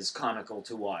nearly as comical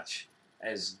to watch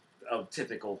as a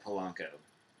typical Polanco.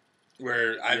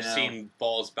 Where I've seen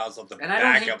balls bounce off the back of Polanco. And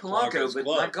I don't hate Polanco's but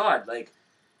glove. my God,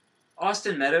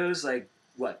 Austin Meadows,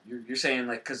 what? You're saying,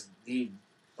 because he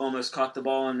almost caught the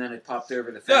ball and then it popped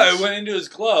over the fence? No, it went into his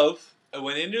glove.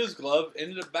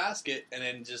 Into the basket, and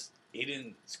then he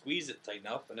didn't squeeze it tight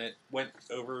enough, and it went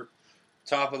over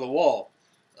top of the wall.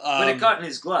 But it got in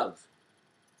his glove.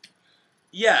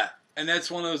 Yeah, and that's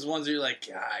one of those ones where you're like,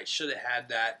 I should have had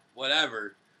that,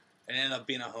 whatever, and it ended up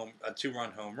being a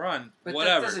 2-run home run, but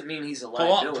whatever. That doesn't mean he's a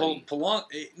liability.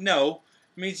 No,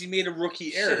 it means he made a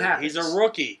rookie error. Shit happens. He's a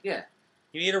rookie. Yeah.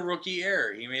 He made a rookie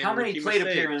error. How many plate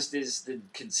appearances did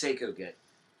Canseco get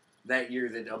that year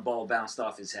that a ball bounced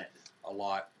off his head? A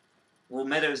lot. Well,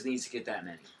 Meadows needs to get that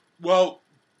many. Well,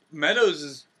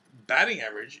 Meadows' batting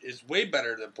average is way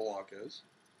better than Polanco's.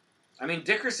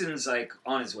 Dickerson's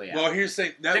on his way out. Well, here's the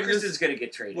thing. Dickerson's going to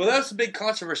get traded. Well, that's the big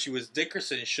controversy was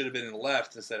Dickerson should have been in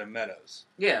left instead of Meadows.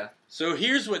 Yeah. So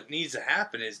here's what needs to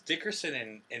happen is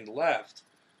Dickerson in left,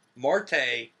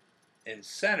 Marte in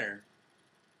center,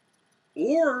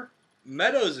 or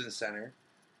Meadows in center,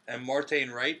 and Marte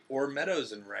in right, or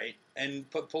Meadows in right, and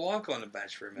put Polanco on the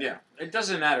bench for a minute. Yeah. It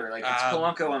doesn't matter. It's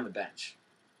Polanco on the bench.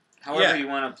 However you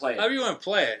want to play it. However you want to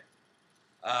play it.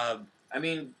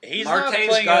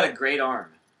 Marte's got a great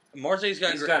arm. Marte's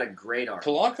got got a great arm.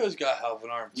 Polanco's got a hell of an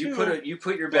arm too. You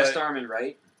put your best arm in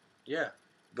right. Yeah.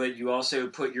 But you also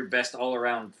put your best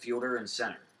all-around fielder in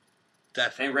center.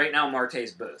 Definitely. And right now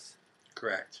Marte's both.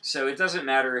 Correct. So it doesn't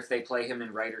matter if they play him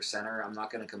in right or center. I'm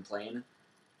not going to complain.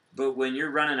 But when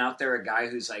you're running out there a guy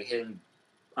who's hitting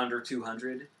under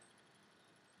 200,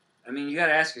 you got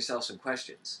to ask yourself some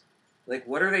questions.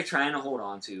 What are they trying to hold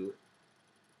on to?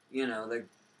 The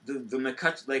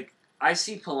McCutcheon, I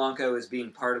see Polanco as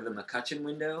being part of the McCutcheon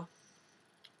window.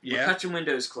 Yeah. McCutcheon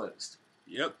window is closed.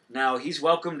 Yep. Now, he's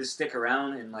welcome to stick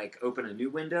around and, open a new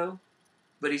window,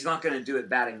 but he's not going to do it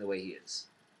batting the way he is.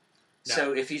 No.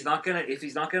 So if he's not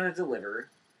gonna deliver,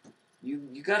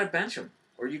 you got to bench him,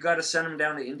 or you got to send him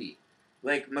down to Indy.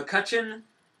 McCutcheon,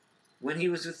 when he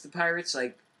was with the Pirates,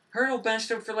 Hurdle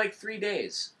benched him for 3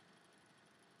 days.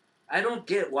 I don't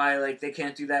get why they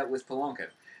can't do that with Polanco.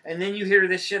 And then you hear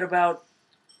this shit about,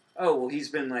 he's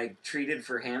been treated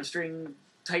for hamstring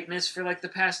tightness for the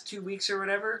past 2 weeks or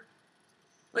whatever.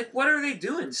 What are they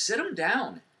doing? Sit him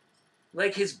down.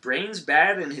 His brain's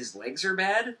bad and his legs are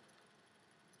bad.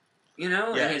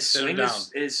 And his swing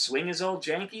is all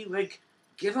janky.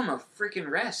 Give him a freaking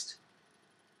rest.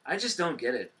 I just don't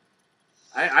get it.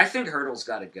 I think Hurdle's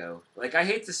got to go. I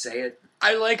hate to say it.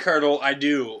 I like Hurdle. I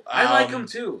do. I like him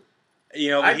too.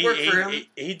 I'd work for him.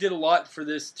 He did a lot for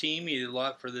this team. He did a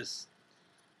lot for this.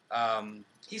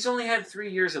 He's only had 3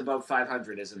 years above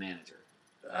 500 as a manager.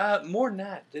 More than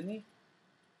that, didn't he?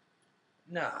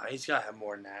 No, he's got to have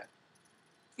more than that.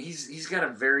 He's got a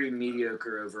very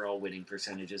mediocre overall winning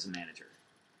percentage as a manager.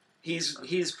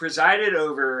 He's presided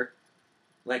over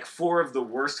 4 of the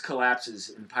worst collapses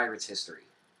in Pirates history.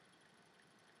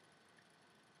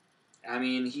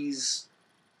 He's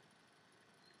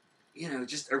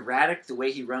just erratic the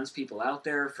way he runs people out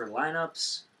there for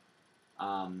lineups.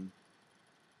 I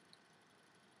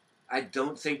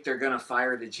don't think they're going to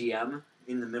fire the GM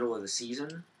in the middle of the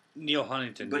season. Neil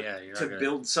Huntington, but yeah.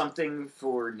 Build something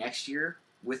for next year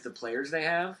with the players they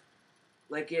have,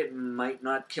 it might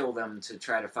not kill them to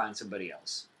try to find somebody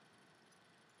else.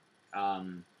 I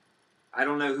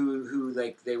don't know who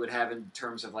they would have in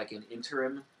terms of an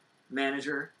interim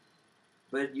manager,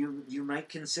 but you might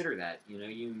consider that.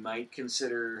 You might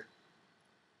consider,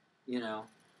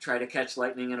 try to catch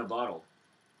lightning in a bottle.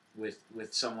 with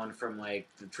someone from like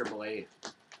the AAA,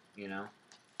 you know,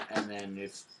 and then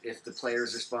if the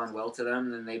players respond well to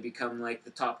them, then they become like the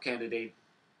top candidate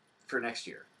for next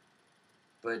year.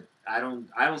 But I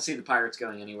don't see the Pirates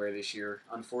going anywhere this year,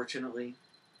 unfortunately.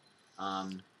 No,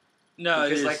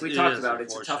 because like we talked about,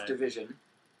 it's a tough division,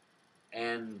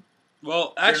 and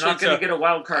well, they're actually, not going to get a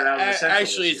wild card out of the Central.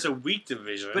 Actually, this it's year. a weak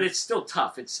division, But it's still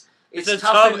tough. It's a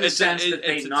tough in the it's sense that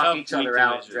they it's a knock tough each other weak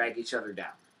out, division. drag each other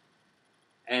down,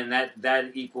 and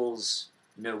that equals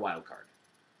no wild card.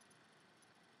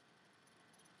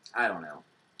 I don't know.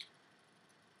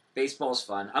 Baseball's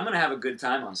fun. I'm going to have a good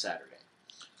time on Saturday.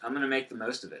 I'm going to make the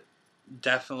most of it.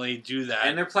 Definitely do that.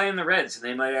 And they're playing the Reds, and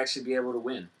they might actually be able to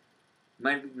win.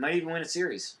 Might even win a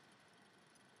series.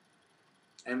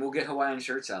 And we'll get Hawaiian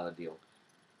shirts out of the deal.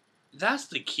 That's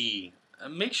the key.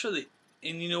 Make sure that,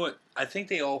 and you know what? I think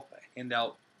they all hand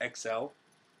out XL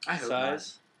I hope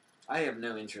size. not. I have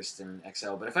no interest in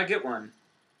XL, but if I get one,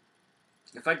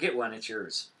 it's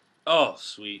yours. Oh,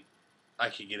 sweet! I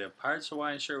could get a Pirates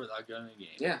Hawaiian shirt without going to the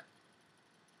game. Yeah.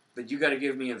 But you got to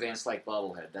give me a Vance like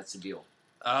bobblehead. That's the deal.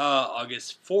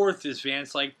 August 4th is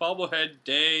Vance Like Bobblehead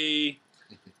Day.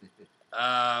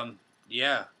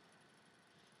 Yeah.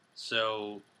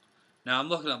 So now I'm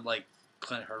looking up like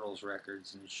Clint Hurdle's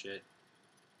records and shit.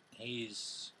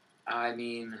 I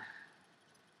mean,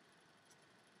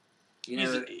 you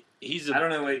know, he's I don't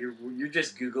know what you're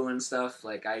just Googling stuff.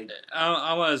 Like I'm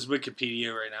on his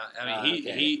Wikipedia right now. I mean,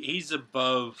 okay. he's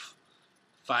above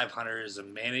 500 as a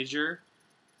manager,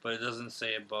 but it doesn't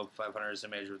say above 500 as a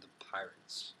manager with the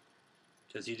Pirates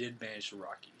because he did manage the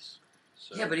Rockies.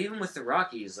 So. Yeah, but even with the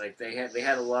Rockies, like they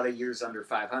had a lot of years under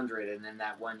 500, and then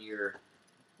that one year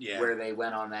where they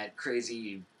went on that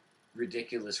crazy,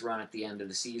 ridiculous run at the end of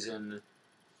the season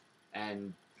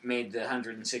and made the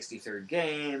 163rd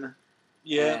game.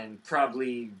 Yeah. And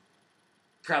probably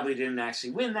didn't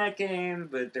actually win that game,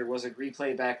 but there was a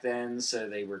replay back then, so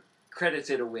they were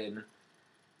credited a win,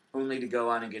 only to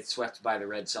go on and get swept by the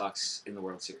Red Sox in the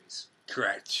World Series.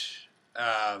 Correct.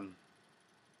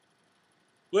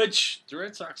 Which the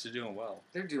Red Sox are doing well.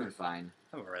 They're doing fine.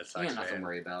 I'm a Red Sox You fan. got nothing to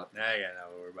worry about. I got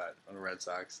nothing to worry about on the Red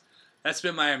Sox. That's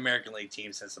been my American League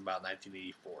team since about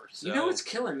 1984. So. You know what's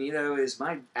killing me, though, is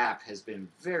my app has been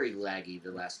very laggy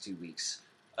the last 2 weeks.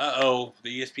 The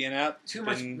ESPN app?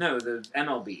 No, the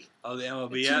MLB. Oh, the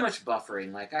MLB Too app? much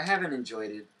buffering. Like, I haven't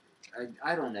enjoyed it.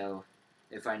 I don't know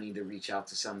if I need to reach out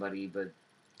to somebody, but,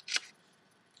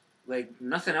 like,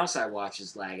 nothing else I watch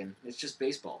is lagging. It's just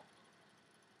baseball.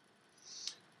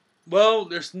 Well,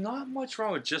 there's not much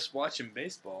wrong with just watching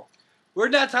baseball. We're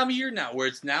at that time of year now where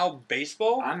it's now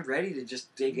baseball. I'm ready to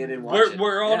just dig in and watch it.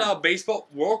 We're all now baseball.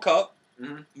 World Cup.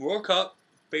 Mm-hmm. World Cup.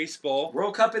 Baseball.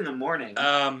 World Cup in the morning.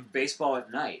 Baseball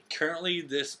at night. Currently,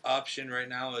 this option right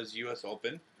now is U.S.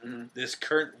 Open. Mm-hmm. This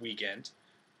current weekend.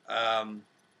 And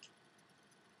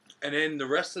then the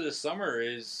rest of the summer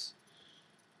is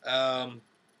World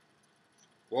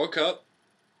Cup,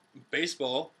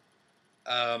 baseball,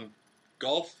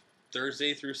 golf,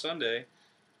 Thursday through Sunday.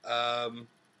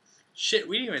 Shit,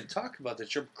 we didn't even talk about the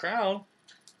Triple Crown.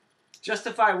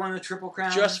 Justify won the Triple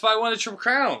Crown. Justify won the Triple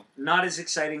Crown. Not as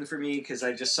exciting for me because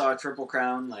I just saw a Triple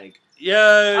Crown. Like,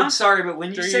 yeah, I'm sorry, but when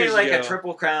you 3 say years like ago. a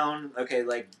Triple Crown, okay,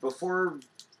 like before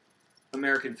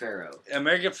American Pharaoh,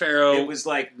 Pharaoh. it was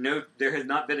like no, there had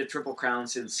not been a Triple Crown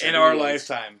since in our 78.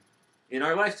 lifetime. In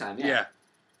our lifetime, yeah.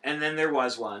 And then there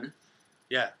was one.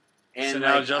 Yeah. And So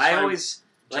now like, Justify- I always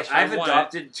like Justify I've won it.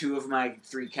 adopted 2 of my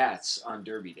 3 cats on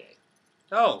Derby Day.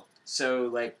 Oh. So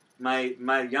like my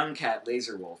young cat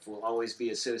Laser Wolf will always be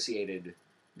associated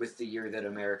with the year that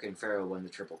American Pharaoh won the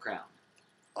Triple Crown.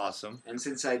 Awesome. And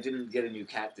since I didn't get a new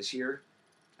cat this year,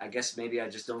 I guess maybe I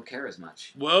just don't care as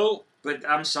much. Well, But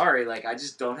I'm sorry, like I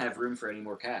just don't have room for any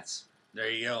more cats. there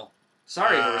you go.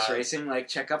 Sorry, horse racing. Like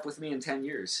check up with me in 10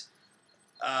 years.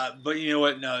 But you know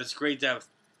what? No, it's great to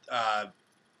have,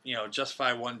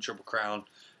 Justify won Triple Crown.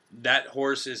 That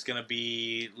horse is going to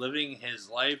be living his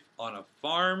life on a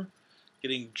farm,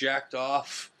 getting jacked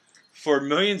off for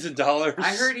millions of dollars.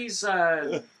 I heard he's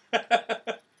like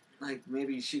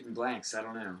maybe shooting blanks. I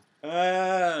don't know.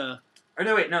 Or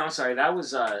no, wait, no, I'm sorry. That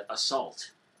was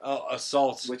Assault,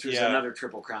 Assault, which was another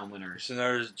Triple Crown winner. It's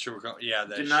another Triple Crown. Yeah,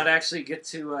 that Did not actually get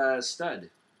to stud.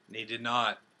 He did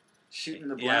not. Shooting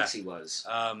the blanks he was.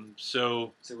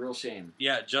 So it's a real shame.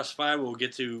 Yeah, Justify will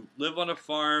get to live on a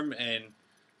farm and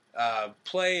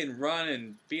play and run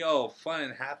and be all fun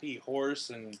and happy horse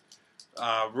and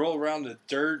roll around the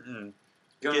dirt and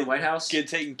Go to the White House? Get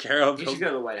taken care of. He should go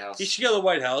to the White House. He should go to the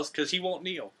White House because he won't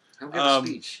kneel. He'll give a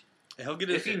speech. He'll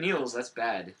get if he kneels, that's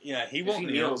bad. Yeah, he if won't he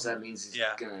kneel. kneels, that means he's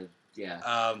going to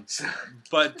Yeah.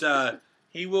 But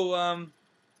he will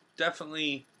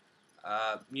definitely.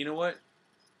 You know what?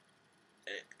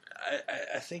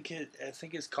 I think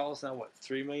his call is now what,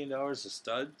 $3 million a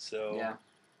stud. So Yeah.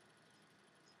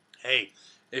 Hey,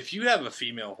 if you have a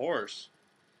female horse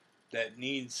that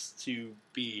needs to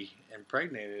be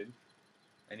impregnated,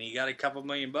 and you got a couple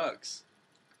 $1,000,000,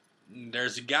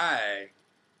 there's a guy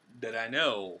that I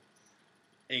know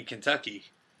in Kentucky.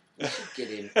 We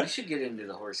should get into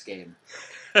the horse game.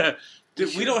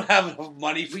 Dude, we don't have enough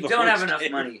money for We the don't horse have enough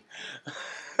game. money.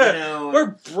 You know, We're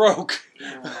broke.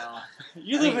 Yeah, well,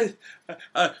 You live in.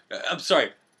 I'm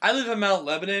sorry. I live in Mount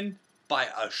Lebanon by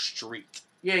a street.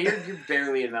 yeah, you're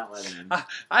barely in Mount Lebanon.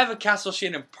 I have a Castle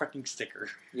Shannon parking sticker.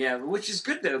 Yeah, which is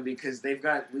good though because they've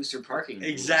got looser parking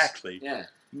rules. Exactly. Yeah.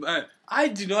 I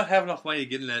do not have enough money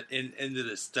to get into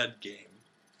the stud game,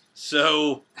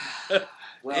 so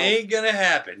Well, ain't gonna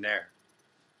happen there.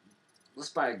 let's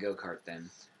buy a go-kart then.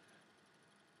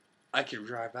 I can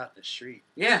drive out in the street.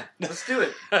 Yeah, let's do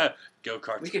it. Go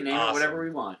karts. We can name it whatever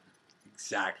we want.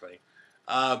 Exactly.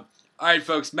 All right,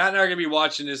 folks. Matt and I are going to be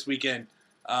watching this weekend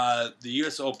the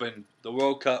U.S. Open, the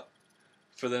World Cup,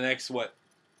 for the next,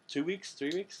 2 weeks? 3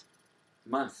 weeks?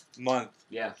 Month.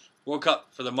 Yeah. World Cup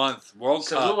for the month. World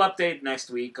So Cup. we'll update next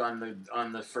week on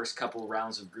the first couple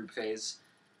rounds of group phase,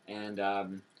 and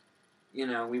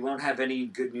we won't have any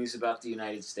good news about the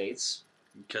United States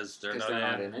Because they're because not,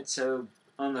 they're not in it. So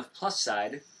on the plus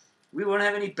side, we won't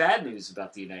have any bad news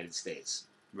about the United States.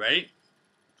 right?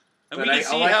 And But we can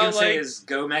see all I how, can say is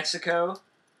go Mexico,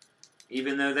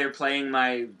 even though they're playing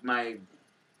my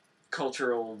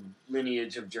cultural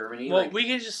lineage of Germany. well, like, we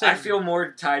can just say, I feel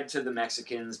more tied to the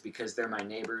Mexicans because they're my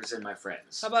neighbors and my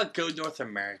friends. how about go North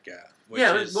America? Which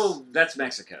Yeah, is well, that's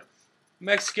Mexico.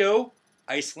 Mexico,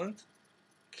 Iceland.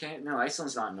 No,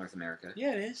 Iceland's not in North America.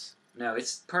 Yeah, it is. No,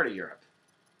 it's part of Europe.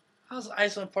 How's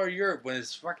Iceland part of Europe when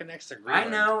it's fucking next to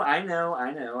Greenland? I know.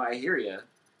 I hear you.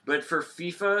 But for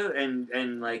FIFA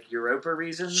and like Europa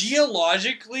reasons,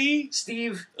 Geologically,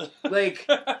 Steve, like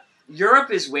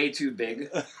Europe is way too big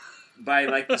by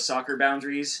like the soccer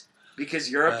boundaries because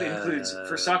Europe includes,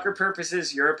 for soccer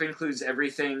purposes, Europe includes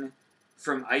everything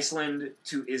from Iceland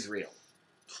to Israel.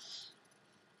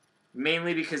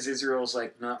 Mainly because Israel's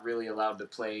like not really allowed to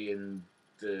play in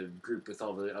the group with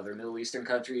all the other Middle Eastern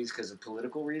countries because of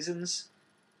political reasons.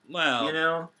 well, You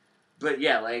know? But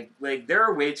yeah, like there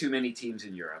are way too many teams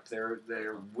in Europe. There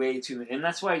are way too many, and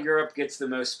that's why Europe gets the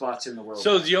most spots in the world.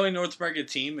 so the only North American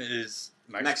team is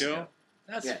Mexico? Mexico.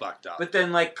 That's Yeah. fucked up. But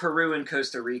then like Peru and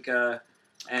Costa Rica,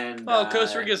 and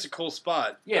Costa Rica's a cool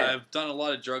spot. yeah. I've done a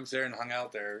lot of drugs there and hung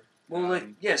out there. Well, like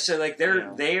yeah, so like they're you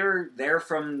know. they're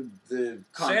from the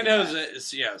San CONCACAF.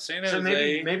 Jose, yeah, San Jose. So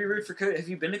maybe root for. Have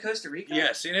you been to Costa Rica?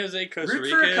 Yeah, San Jose, Costa root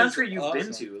Rica. for a is country you've awesome.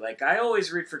 been to. Like I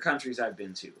always root for countries I've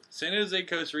been to. San Jose,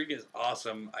 Costa Rica is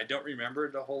awesome. I don't remember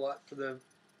it a whole lot for the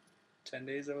 10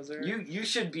 days I was there. You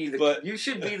should be the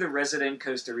But- resident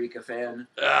Costa Rica fan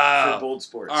for Ah, Bold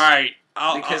Sports. all right,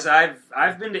 Because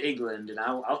I've been to England and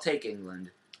I'll take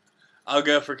England. I'll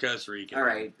go for Costa Rica. All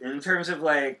right. In terms of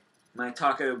like my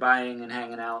taco buying and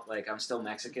hanging out, like I'm still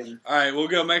Mexican. All right, we'll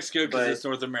go Mexico because But- it's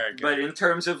North America. But in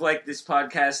terms of like this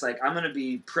podcast, like I'm gonna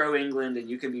be pro England and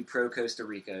you can be pro Costa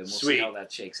Rica, and we'll Sweet. see how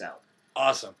that shakes out.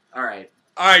 Awesome. All right.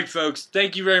 All right, folks.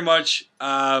 Thank you very much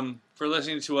for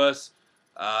listening to us.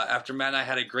 After Matt and I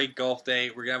had a great golf day,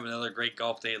 we're going to have another great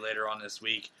golf day later on this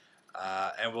week.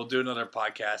 And we'll do another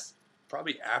podcast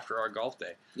probably after our golf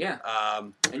day. Yeah.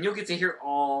 And you'll get to hear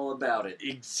all about it.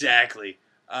 Exactly.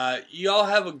 You all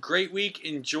have a great week.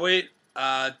 Enjoy it.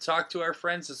 Talk to our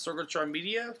friends at Sorgatron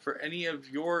Media for any of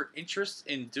your interest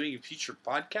in doing future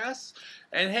podcasts.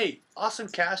 And hey, Awesome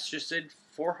Cast just did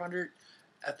 400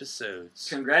 episodes.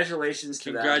 Congratulations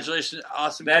to them. Congratulations,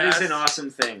 Awesome That Cast. is an awesome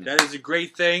thing. That is a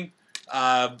great thing.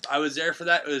 I was there for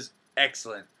that. It was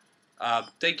excellent.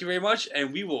 Thank you very much,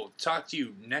 and we will talk to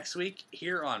you next week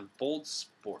here on Bold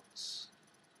Sports.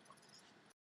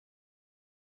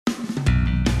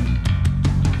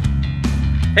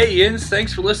 Hey, Yins,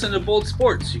 thanks for listening to Bold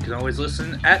Sports. You can always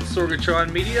listen at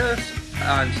Sorgatron Media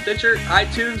on Stitcher,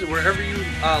 iTunes, or wherever you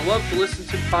love to listen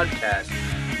to podcasts.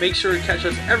 Make sure to catch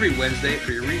us every Wednesday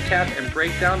for your recap and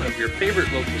breakdown of your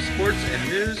favorite local sports and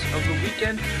news of the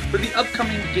weekend for the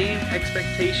upcoming game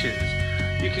expectations.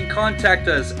 You can contact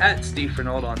us at Steve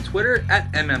Renaud on Twitter,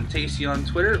 at MMTacey on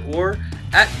Twitter, or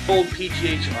at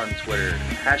BoldPGH on Twitter.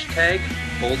 Hashtag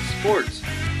Bold Sports.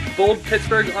 Bold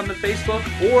Pittsburgh on the Facebook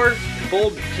or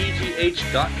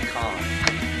boldpgh.com.